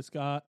about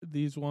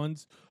these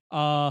ones.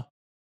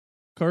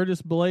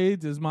 Curtis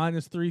Blades is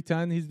minus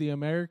 310. He's the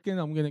American.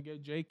 I'm going to go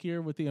Jake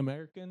here with the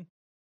American.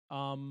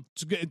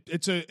 It's good.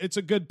 It's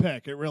a good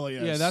pick. It really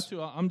is. Yeah, that's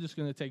who I'm just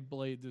going to take.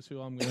 Blades is who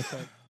I'm going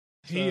to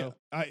take.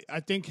 I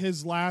think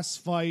his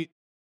last fight,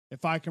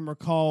 if I can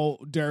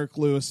recall, Derek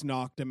Lewis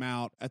knocked him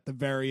out at the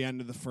very end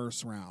of the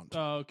first round.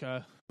 Oh,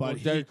 okay.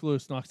 But Derek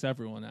Lewis knocks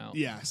everyone out.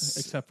 Yes.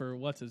 Except for,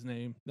 what's his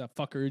name? That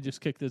fucker who just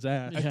kicked his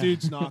ass. That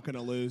dude's not going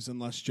to lose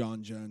unless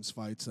John Jones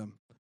fights him.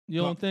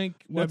 You don't think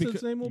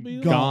his name will beat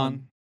him?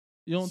 Gone.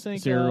 You don't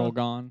think Cyril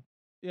Gone?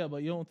 Yeah,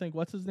 but you don't think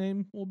what's his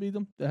name will beat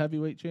him? The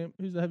heavyweight champ?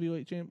 Who's the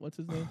heavyweight champ? What's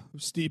his name?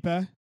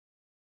 Stipe?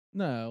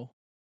 No.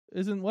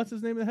 Isn't what's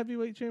his name the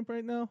heavyweight champ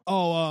right now?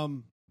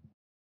 Oh,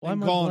 Why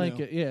am I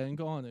blanking? Yeah,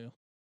 Ngannou.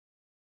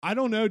 I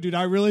don't know, dude.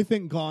 I really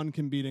think Gon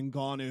can beat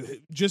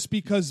Ngannou just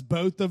because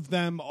both of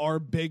them are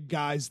big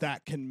guys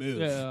that can move.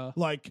 Yeah.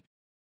 Like,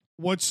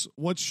 what's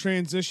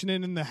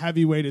transitioning in the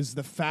heavyweight is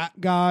the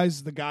fat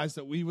guys, the guys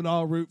that we would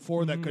all root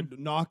for that could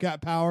knock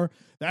at power.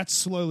 That's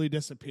slowly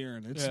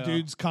disappearing. It's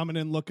dudes coming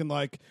in looking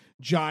like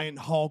giant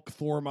Hulk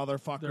Thor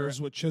motherfuckers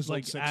with chiseled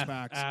like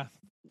six-packs.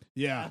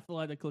 Yeah.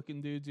 Athletic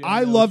looking dudes. Yeah,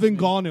 I love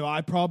Ngannou.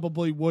 I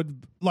probably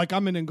would, like,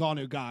 I'm an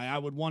Ngannou guy. I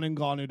would want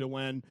Ngannou to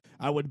win.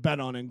 I would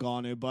bet on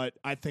Ngannou, but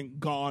I think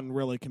Gon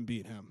really can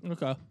beat him.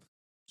 Okay.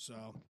 So,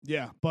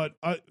 yeah. But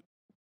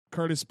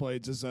Curtis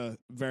Blades is a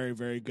very,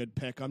 very good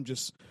pick. I'm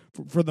just,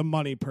 for the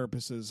money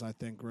purposes, I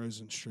think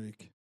Rosenstruck.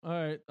 All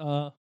right.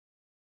 Go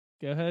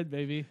ahead,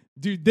 baby.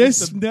 Dude,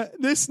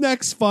 this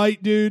next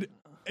fight, dude,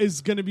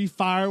 is going to be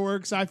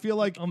fireworks. I feel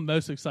like I'm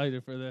most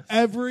excited for this.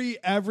 Every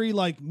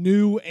like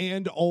new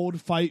and old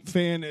fight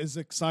fan is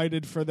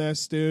excited for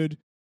this, dude.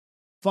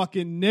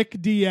 Fucking Nick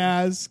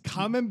Diaz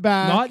coming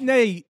back. Not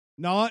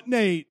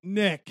Nate.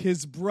 Nick,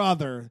 his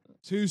brother,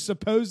 who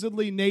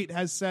supposedly Nate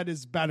has said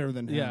is better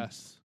than him.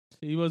 Yes.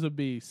 He was a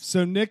beast.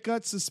 So Nick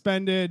got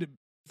suspended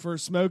for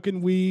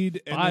smoking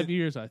weed. 5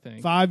 years, I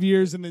think. 5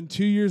 years, and then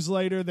 2 years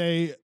later,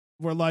 they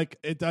were like,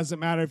 it doesn't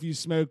matter if you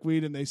smoke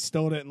weed, and they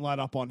still didn't let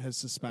up on his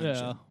suspension.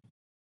 Yeah.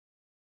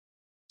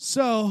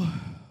 So,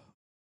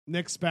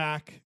 Nick's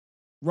back.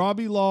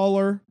 Robbie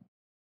Lawler,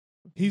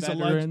 he's a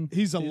legend.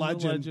 He's a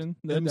legend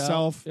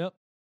himself. Yep.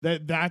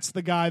 That's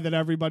the guy that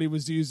everybody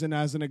was using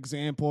as an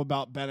example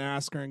about Ben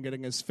Askren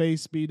getting his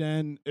face beat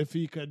in. If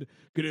he could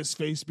get his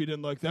face beat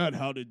in like that,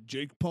 how did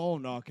Jake Paul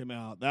knock him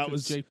out? That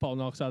was Jake Paul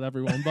knocks out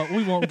everyone, but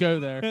we won't go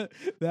there.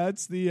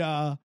 That's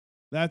the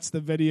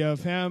video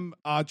of him.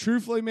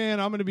 Truthfully, man,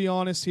 I'm going to be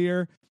honest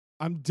here.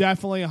 I'm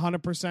definitely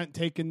 100%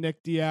 taking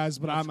Nick Diaz,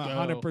 but I'm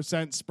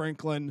 100%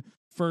 sprinkling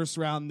first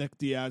round Nick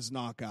Diaz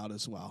knockout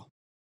as well.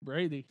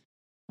 Brady.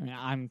 I mean,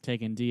 I'm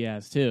taking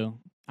Diaz too.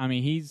 I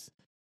mean, he's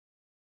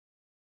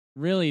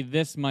really,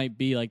 this might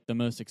be like the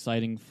most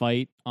exciting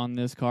fight on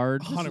this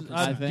card. 100%.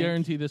 I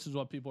guarantee this is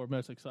what people are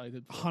most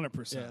excited for.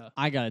 100%. Yeah.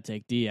 I got to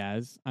take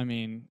Diaz. I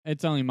mean,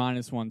 it's only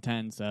minus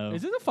 110, so.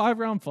 Is it a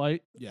 5-round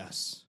fight?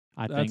 Yes.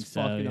 I That's think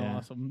so, fucking yeah.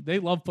 awesome. They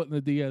love putting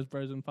the Diaz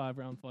bros in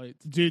 5-round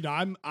fights. Dude,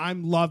 I'm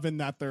loving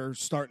that they're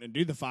starting to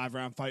do the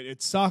 5-round fight.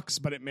 It sucks,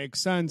 but it makes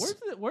sense.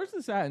 Where's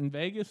this at? In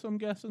Vegas, I'm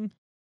guessing?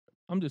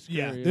 I'm just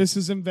curious. Yeah, this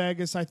is in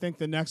Vegas. I think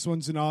the next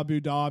one's in Abu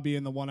Dhabi,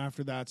 and the one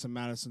after that's in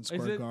Madison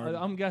Square Garden.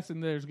 I'm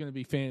guessing there's going to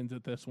be fans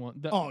at this one.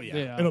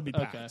 Yeah. It'll be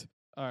packed. Okay.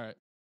 All right.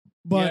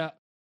 But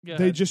yeah,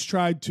 they just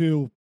tried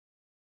to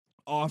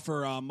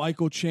offer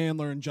Michael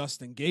Chandler and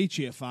Justin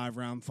Gaethje a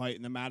 5-round fight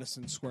in the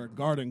Madison Square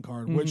Garden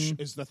card, which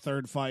is the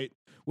third fight,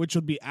 which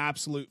would be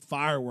absolute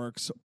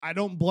fireworks. I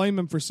don't blame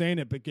him for saying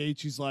it, but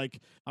Gaethje's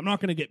like, I'm not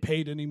going to get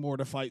paid anymore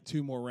to fight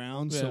 2 more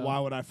rounds, so why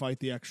would I fight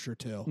the extra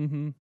 2?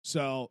 Mm-hmm.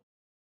 So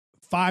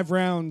 5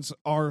 rounds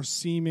are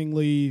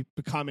seemingly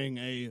becoming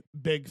a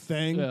big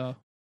thing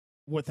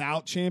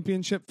without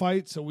championship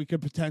fights, so we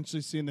could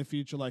potentially see in the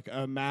future like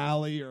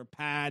O'Malley or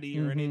Patty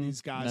or any of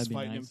these guys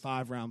fighting in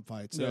 5-round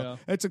fights. So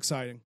it's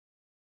exciting.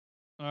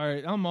 All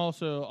right, I'm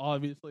also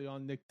obviously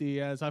on Nick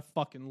Diaz. I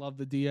fucking love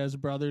the Diaz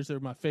brothers.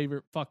 They're my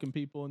favorite fucking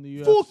people in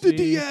the UFC. Fuck the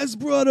Diaz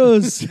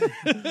brothers.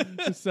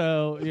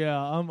 So yeah,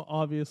 I'm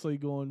obviously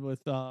going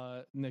with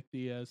Nick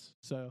Diaz.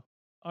 So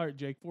all right,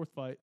 Jake, fourth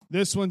fight.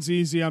 This one's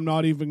easy. I'm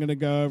not even going to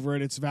go over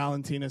it. It's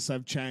Valentina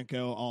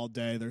Shevchenko all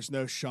day. There's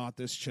no shot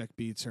this chick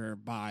beats her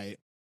by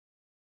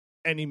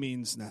any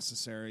means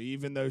necessary.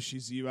 Even though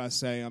she's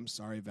USA, I'm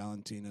sorry,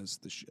 Valentina's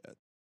the shit.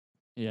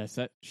 Yeah,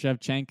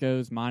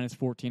 Shevchenko's minus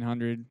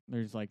 1,400.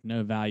 There's like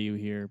no value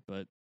here,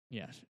 but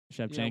yeah,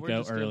 Shevchenko we're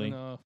just early. giving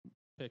a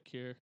pick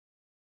here.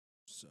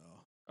 So,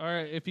 All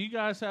right, if you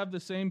guys have the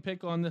same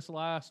pick on this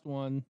last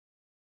one,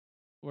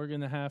 we're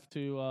gonna have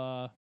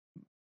to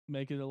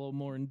make it a little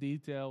more in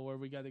detail, where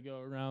we got to go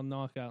around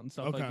knockout and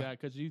stuff like Okay. that,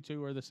 because you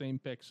two are the same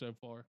pick so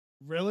far.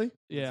 really?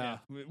 Yeah.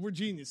 We're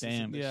geniuses.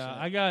 Damn. in this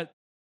Yeah, shit.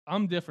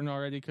 I'm different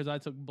already because I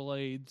took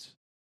Blades,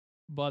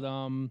 but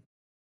all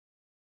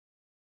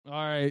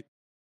right,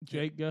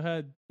 Jake, go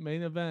ahead.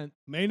 Main event.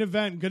 Main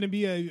event going to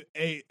be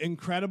a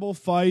incredible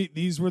fight.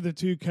 These were the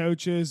two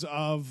coaches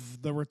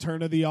of the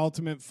Return of the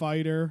Ultimate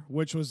Fighter,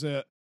 which was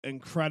a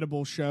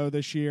incredible show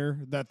this year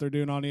that they're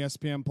doing on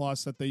ESPN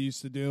Plus that they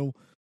used to do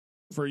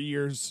for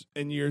years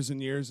and years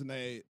and years, and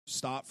they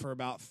stopped for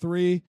about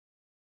 3.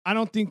 I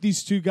don't think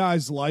these two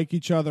guys like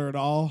each other at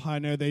all. I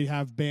know they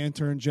have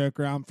banter and joke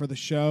around for the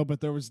show,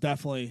 but there was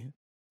definitely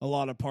a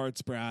lot of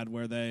parts, Brad,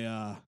 where they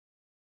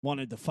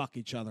wanted to fuck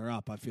each other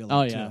up, I feel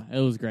like. Oh too. yeah,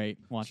 it was great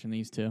watching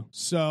these two.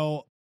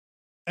 So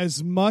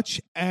as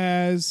much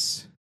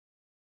as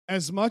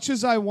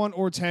I want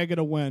Ortega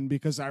to win,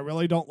 because I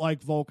really don't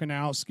like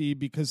Volkanovski,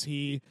 because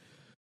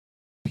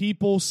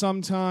people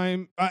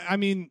sometime I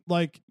mean,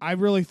 like, I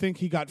really think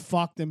he got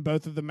fucked in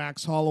both of the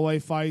Max Holloway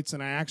fights,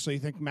 and I actually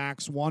think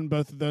Max won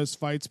both of those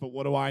fights, but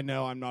what do I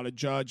know? I'm not a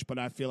judge, but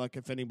I feel like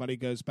if anybody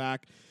goes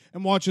back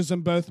and watches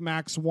them both,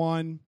 Max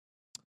won.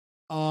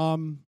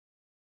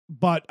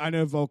 But I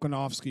know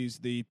Volkanovski's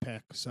the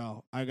pick,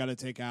 so I got to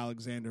take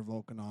Alexander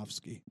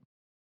Volkanovski.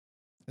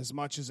 As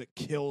much as it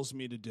kills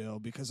me to do,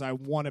 because I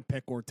want to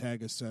pick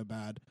Ortega so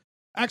bad.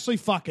 Actually,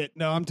 fuck it.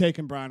 No, I'm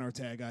taking Brian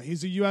Ortega.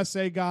 He's a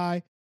USA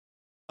guy.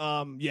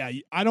 Yeah,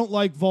 I don't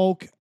like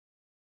Volk.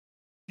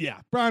 Yeah,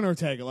 Brian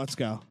Ortega. Let's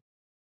go.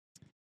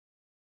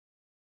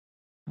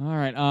 All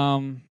right.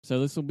 So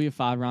this will be a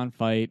 5-round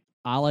fight.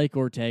 I like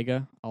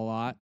Ortega a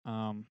lot.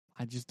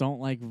 I just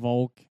don't like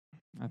Volk.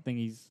 I think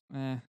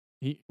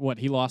he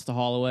lost to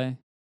Holloway.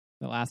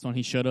 The last one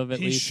he should have at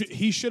least.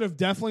 He should have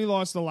definitely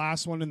lost the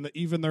last one, and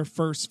even their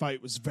first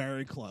fight was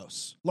very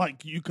close.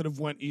 Like, you could have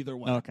went either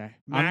way. Okay.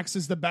 Max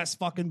is the best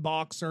fucking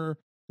boxer.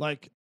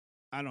 Like,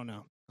 I don't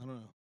know.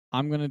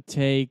 I'm gonna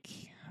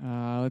take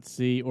let's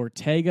see,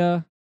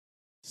 Ortega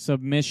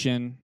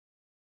submission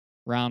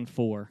round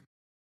 4.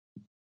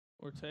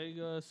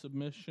 Ortega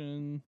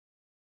submission.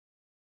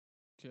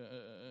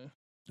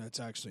 That's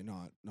actually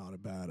not a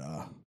bad.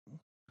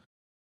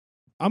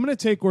 I'm gonna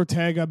take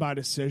Ortega by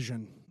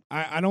decision.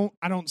 I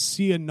don't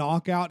see a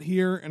knockout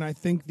here, and I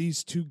think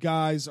these two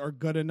guys are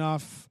good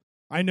enough.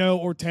 I know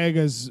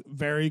Ortega's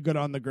very good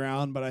on the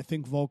ground, but I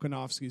think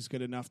Volkanovski's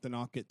good enough to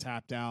not get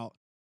tapped out.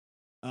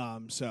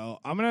 So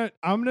I'm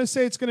gonna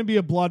say it's gonna be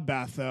a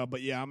bloodbath though.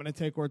 But yeah, I'm gonna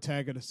take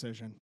Ortega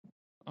decision.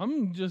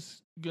 I'm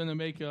just gonna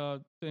make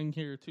a thing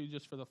here too,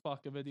 just for the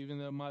fuck of it, even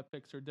though my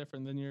picks are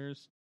different than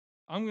yours.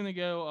 I'm gonna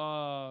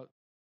go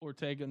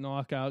Ortega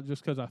knockout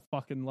just because I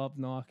fucking love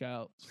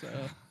knockouts.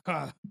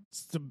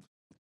 So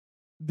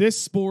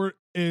This sport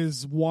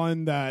is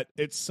one that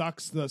it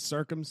sucks the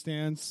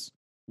circumstance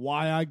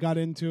why I got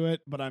into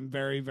it, but I'm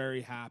very,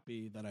 very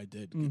happy that I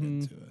did get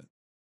into it.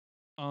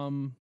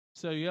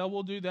 So yeah,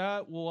 we'll do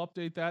that. We'll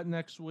update that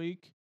next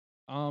week.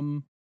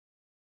 I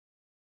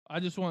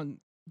just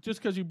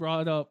because you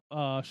brought up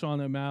Sean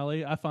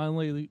O'Malley, I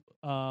finally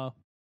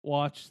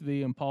watched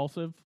The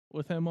Impulsive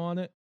with him on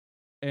it,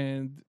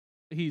 and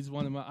he's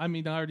one of my. I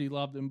mean, I already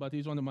loved him, but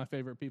he's one of my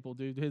favorite people,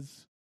 dude.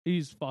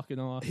 He's fucking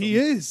awesome. He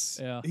is.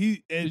 Yeah.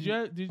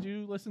 Did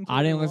you listen to it?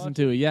 I didn't listen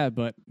to it yet,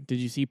 but did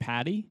you see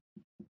Patty?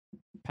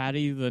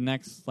 Patty, the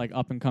next like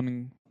up and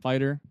coming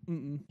fighter.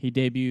 He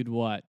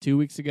debuted 2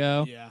 weeks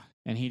ago? Yeah.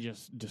 And he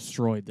just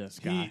destroyed this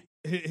guy.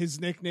 His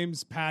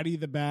nickname's Paddy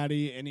the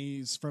Batty, and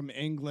he's from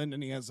England,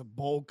 and he has a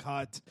bowl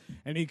cut,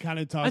 and he kind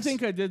of talks. I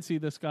think I did see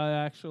this guy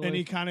actually, and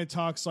he kind of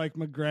talks like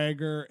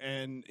McGregor,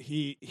 and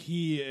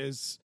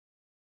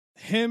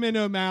him and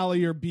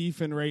O'Malley are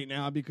beefing right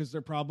now because they're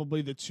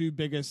probably the two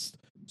biggest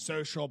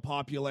social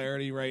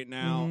popularity right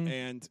now,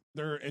 and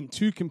they're in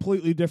two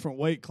completely different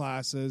weight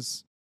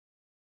classes.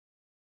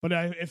 But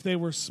if they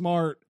were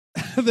smart,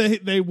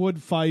 they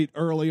would fight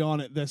early on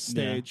at this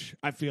stage.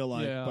 I feel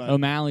like. Yeah. But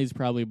O'Malley's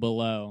probably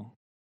below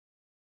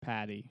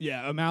Patty.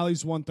 yeah,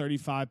 O'Malley's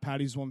 135,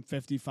 Patty's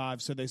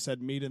 155, so they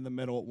said meet in the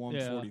middle at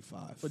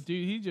 145. But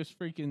dude, he just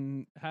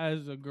freaking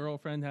has a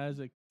girlfriend, has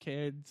a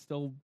kid,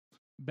 still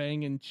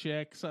banging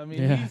chicks. I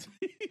mean, Yeah.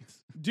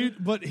 he's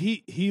dude, but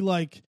he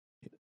like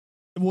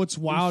what's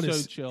wild so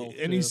is chill,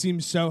 and he too.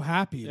 seems so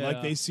happy. Like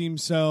Yeah. they seem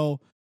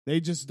so They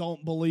just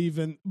don't believe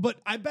in. But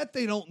I bet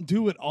they don't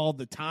do it all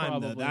the time,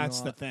 though. Probably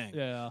That's not. the thing.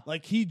 Yeah.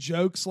 Like, he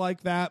jokes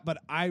like that, but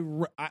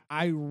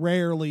I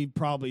rarely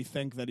probably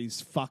think that he's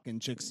fucking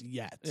chicks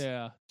yet.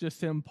 Yeah.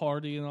 Just him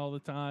partying all the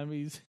time.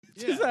 He's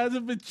Yeah. just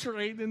hasn't been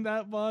training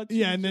that much.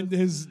 Yeah, and then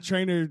his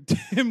trainer,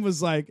 Tim,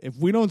 was like, if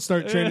we don't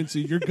start training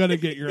soon, you're going to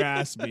get your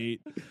ass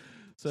beat.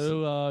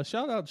 So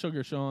shout out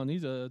Sugar Sean.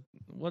 He's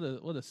what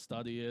a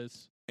stud he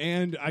is.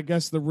 And I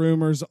guess the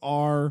rumors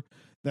are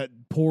that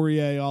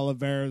Poirier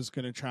Oliveira is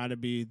going to try to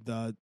be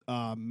the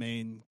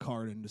main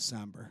card in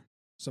December.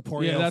 So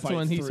Poirier Yeah, that's fight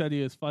when he said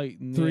he was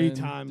fighting 3 in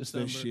times this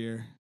December.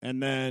 year.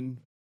 And then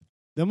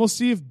we'll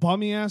see if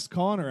bummy ass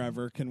Connor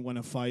ever can win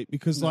a fight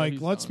because, No, like,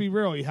 he's let's done. be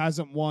real, he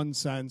hasn't won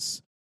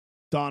since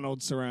Donald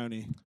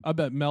Cerrone. I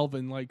bet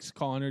Melvin likes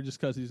Connor just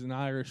because he's an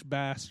Irish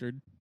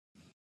bastard.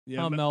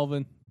 Yeah,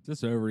 Melvin. Is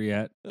this over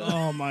yet?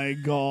 oh my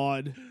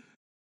god.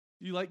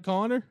 You like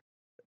Connor?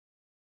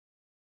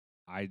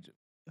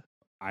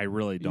 I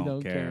really You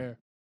don't care.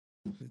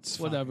 It's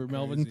Whatever, fucking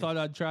Melvin. crazy. Thought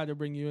I'd try to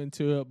bring you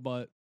into it,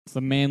 but It's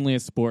the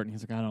manliest sport, and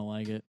he's like, I don't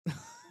like it.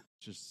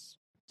 Just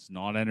it's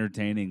not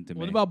entertaining to me.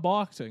 what about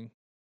boxing?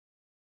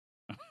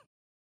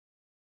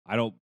 I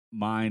don't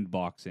mind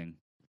boxing.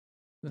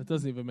 That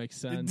doesn't even make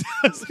sense.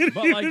 Doesn't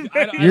But, like, even I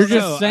make don't- You're know,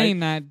 just saying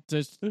that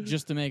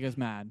just to make us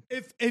mad.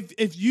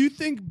 If you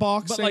think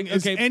boxing like,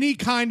 is okay. any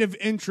kind of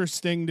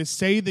interesting, to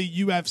say the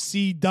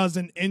UFC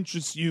doesn't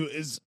interest you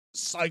is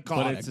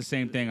psychotic. But it's the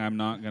same thing. I'm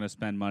not going to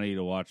spend money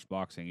to watch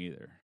boxing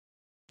either.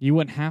 You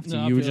wouldn't have to. No,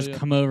 I you would feel just ya.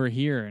 come over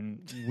here,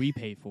 and we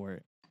pay for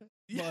it.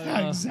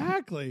 yeah,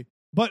 exactly.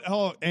 But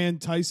and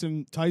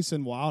Tyson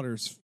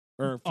Wilder's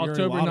or Fury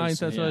October Wilder's 9th,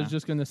 that's what I yeah. was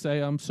just going to say.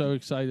 I'm so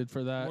excited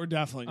for that. We're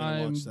definitely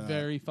gonna I'm watch that.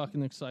 very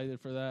fucking excited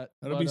for that.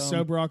 That'll But, be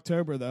sober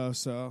October though,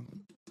 so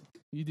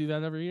You do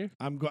that every year?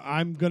 I'm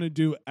gonna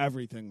do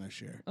everything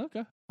this year.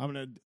 Okay. I'm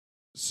gonna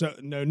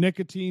no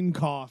nicotine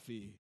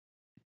coffee,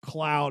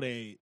 Cloud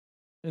 8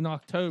 In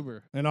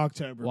October. in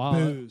October, Wow.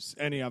 booze,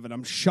 any of it.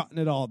 I'm shutting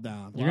it all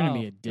down. You're gonna Wow,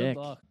 be a good dick.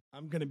 luck.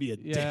 I'm gonna be a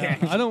Yeah,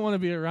 dick. I don't want to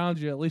be around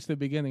you at least the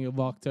beginning of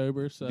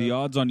October. So The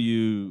odds on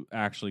you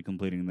actually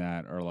completing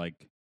that are like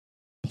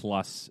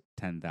plus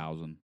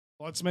 10,000.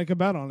 Let's make a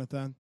bet on it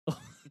then.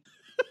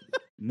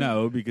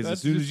 No, because That's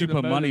as soon just as you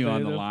gonna put money on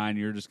motivate the him. line,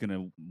 you're just going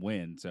to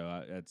win.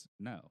 So that's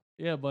no.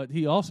 yeah, but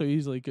he also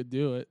easily could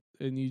do it,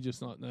 and you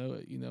just not know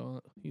it. You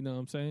know what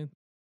I'm saying?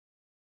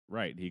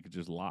 Right. He could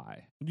just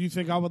lie. Do you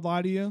think I would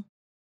lie to you?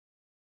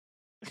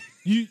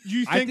 You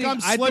I think think- I'm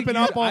I think slipping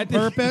you- up I on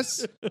think-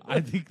 purpose? I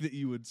think that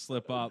you would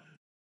slip up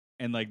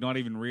and like not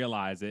even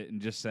realize it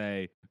and just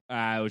say,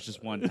 it was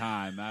just one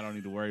time. I don't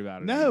need to worry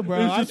about it. No, anymore." bro.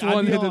 It was just I'd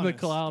one be hit in the honest.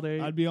 Cloud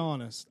 8. I'd be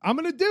honest. I'm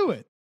gonna do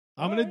it.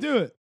 I'm gonna Alright. do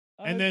it.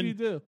 I and hope then you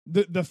do.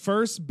 The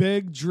first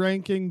big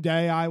drinking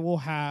day I will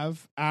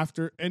have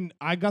after, and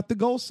I got the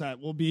goal set,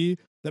 will be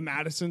the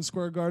Madison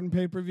Square Garden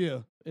pay per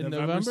view In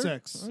November November?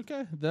 6th.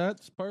 Okay,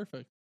 that's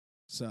perfect.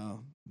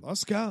 So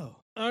let's go.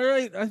 All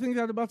right, I think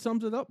that about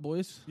sums it up,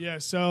 boys. Yeah.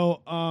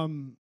 So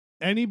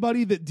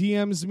anybody that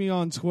DMs me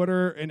on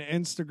Twitter and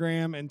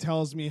Instagram and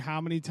tells me how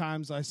many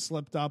times I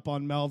slipped up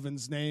on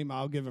Melvin's name,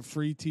 I'll give a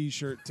free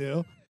T-shirt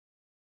to.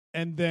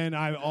 And then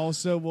I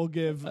also will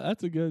give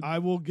That's a good. I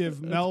will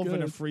give That's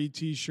Melvin a good. free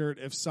T-shirt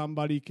if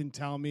somebody can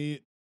tell me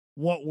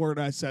what word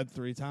I said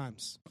 3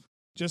 times,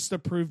 just to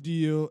prove to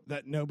you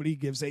that nobody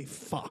gives a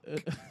fuck.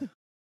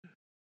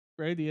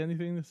 Brady,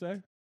 anything to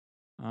say?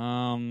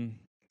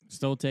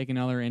 Still taking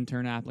other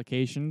intern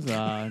applications.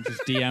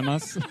 Just DM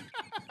us.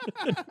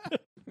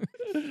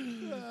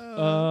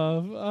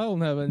 I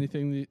don't have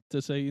anything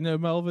to say. You know,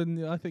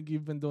 Melvin, I think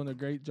you've been doing a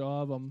great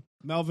job.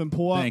 Melvin,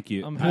 pull up, Thank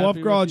you. I'm pull up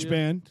happy with you.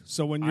 GarageBand.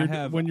 So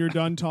when you're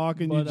done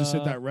talking, you but, just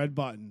hit that red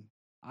button.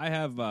 I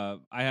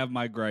have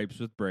my gripes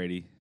with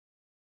Brady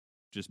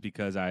just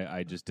because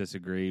I just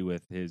disagree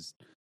with his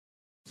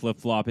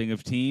flip-flopping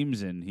of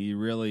teams, and he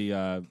really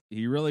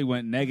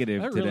went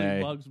negative That today.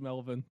 really bugs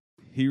Melvin.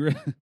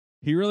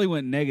 He really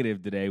went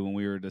negative today when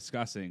we were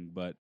discussing,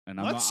 but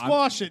Let's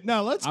squash it.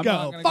 No, let's I'm go.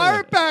 not gonna Fire go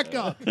it back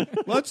up.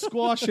 Let's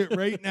squash it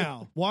right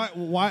now.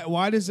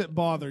 Why does it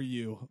bother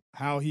you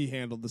how he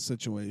handled the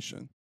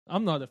situation?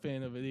 I'm not a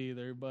fan of it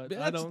either, but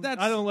I That's-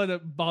 don't let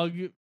it bug.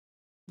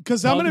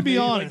 Because I'm Bug going to be me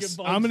like it honest.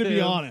 bugs I'm going to be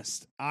him.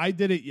 honest. I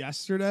did it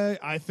yesterday.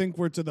 I think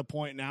we're to the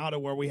point now to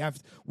where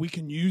we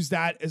can use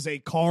that as a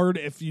card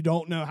if you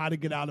don't know how to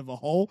get out of a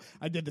hole.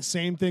 I did the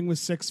same thing with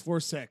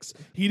 646.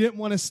 He didn't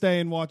want to stay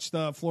and watch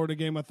the Florida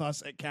game with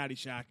us at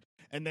Caddyshack.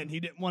 And then he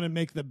didn't want to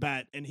make the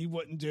bet, and he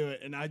wouldn't do it.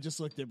 And I just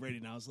looked at Brady,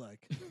 and I was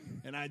like,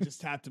 and I just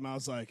tapped him. I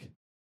was like,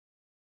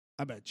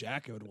 I bet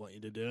Jack would want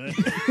you to do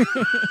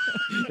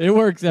it. It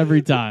works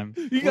every time.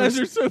 You guys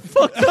are so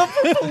fucked up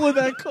for pulling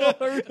that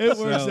card. It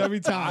works So, every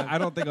time. I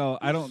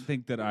don't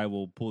think that I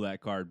will pull that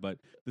card, but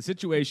the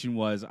situation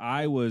was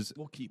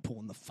We'll keep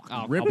pulling the fucking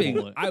I'll ripping.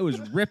 pull it. I was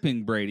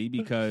ripping Brady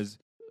because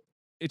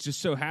it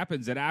just so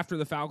happens that after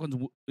the Falcons,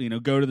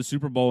 go to the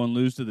Super Bowl and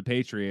lose to the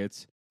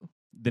Patriots,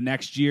 the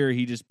next year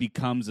he just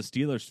becomes a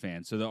Steelers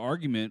fan. So the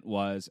argument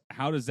was,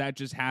 how does that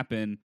just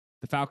happen?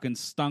 The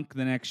Falcons stunk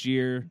the next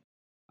year.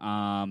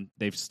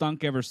 They've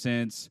stunk ever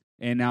since,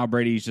 and now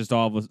Brady's just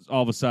all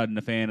of a sudden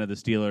a fan of the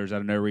Steelers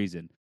out of no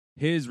reason.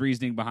 His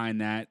reasoning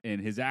behind that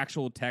and his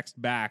actual text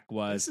back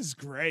was, This is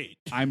great.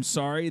 I'm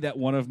sorry that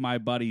one of my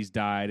buddies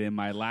died, and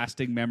my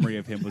lasting memory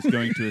of him was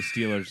going to a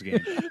Steelers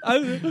game.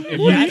 When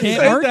you you can't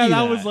said argue that,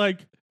 I that. was like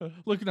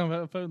looking at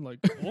my phone, like,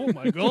 oh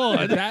my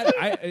god.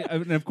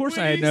 And of course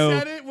When I had he no.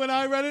 said it, when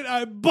I read it,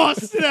 I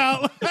busted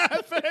out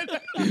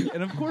laughing.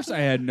 And of course, I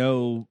had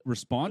no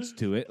response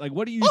to it. Like,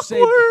 what do you say?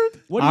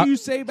 Awkward. What do you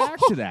say back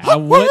to that? I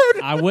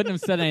wouldn't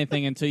have said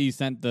anything until you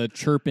sent the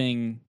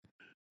chirping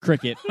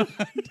cricket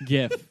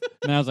gif,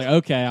 and I was like,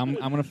 okay, I'm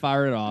gonna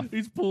fire it off.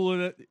 He's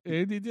pulling it,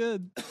 and he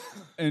did.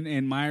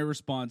 And my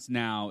response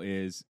now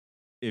is,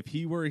 if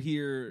he were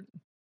here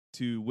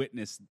to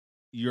witness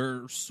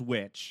your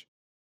switch,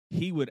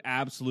 he would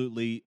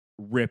absolutely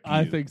rip you.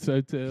 I think so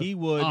too. he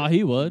would. Oh,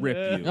 he would. rip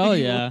Yeah. you. Oh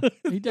He yeah, would.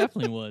 he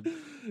definitely would.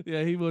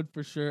 Yeah, he would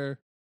for sure.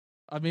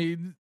 I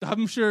mean,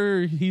 I'm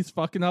sure he's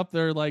fucking up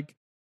there like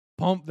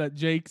pumped that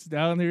Jake's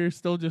down here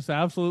still just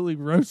absolutely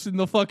roasting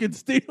the fucking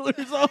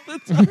Steelers all the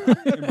time.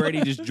 And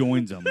Brady just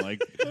joins him.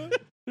 Like,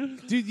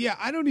 Dude, yeah,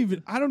 I don't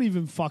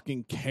even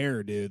fucking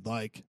care, dude.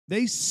 Like,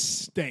 they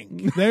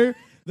stink. They're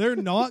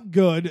not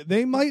good.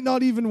 They might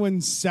not even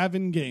win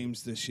 7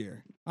 games this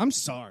year. I'm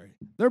sorry.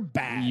 They're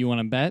bad. You want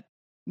to bet?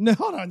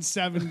 Not on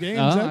 7 games.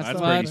 Oh, that's that's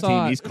what I Brady's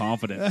thought. team. He's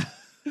confident.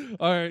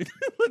 All right,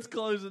 let's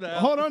close it out.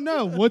 Hold on,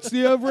 no. What's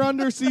the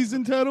over/under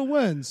season total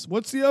wins?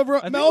 What's the over?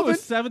 I think Melvin? it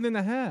was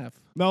 7.5.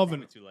 Melvin,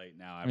 Probably too late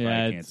now. I Yeah,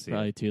 probably can't it's see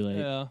probably it. too late.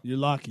 Yeah, you're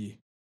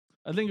lucky.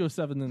 I think it was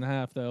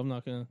 7.5 though. I'm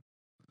not gonna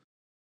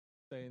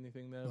say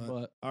anything though.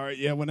 But All right,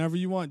 yeah, whenever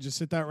you want, just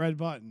hit that red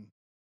button.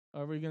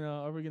 are we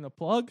gonna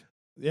plug?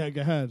 Yeah,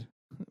 go ahead.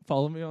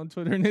 Follow me on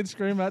Twitter and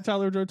Instagram at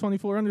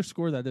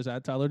TylerJoe24_. That is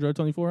at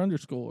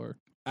TylerJoe24_.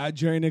 At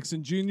Jerry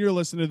Nixon Jr.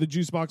 Listen to the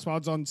Juicebox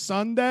Pods on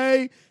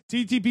Sunday.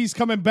 TTP's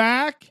coming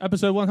back.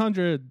 Episode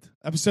 100.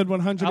 Episode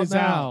 100 Out is now.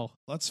 out.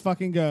 Let's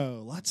fucking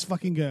go. Let's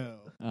fucking go.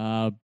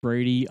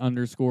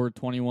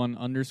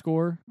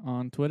 Brady_21_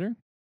 on Twitter.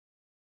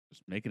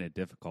 Just making it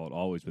difficult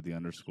always with the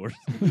underscores.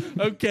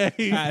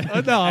 Okay, at,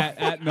 enough.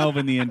 at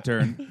Melvin the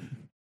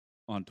Intern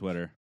on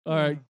Twitter. All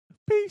right,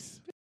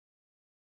 peace.